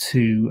virus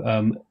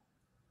to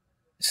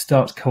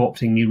start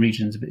co-opting new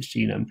regions of its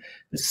genome.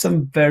 There's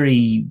some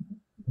very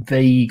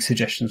vague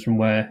suggestions from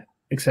where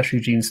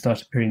accessory genes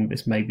start appearing that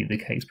this may be the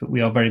case, but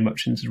we are very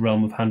much into the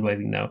realm of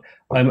hand-waving now.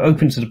 I'm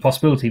open to the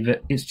possibility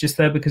that it's just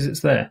there because it's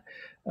there.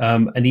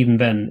 And even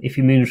then, if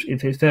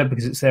it's there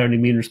because it's there and the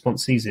immune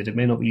response sees it, it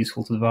may not be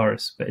useful to the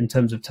virus. But in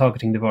terms of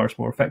targeting the virus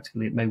more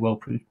effectively, it may well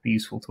prove to be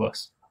useful to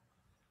us.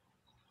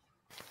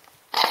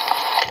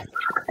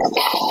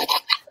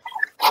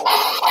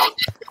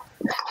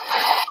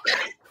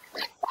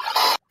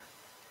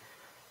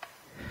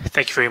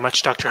 Thank you very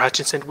much, Dr.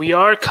 Hutchinson. We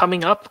are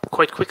coming up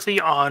quite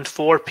quickly on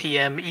 4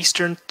 p.m.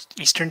 Eastern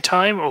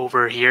time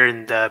over here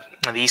on the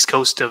east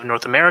coast of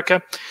North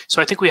America.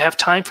 So I think we have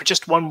time for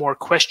just one more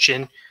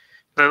question,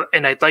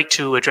 and I'd like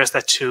to address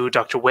that to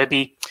Dr.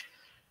 Webby.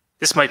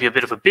 This might be a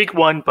bit of a big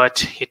one,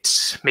 but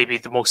it's maybe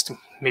the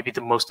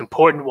most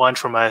important one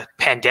from a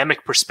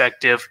pandemic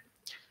perspective.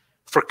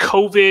 For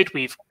COVID,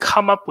 we've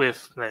come up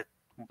with,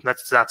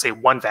 let's not say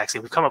one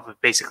vaccine, we've come up with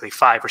basically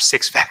 5 or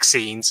 6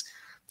 vaccines,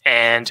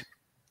 and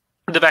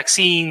the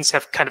vaccines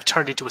have kind of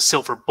turned into a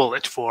silver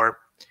bullet for,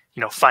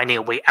 finding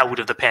a way out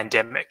of the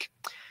pandemic.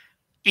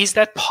 Is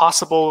that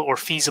possible or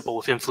feasible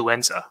with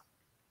influenza?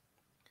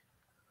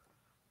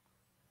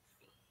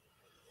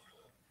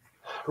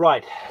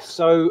 Right.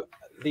 So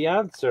the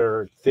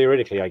answer,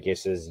 theoretically, I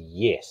guess, is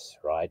yes.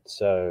 Right.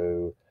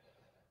 So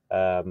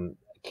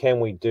can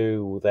we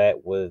do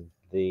that with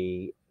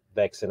the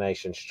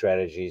vaccination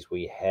strategies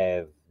we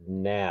have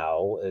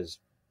now? Is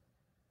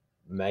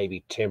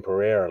maybe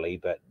temporarily,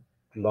 but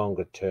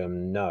longer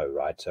term, no,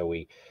 right? So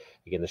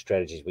the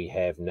strategies we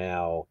have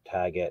now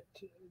target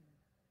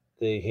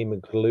the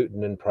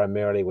hemagglutinin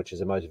primarily, which is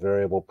the most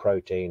variable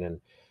protein, and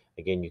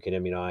again, you can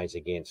immunize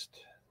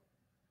against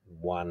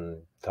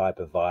one type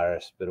of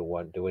virus, but it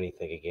won't do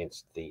anything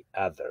against the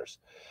others.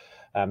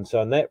 So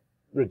in that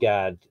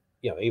regard,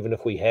 even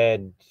if we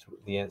had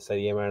the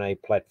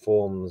mRNA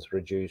platforms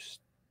produce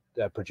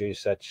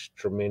such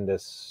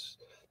tremendous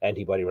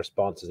antibody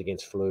responses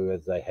against flu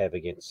as they have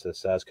against the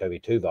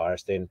SARS-CoV-2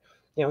 virus, then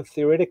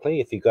theoretically,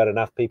 if you got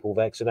enough people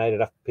vaccinated,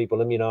 enough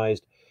people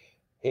immunized,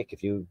 heck,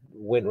 if you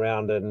went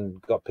around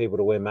and got people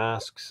to wear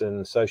masks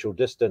and social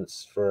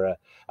distance for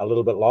a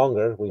little bit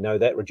longer, we know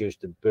that reduced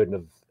the burden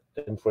of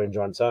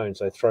influenza on its own.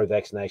 So throw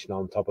vaccination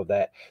on top of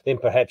that, then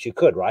perhaps you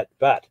could, right?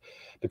 But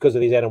because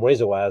of these animal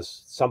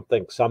reservoirs,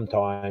 something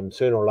sometime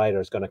sooner or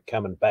later is going to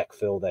come and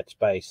backfill that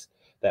space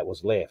that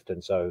was left.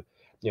 And so,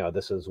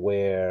 this is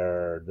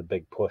where the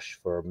big push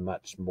for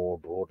much more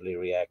broadly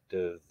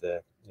reactive,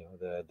 the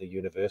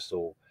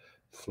universal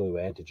flu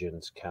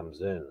antigens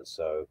comes in.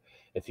 So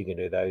if you can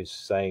do those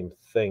same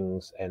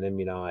things and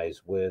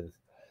immunize with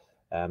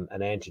an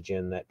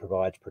antigen that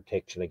provides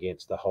protection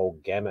against the whole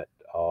gamut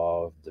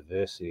of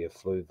diversity of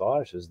flu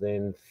viruses,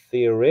 then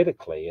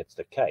theoretically it's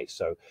the case.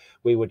 So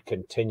we would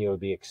continually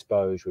be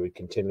exposed. We would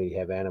continually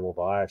have animal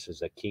viruses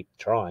that keep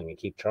trying,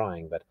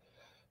 but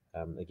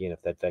again,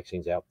 if that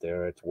vaccine's out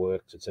there, it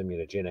works, it's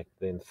immunogenic,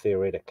 then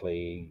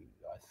theoretically,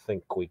 I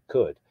think we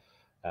could.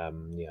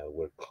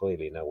 We're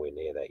clearly nowhere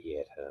near that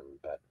yet,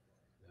 but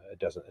it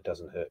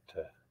doesn't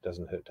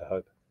hurt to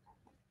hope.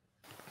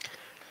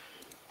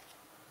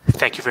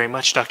 Thank you very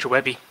much, Dr.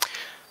 Webby.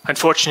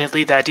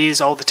 Unfortunately, that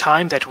is all the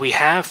time that we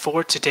have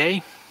for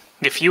today.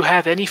 If you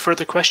have any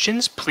further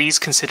questions, please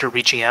consider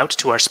reaching out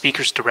to our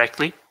speakers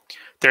directly.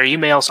 Their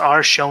emails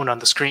are shown on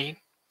the screen.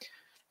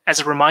 As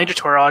a reminder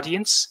to our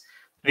audience,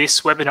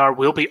 this webinar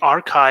will be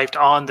archived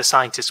on the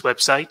Scientist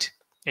website,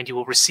 and you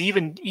will receive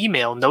an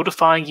email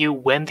notifying you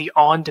when the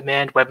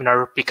on-demand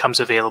webinar becomes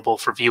available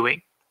for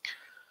viewing.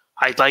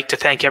 I'd like to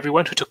thank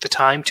everyone who took the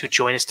time to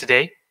join us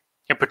today,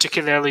 and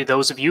particularly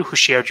those of you who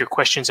shared your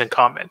questions and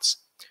comments.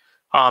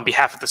 On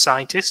behalf of the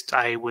Scientist,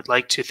 I would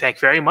like to thank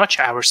very much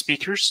our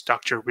speakers,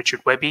 Dr.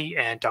 Richard Webby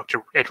and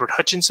Dr. Edward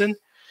Hutchinson,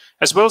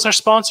 as well as our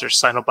sponsors,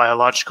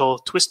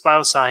 Sinobiological, Twist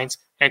Bioscience,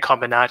 and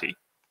Combinati.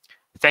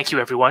 Thank you,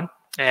 everyone,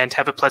 and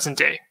have a pleasant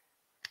day.